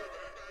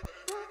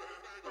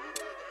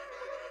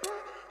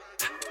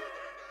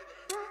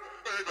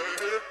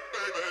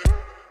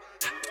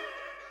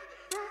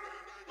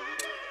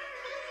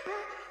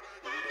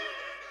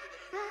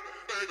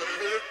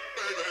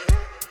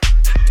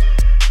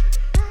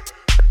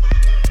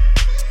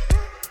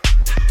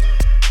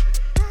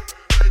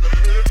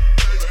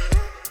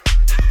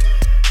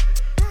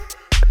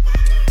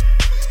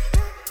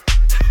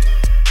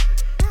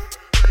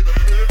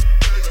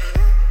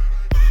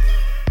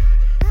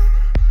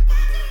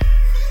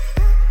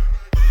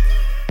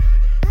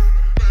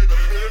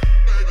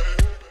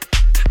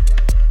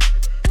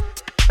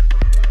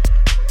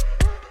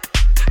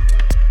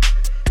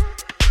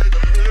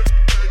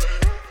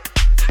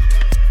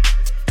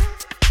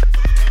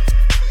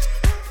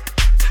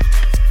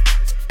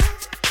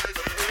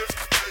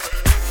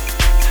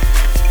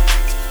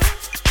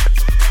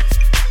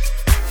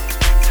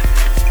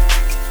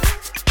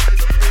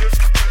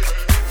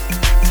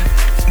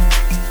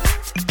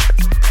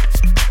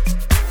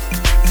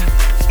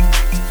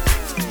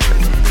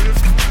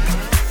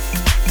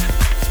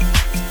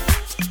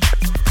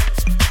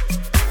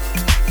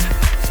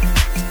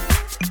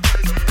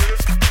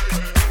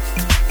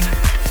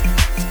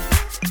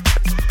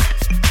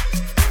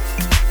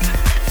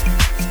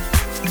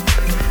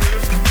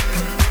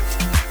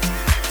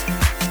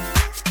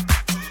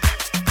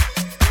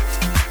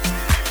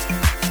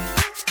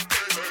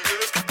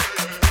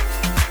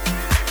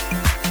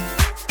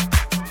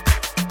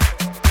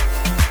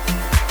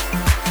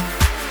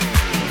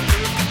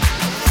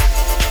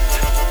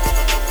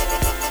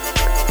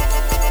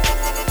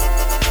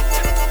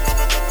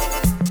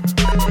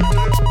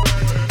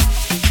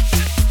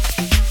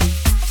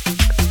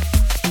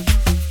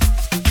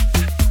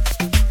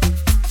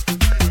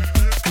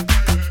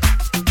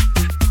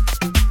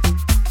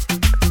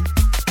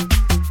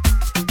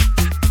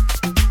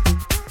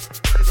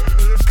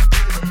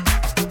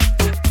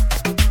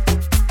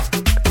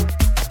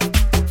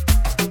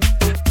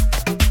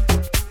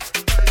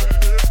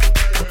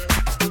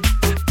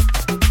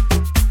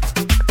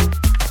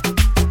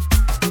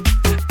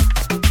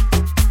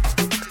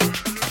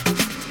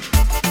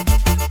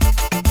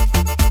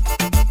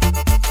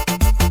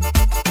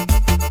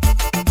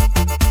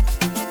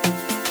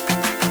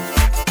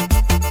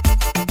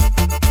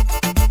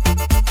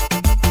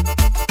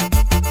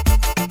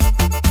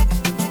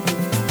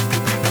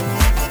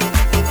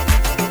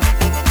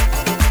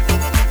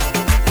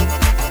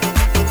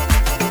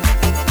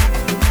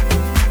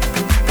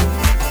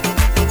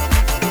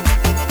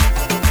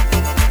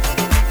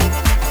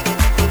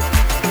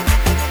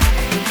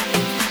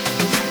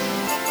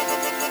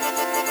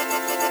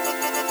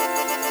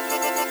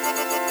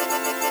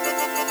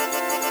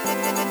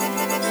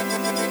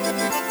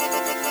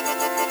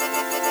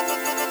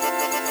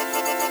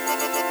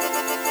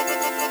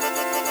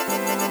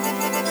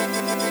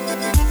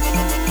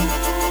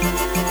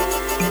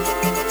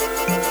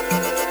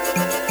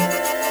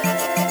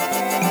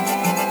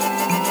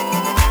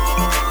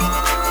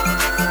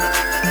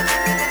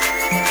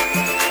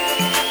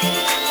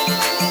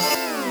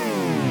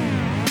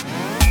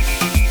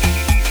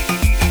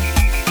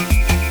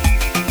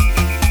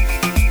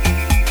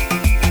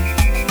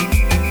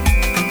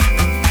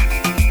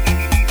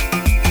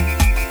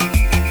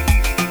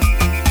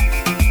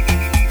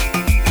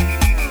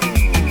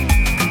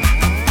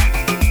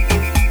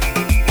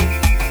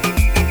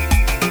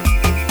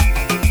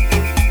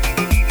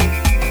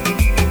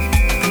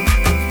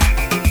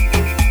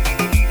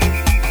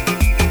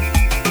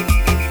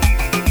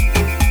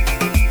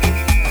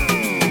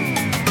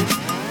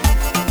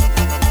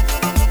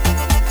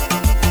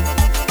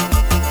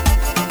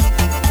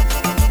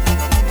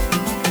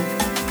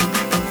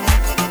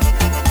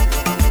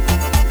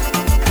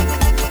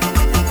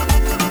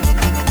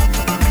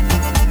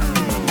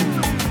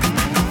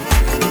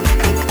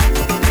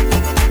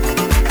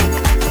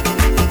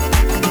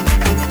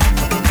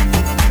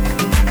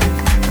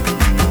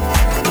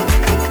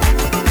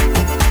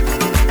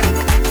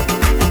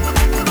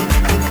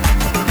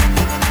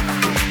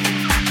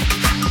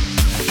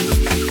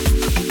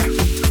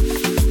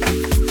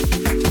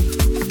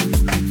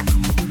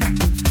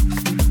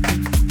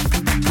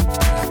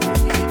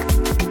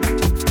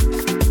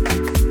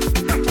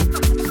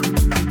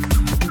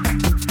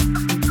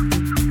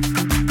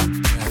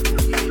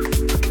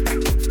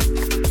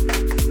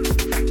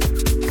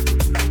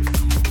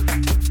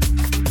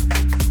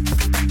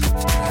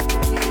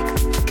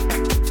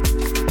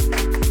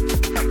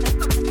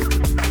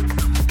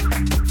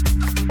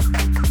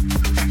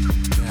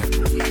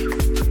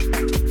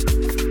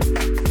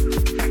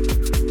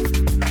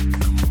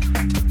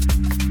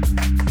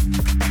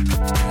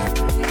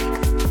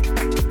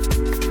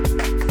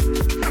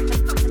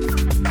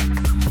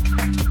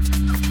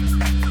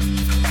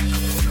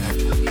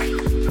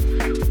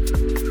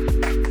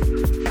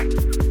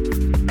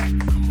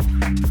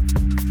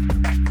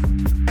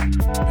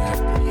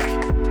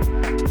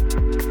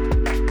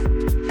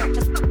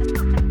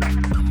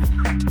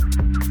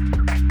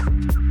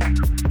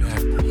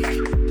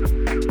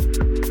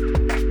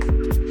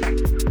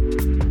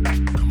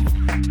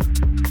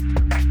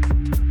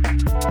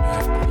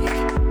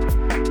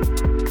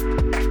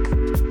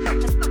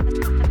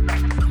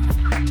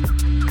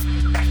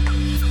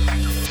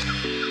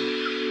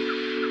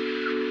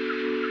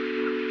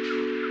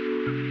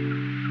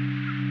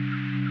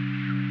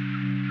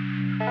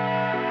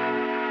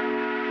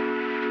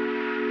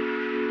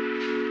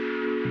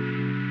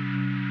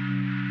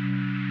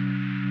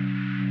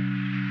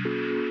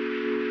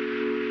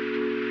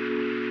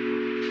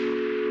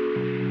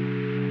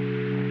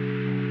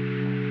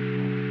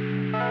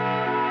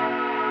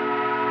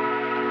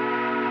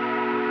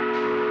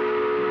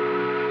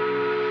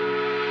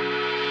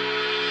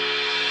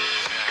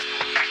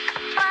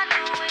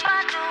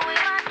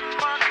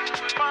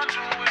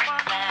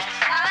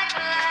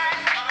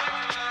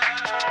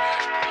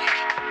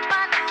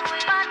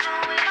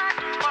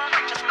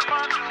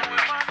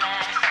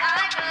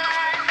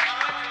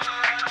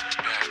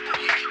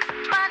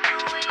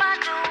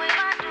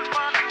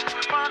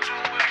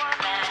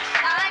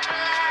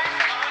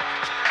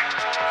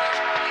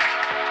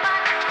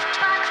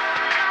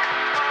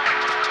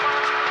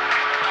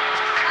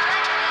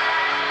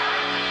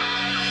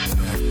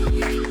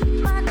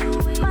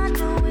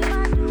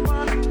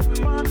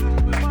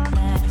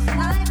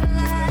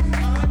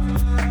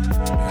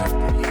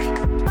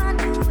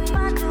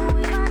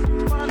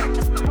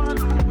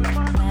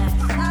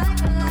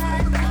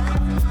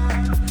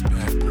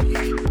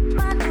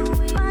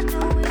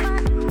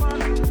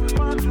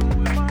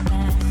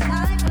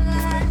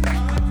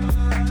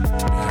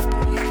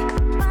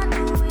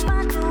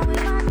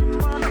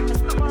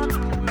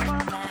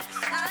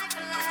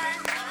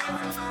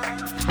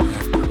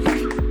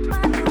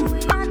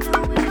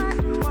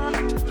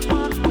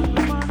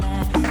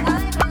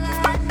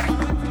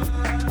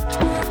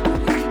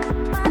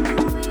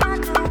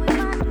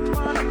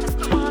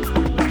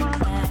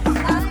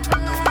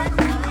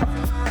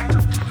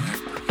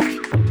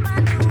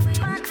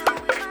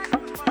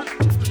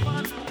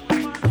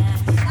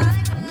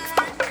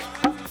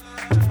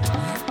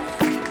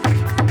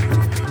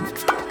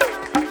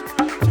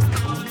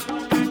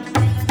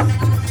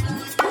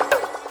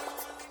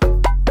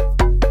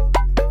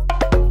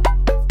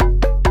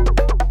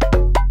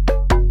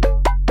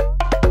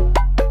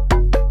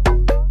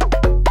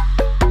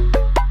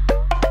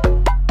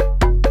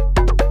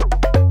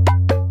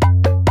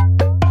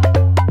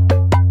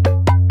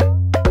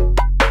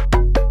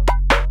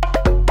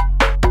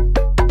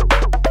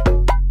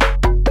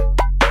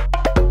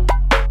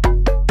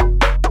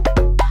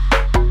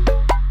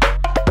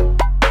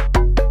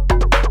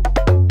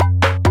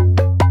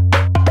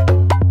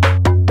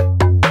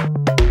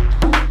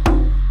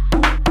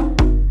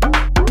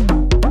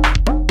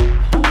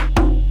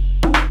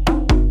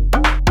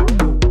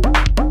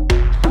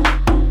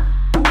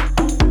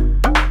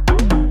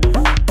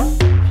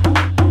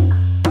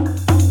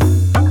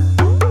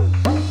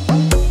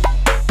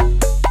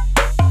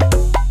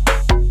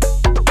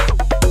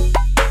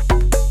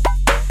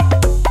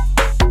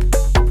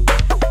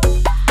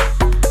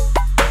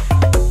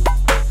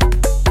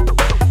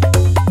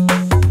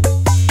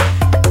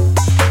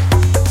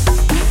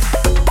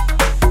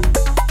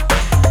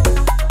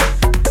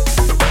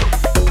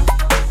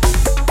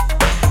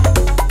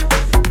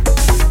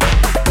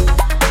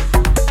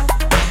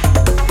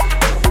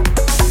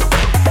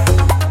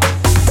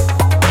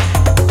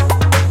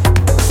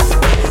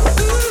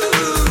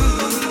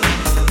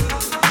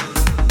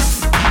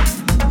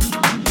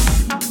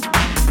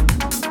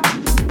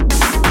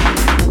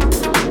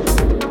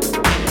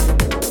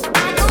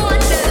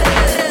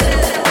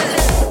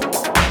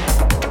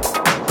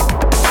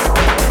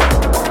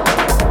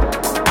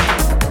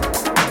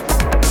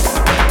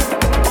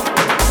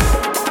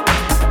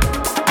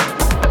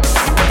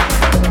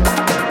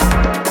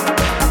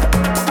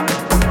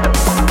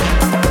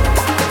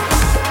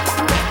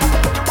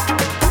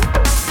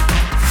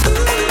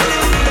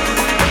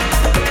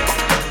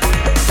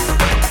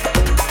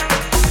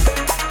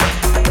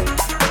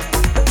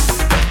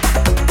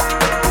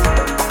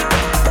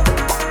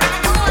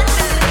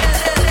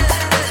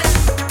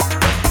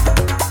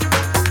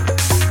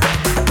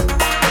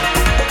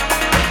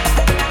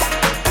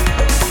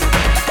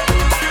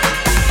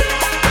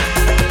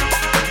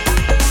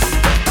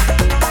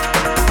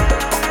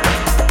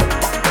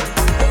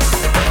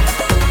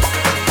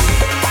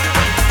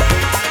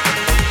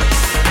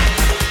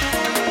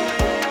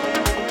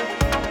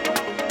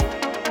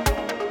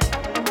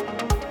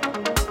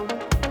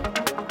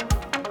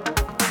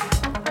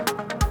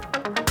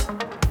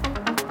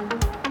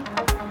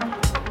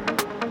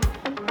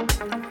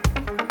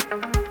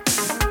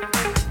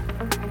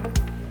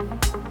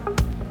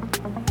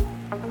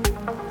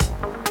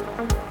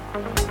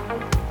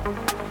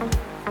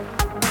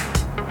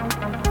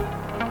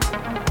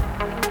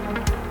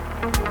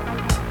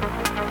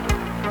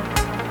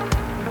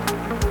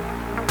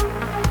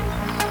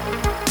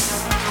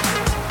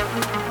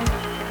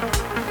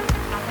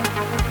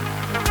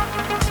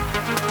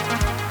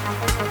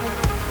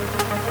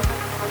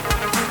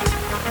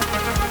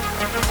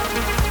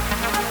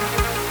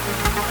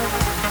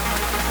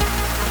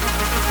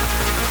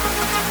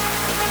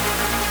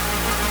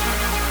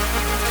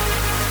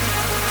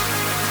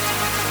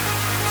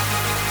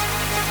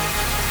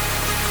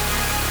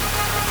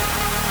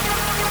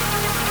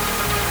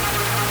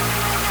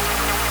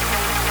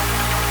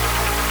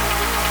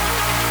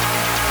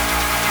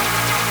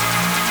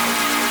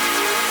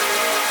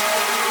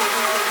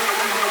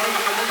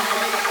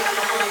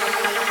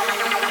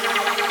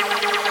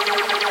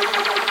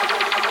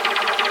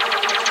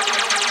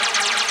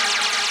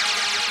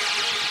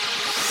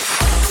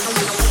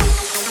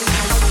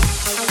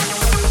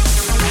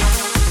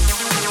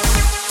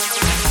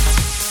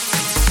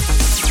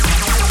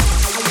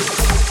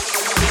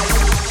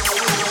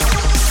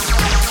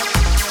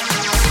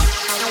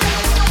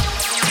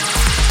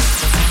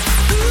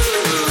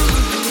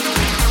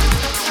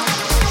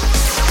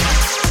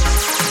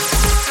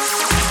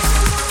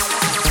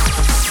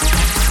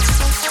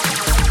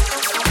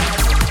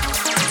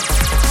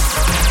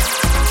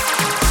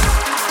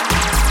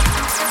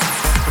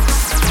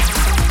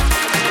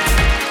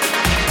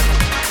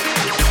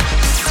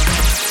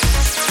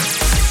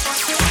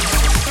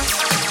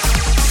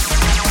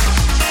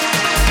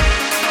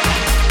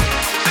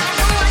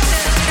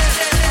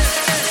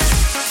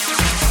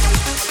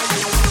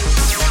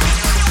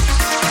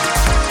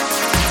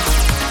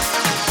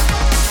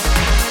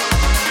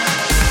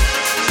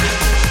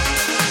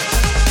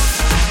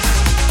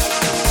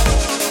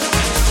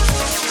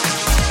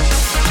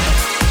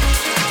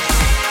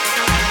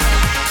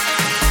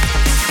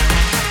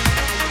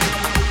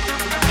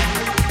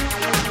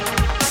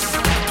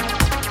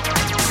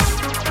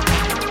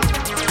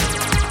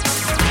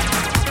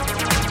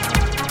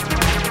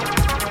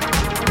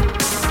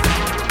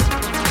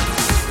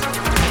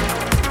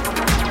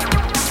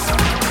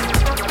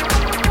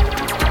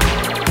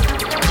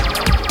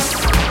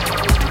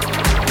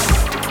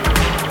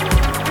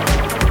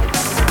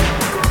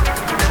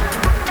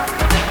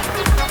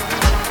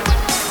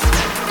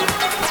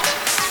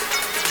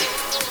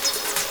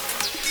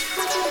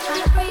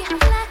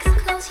 It's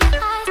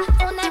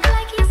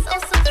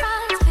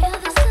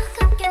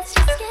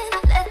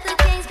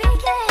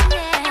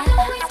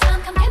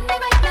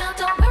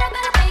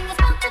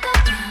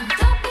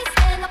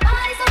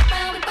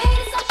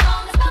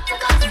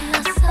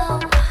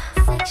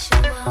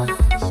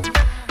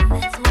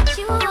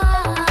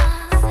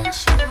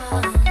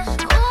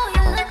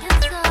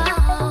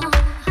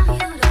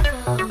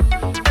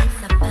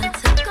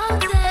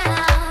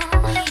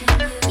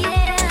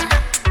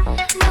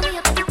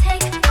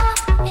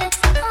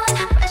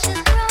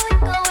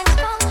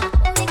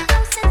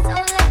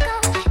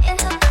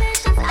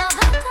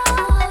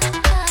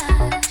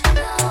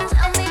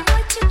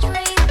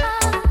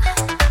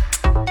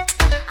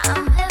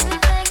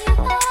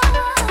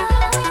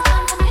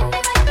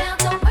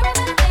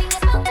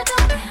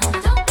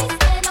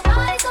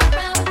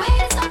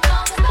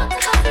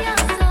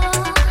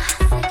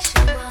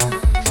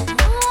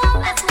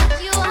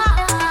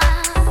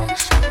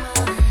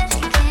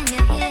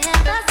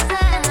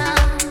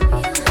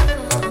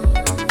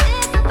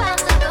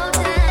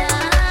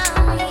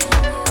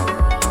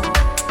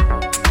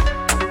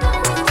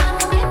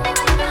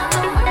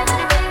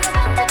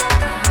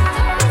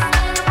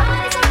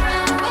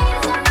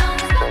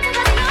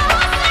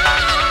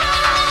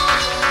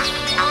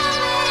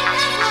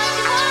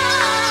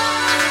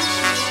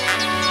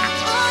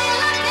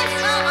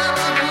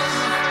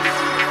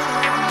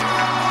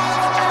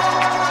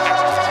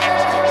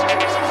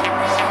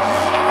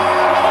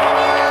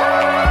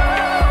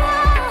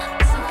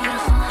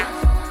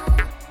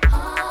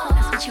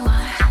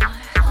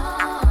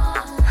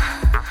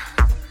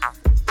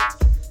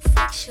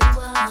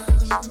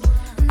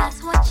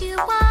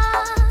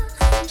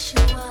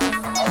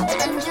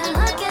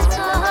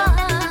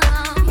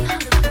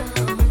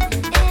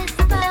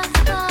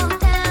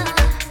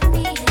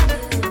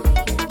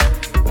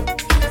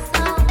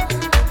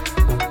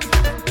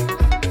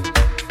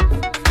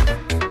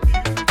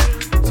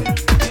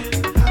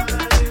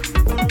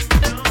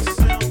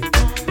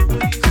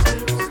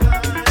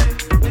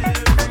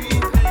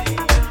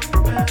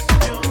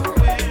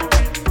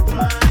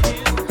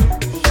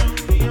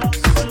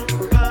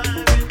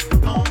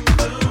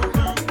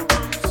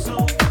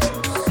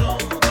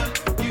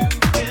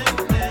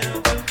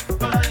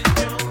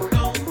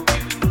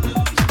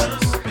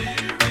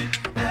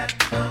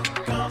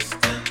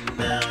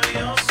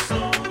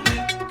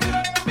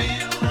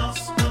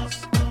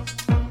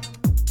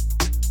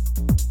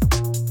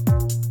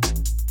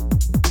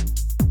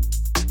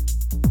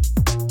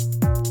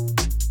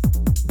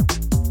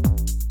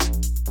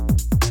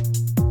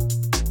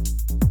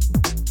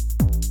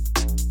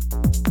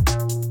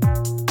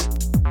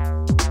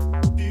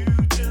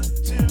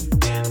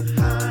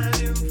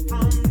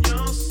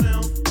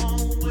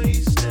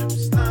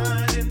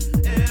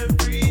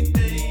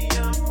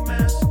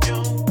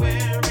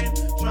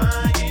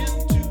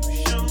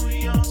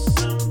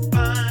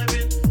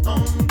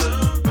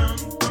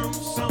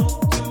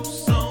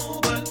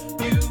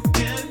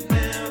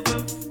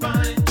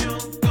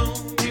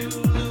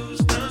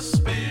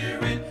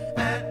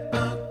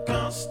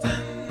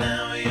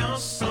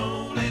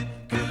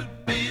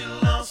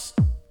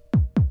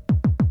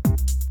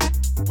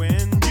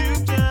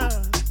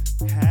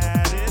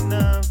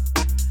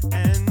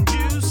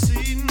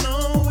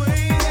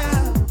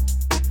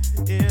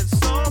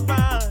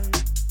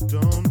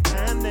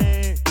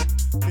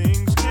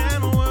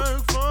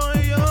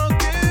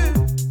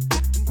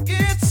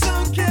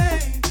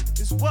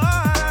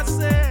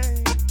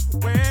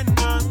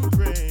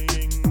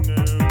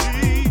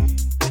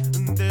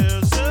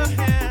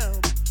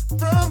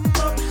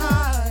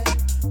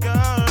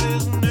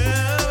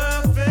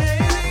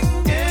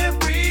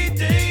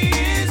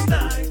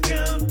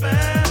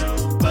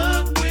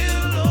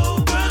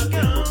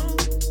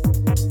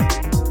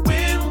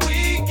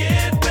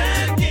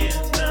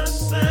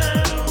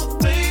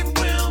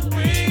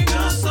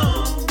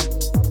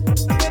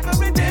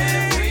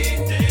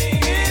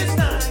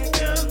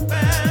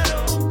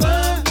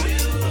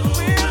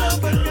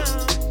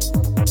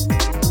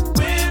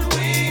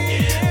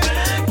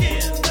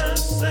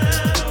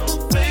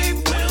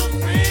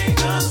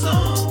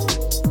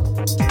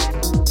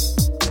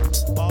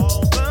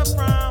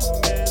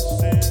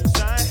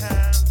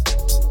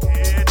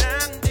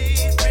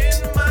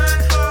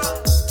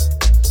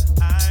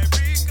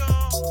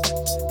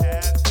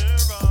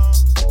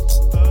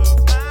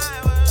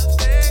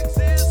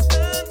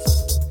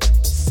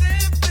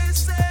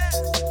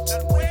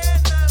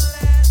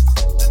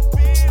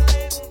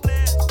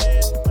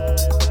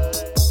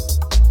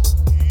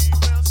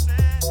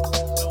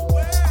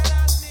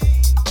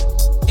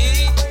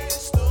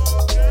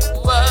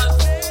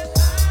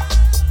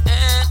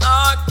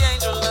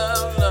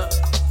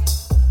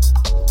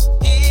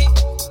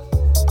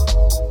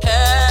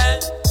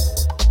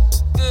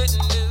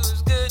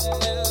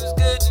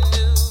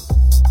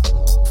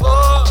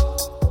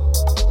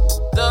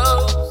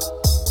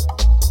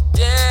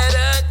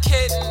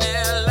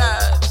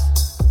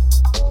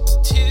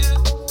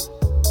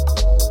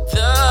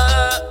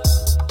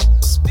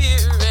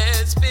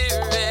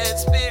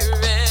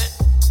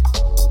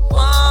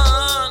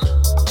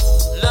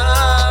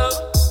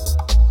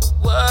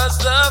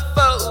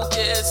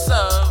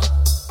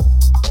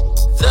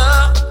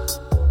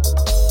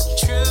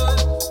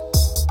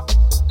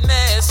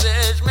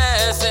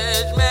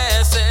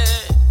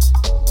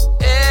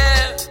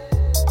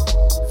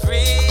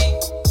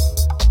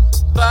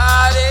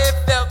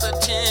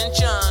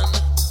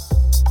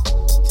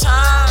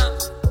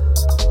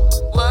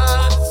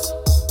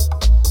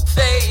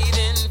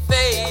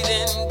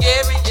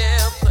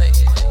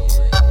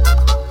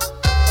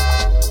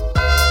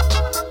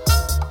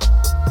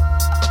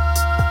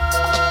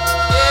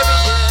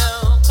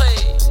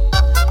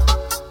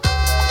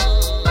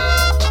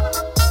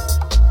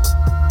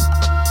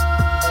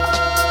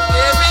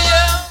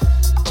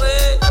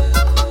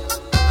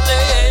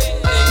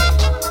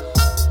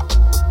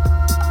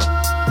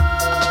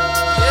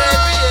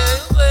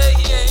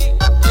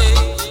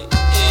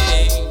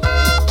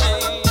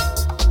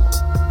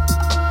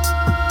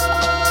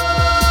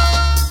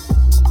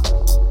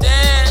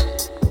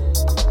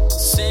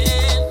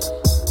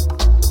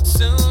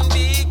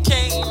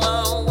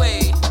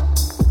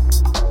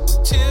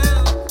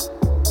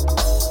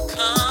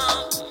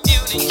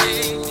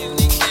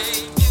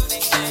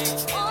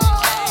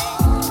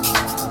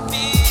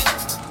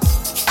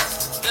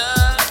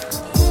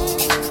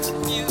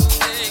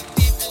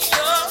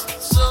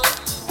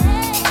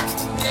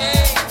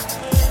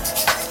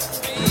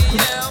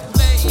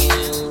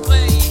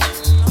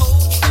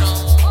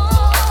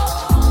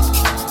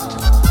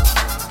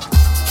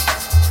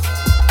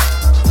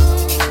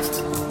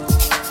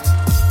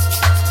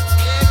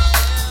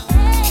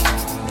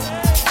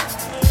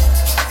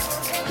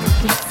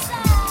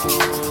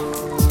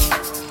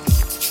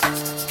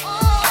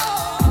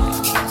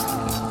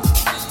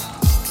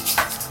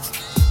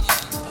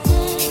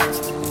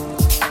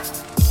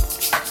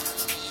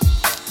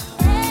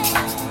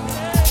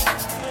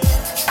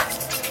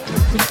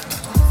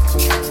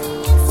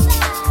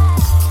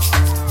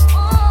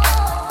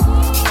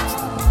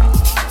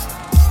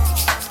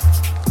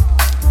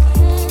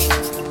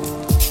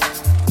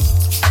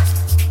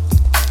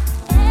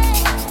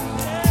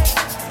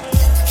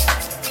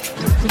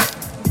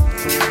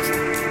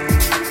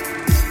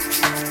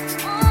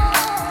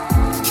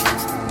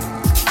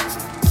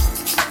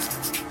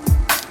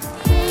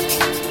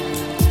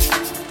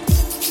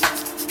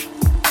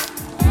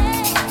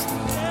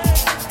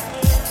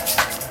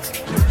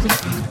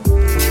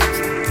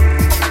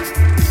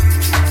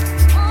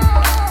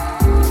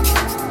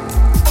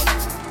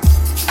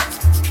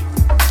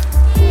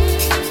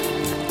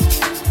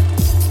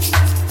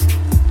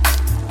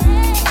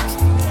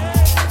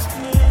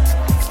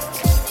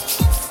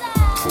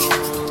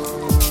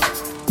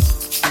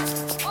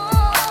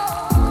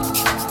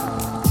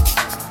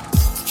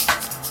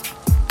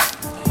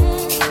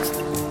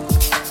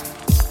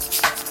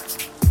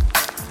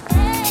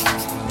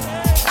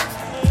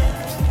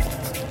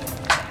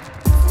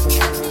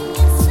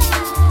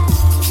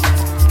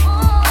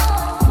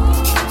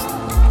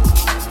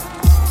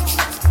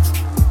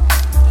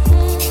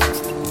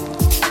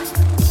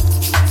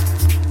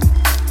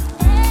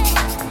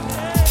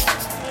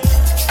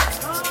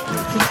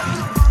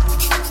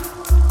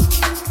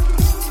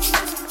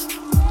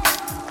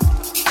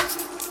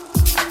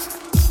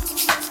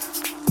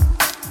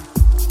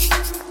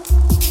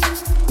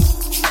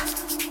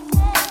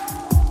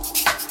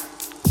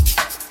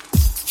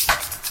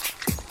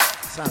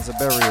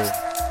Burial.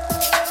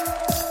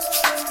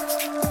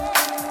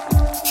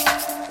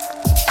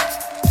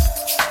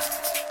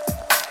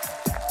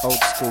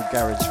 Old school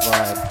garage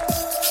vibe.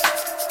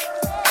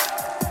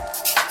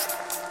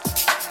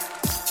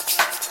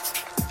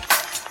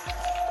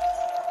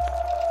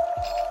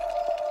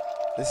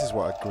 This is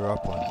what I grew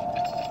up on.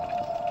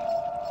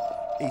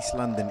 East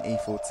London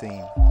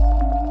E14.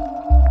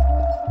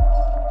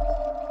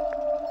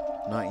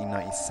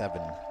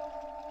 1997.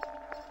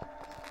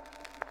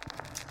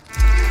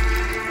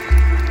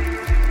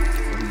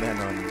 From then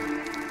on,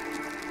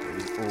 it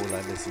was all I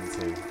listened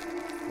to.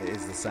 It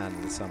is the sound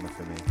of the summer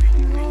for me.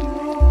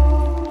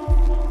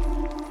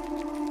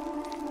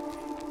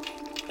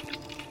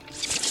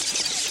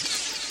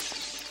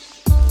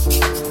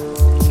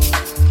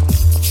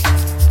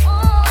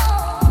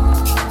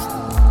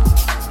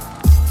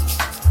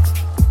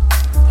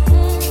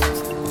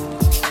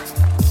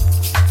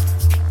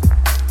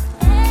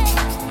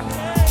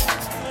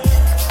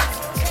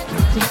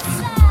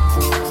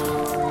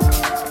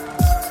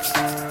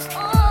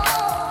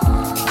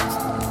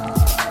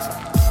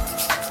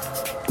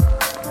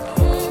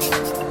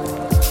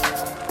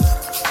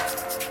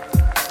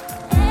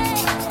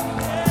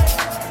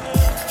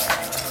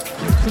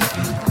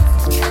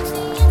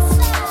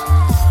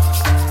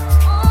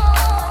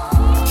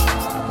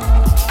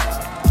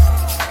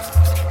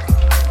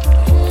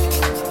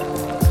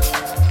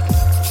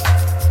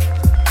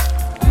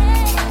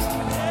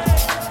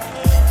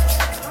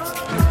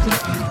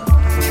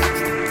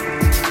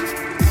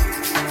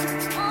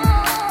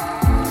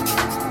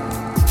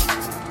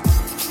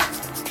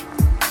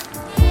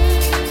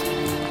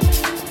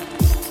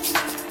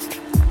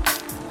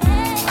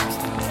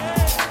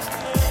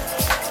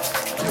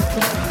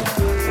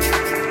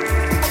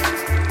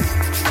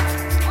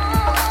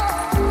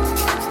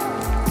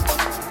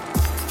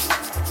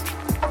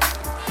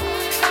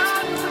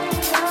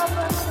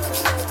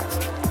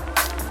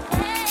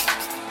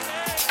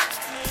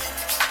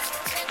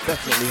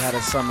 Definitely had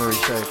a summery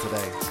show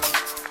today.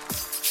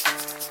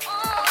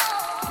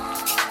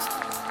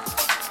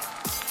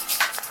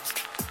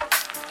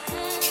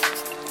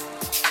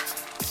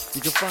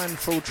 You can find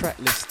full track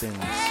listings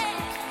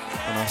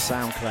on our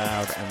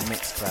SoundCloud and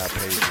Mixcloud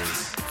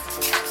pages.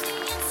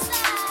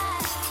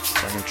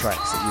 So any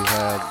tracks that you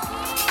heard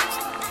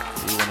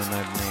that you want to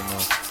know the name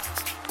of,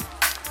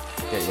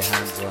 get your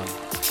hands on.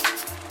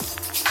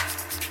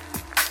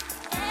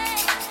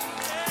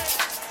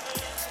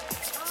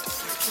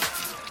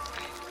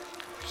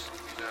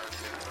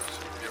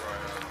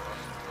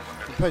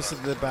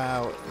 Posted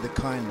about the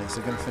kindness.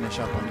 We're going to finish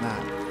up on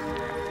that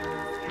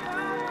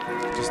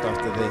just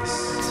after this.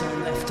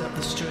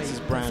 This is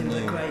brand new.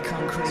 It's a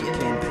King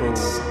Cruel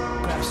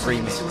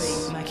remix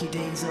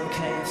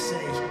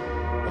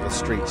of a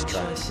Streets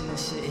track.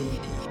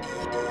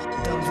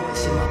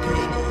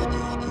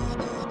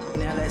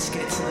 Now let's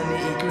get to the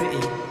nitty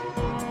gritty.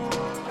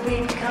 We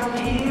become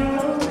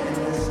heroes in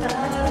the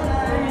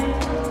starlight.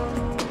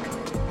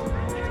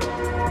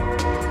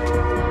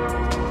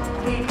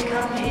 We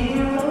become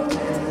heroes.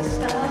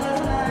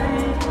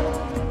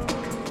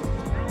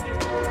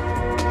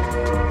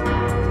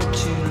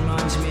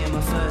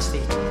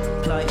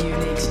 Like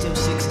unique, still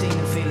 16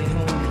 and feeling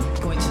horny.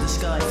 Point to the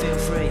sky, feel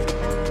free.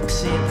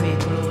 Seeing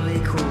people all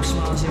equal,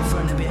 smiles in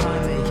front and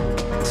behind me.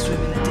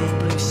 Swim in the deep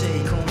blue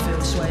sea,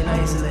 cornfields sway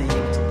lazily.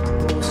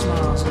 All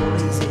smiles, all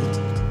easy.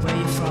 Where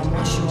you from,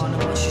 what's your honor,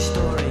 what's your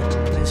story?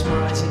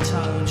 Mesmerizing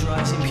tones,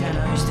 rising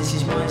pianos, this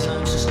is my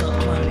zone, so stop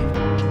cloning.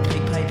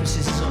 Pick paper,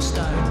 scissors or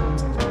stone.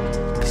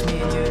 Cause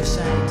me and you are the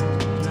same.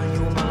 Known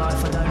you all my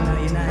life, I don't know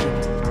your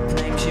name. The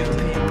name's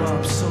European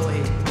Bob,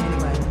 sorted.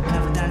 Anyway,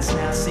 have a dance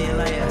now, see you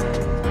later.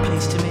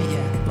 Pleased to meet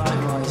you,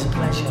 likewise, a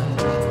pleasure.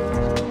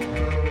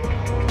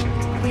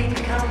 We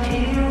become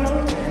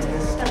heroes in the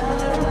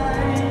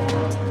starlight.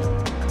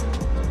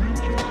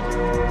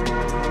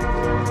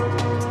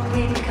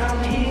 We become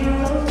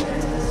heroes in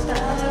the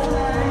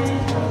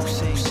starlight.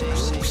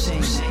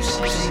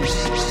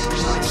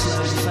 Light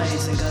slowly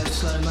fades and goes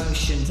slow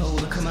motion. All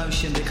the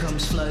commotion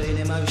becomes floating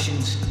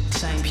emotions.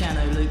 Same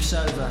piano loops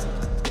over.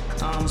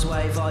 Arms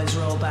wave, eyes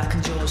roll back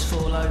and jaws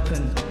fall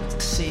open.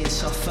 Seeing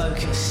soft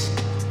focus.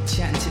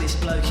 Chatting to this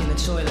bloke in the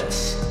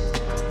toilets.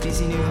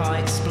 Busy new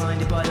heights,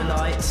 blinded by the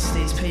lights.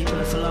 These people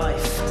are for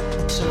life.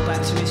 It's all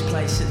back to his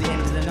place at the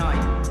end of the night.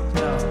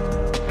 Well,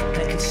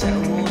 they could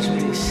settle wars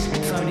with us,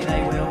 if only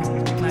they will.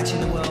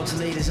 Imagine the world's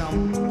leaders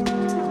on.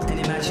 Then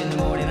imagine the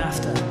morning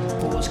after.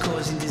 Wars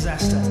causing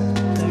disaster.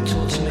 Don't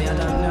talk to me, I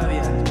don't know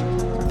you.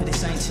 But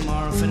this ain't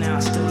tomorrow, for now I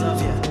still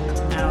love you.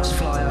 Hours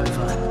fly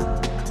over.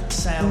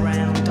 Sail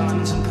round,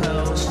 diamonds and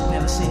pearls.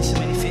 Never seen so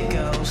many fit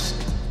girls.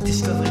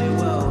 Discover new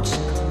worlds.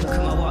 Look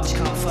at my watch,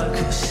 can't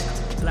focus.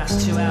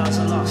 Last 2 hours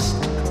are lost.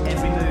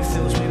 Every move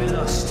fills me with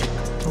lust.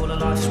 All of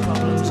life's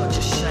problems I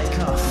just shake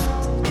off.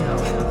 Yo,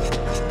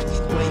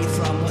 where you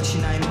from, what's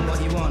your name and what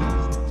you want?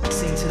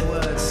 Sing to the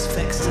words,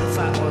 flex to the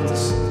fat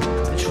ones.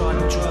 The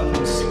tribal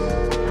drums,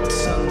 the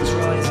sun's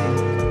rising.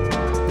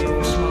 We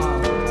all smile,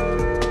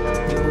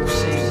 we all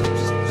sing.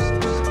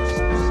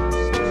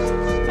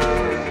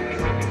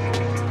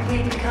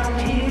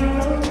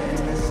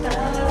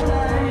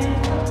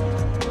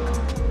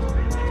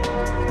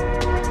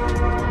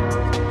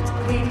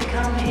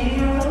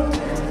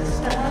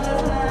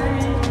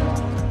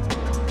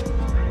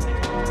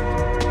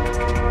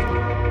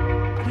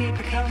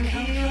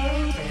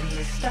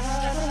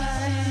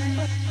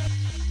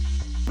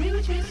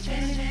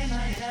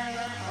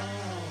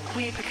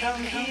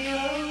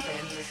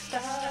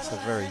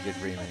 It's a very good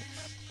remix.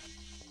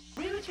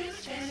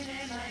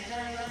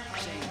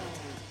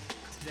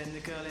 Then the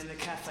girl in the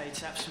cafe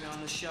taps me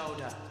on the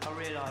shoulder. I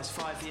realise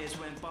 5 years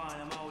went by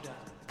and I'm older.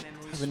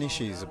 Having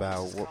issues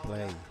about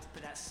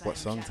what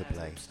song to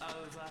play.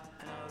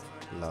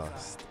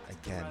 Lost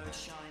again.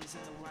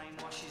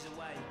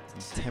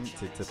 I'm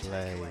tempted to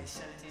play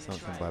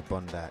something by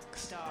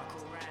Bondax,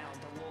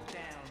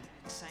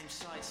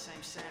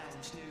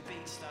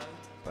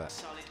 but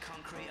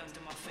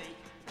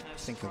I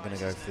think I'm going to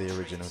go for the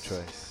original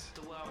choice.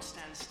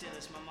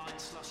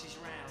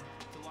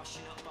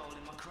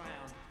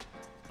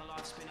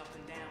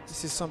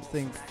 This is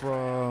something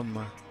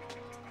from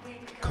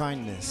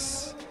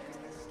Kindness.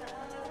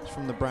 It's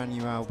from the brand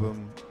new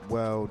album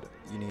World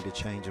You Need a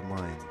Change of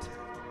Mind.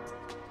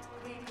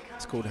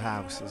 It's called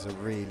House. It's a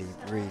really,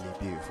 really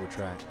beautiful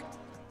track.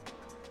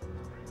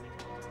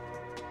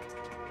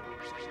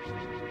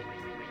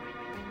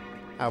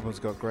 Album's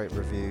got great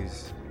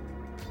reviews.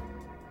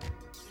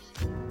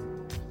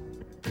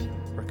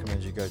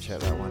 Recommend you go check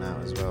that one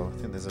out as well. I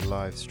think there's a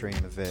live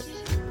stream of it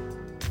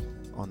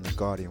on the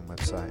Guardian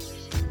website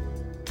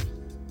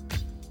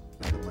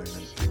at the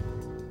moment.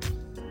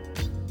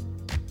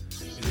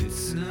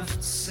 It's enough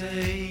to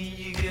say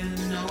you get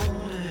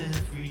known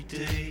every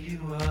day you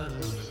are.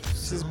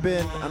 This has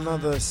been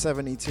another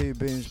 72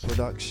 Booms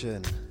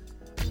production.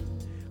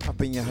 I've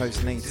been your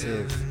host,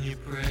 Native. You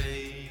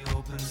pray,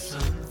 hoping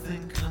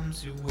something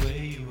comes your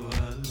way. You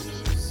are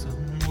love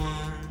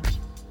someone,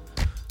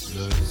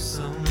 love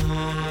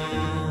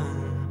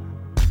someone.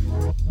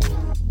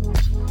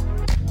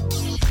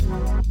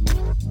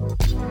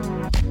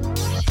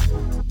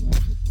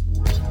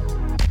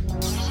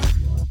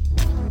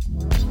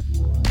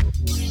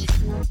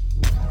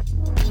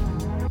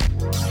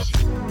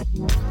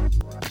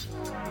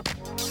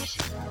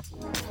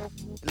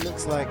 It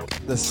looks like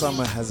the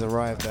summer has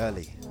arrived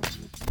early.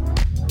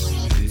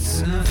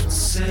 It's enough to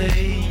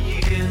say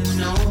you get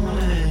known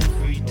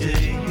every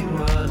day. You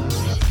are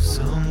love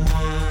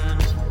someone.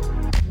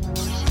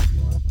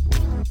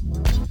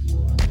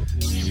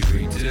 You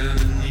break down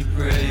and you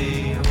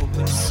pray,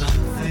 hoping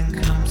something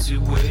comes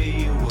your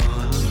way. You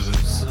are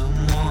love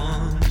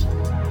someone,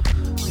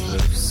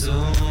 love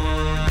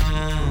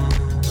someone.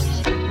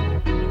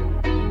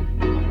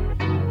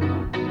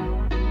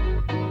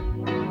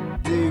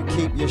 Do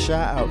keep your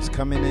shout outs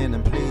coming in,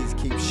 and please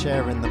keep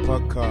sharing the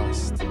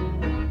podcast.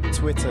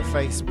 Twitter,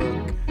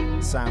 Facebook,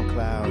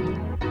 SoundCloud,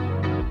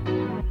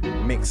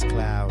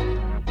 Mixcloud,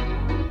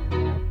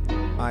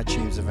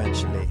 iTunes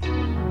eventually.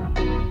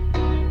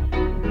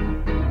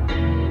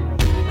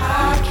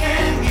 I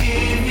can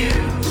give you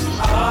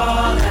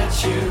all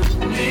that you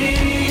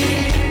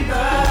need,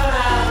 but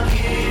I'll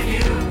give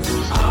you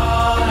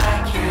all I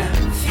can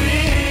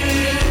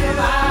feel.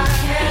 I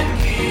can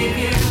give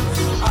you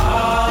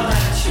all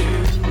that you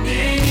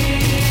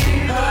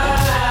need,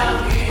 but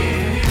I'll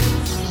give you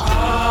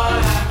all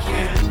I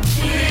can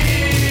feel.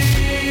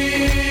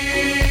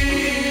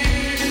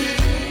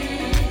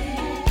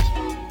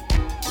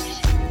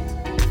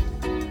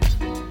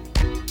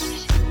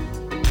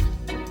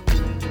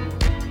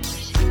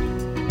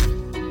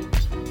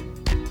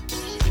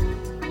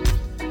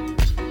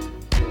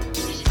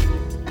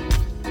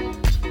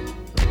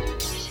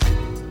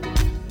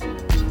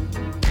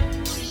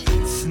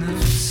 It's enough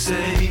to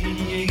say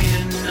you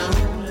get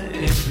known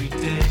every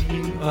day.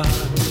 You are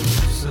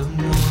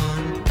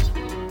someone.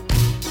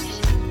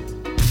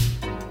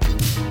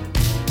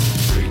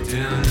 Break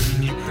down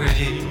and you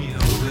pray,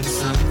 hoping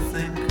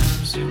something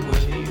comes your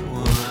way. You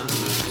are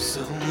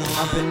someone.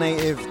 I've been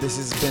Native. This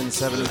has been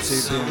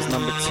 72 Booms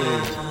number 2.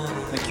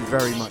 Thank you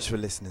very much for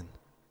listening.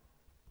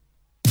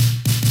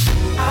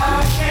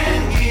 I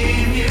can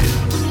give you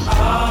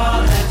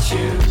all that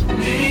you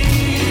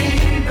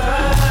need,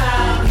 but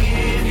I'll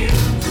give you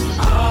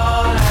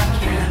all I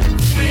can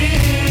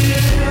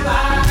feel. I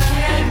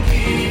can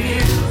give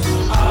you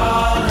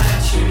all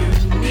that you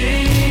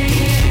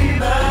need,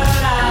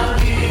 but I'll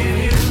give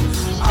you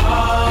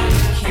all you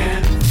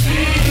can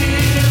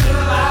feel.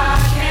 I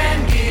can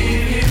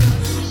give you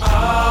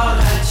all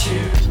that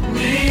you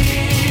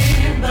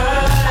need,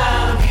 but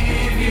I'll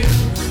give you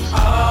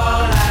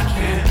all I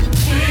can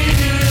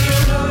feel.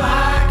 I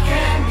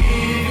can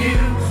give you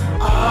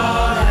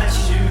all that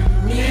you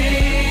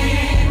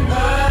need,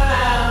 but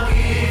I'll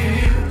give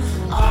you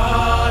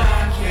all I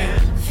can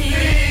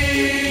feel.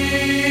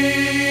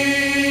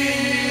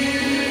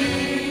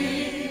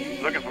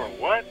 Looking for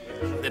what?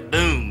 The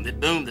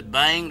boom, the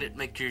bang that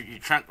makes your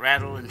trunk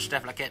rattle and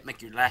stuff like that,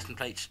 make your license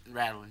plates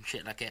rattle and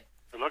shit like that.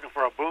 You're looking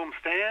for a boom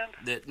stand?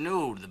 The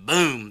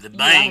boom, the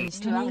bang.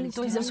 L'histoire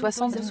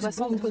des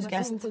 60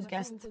 podcast.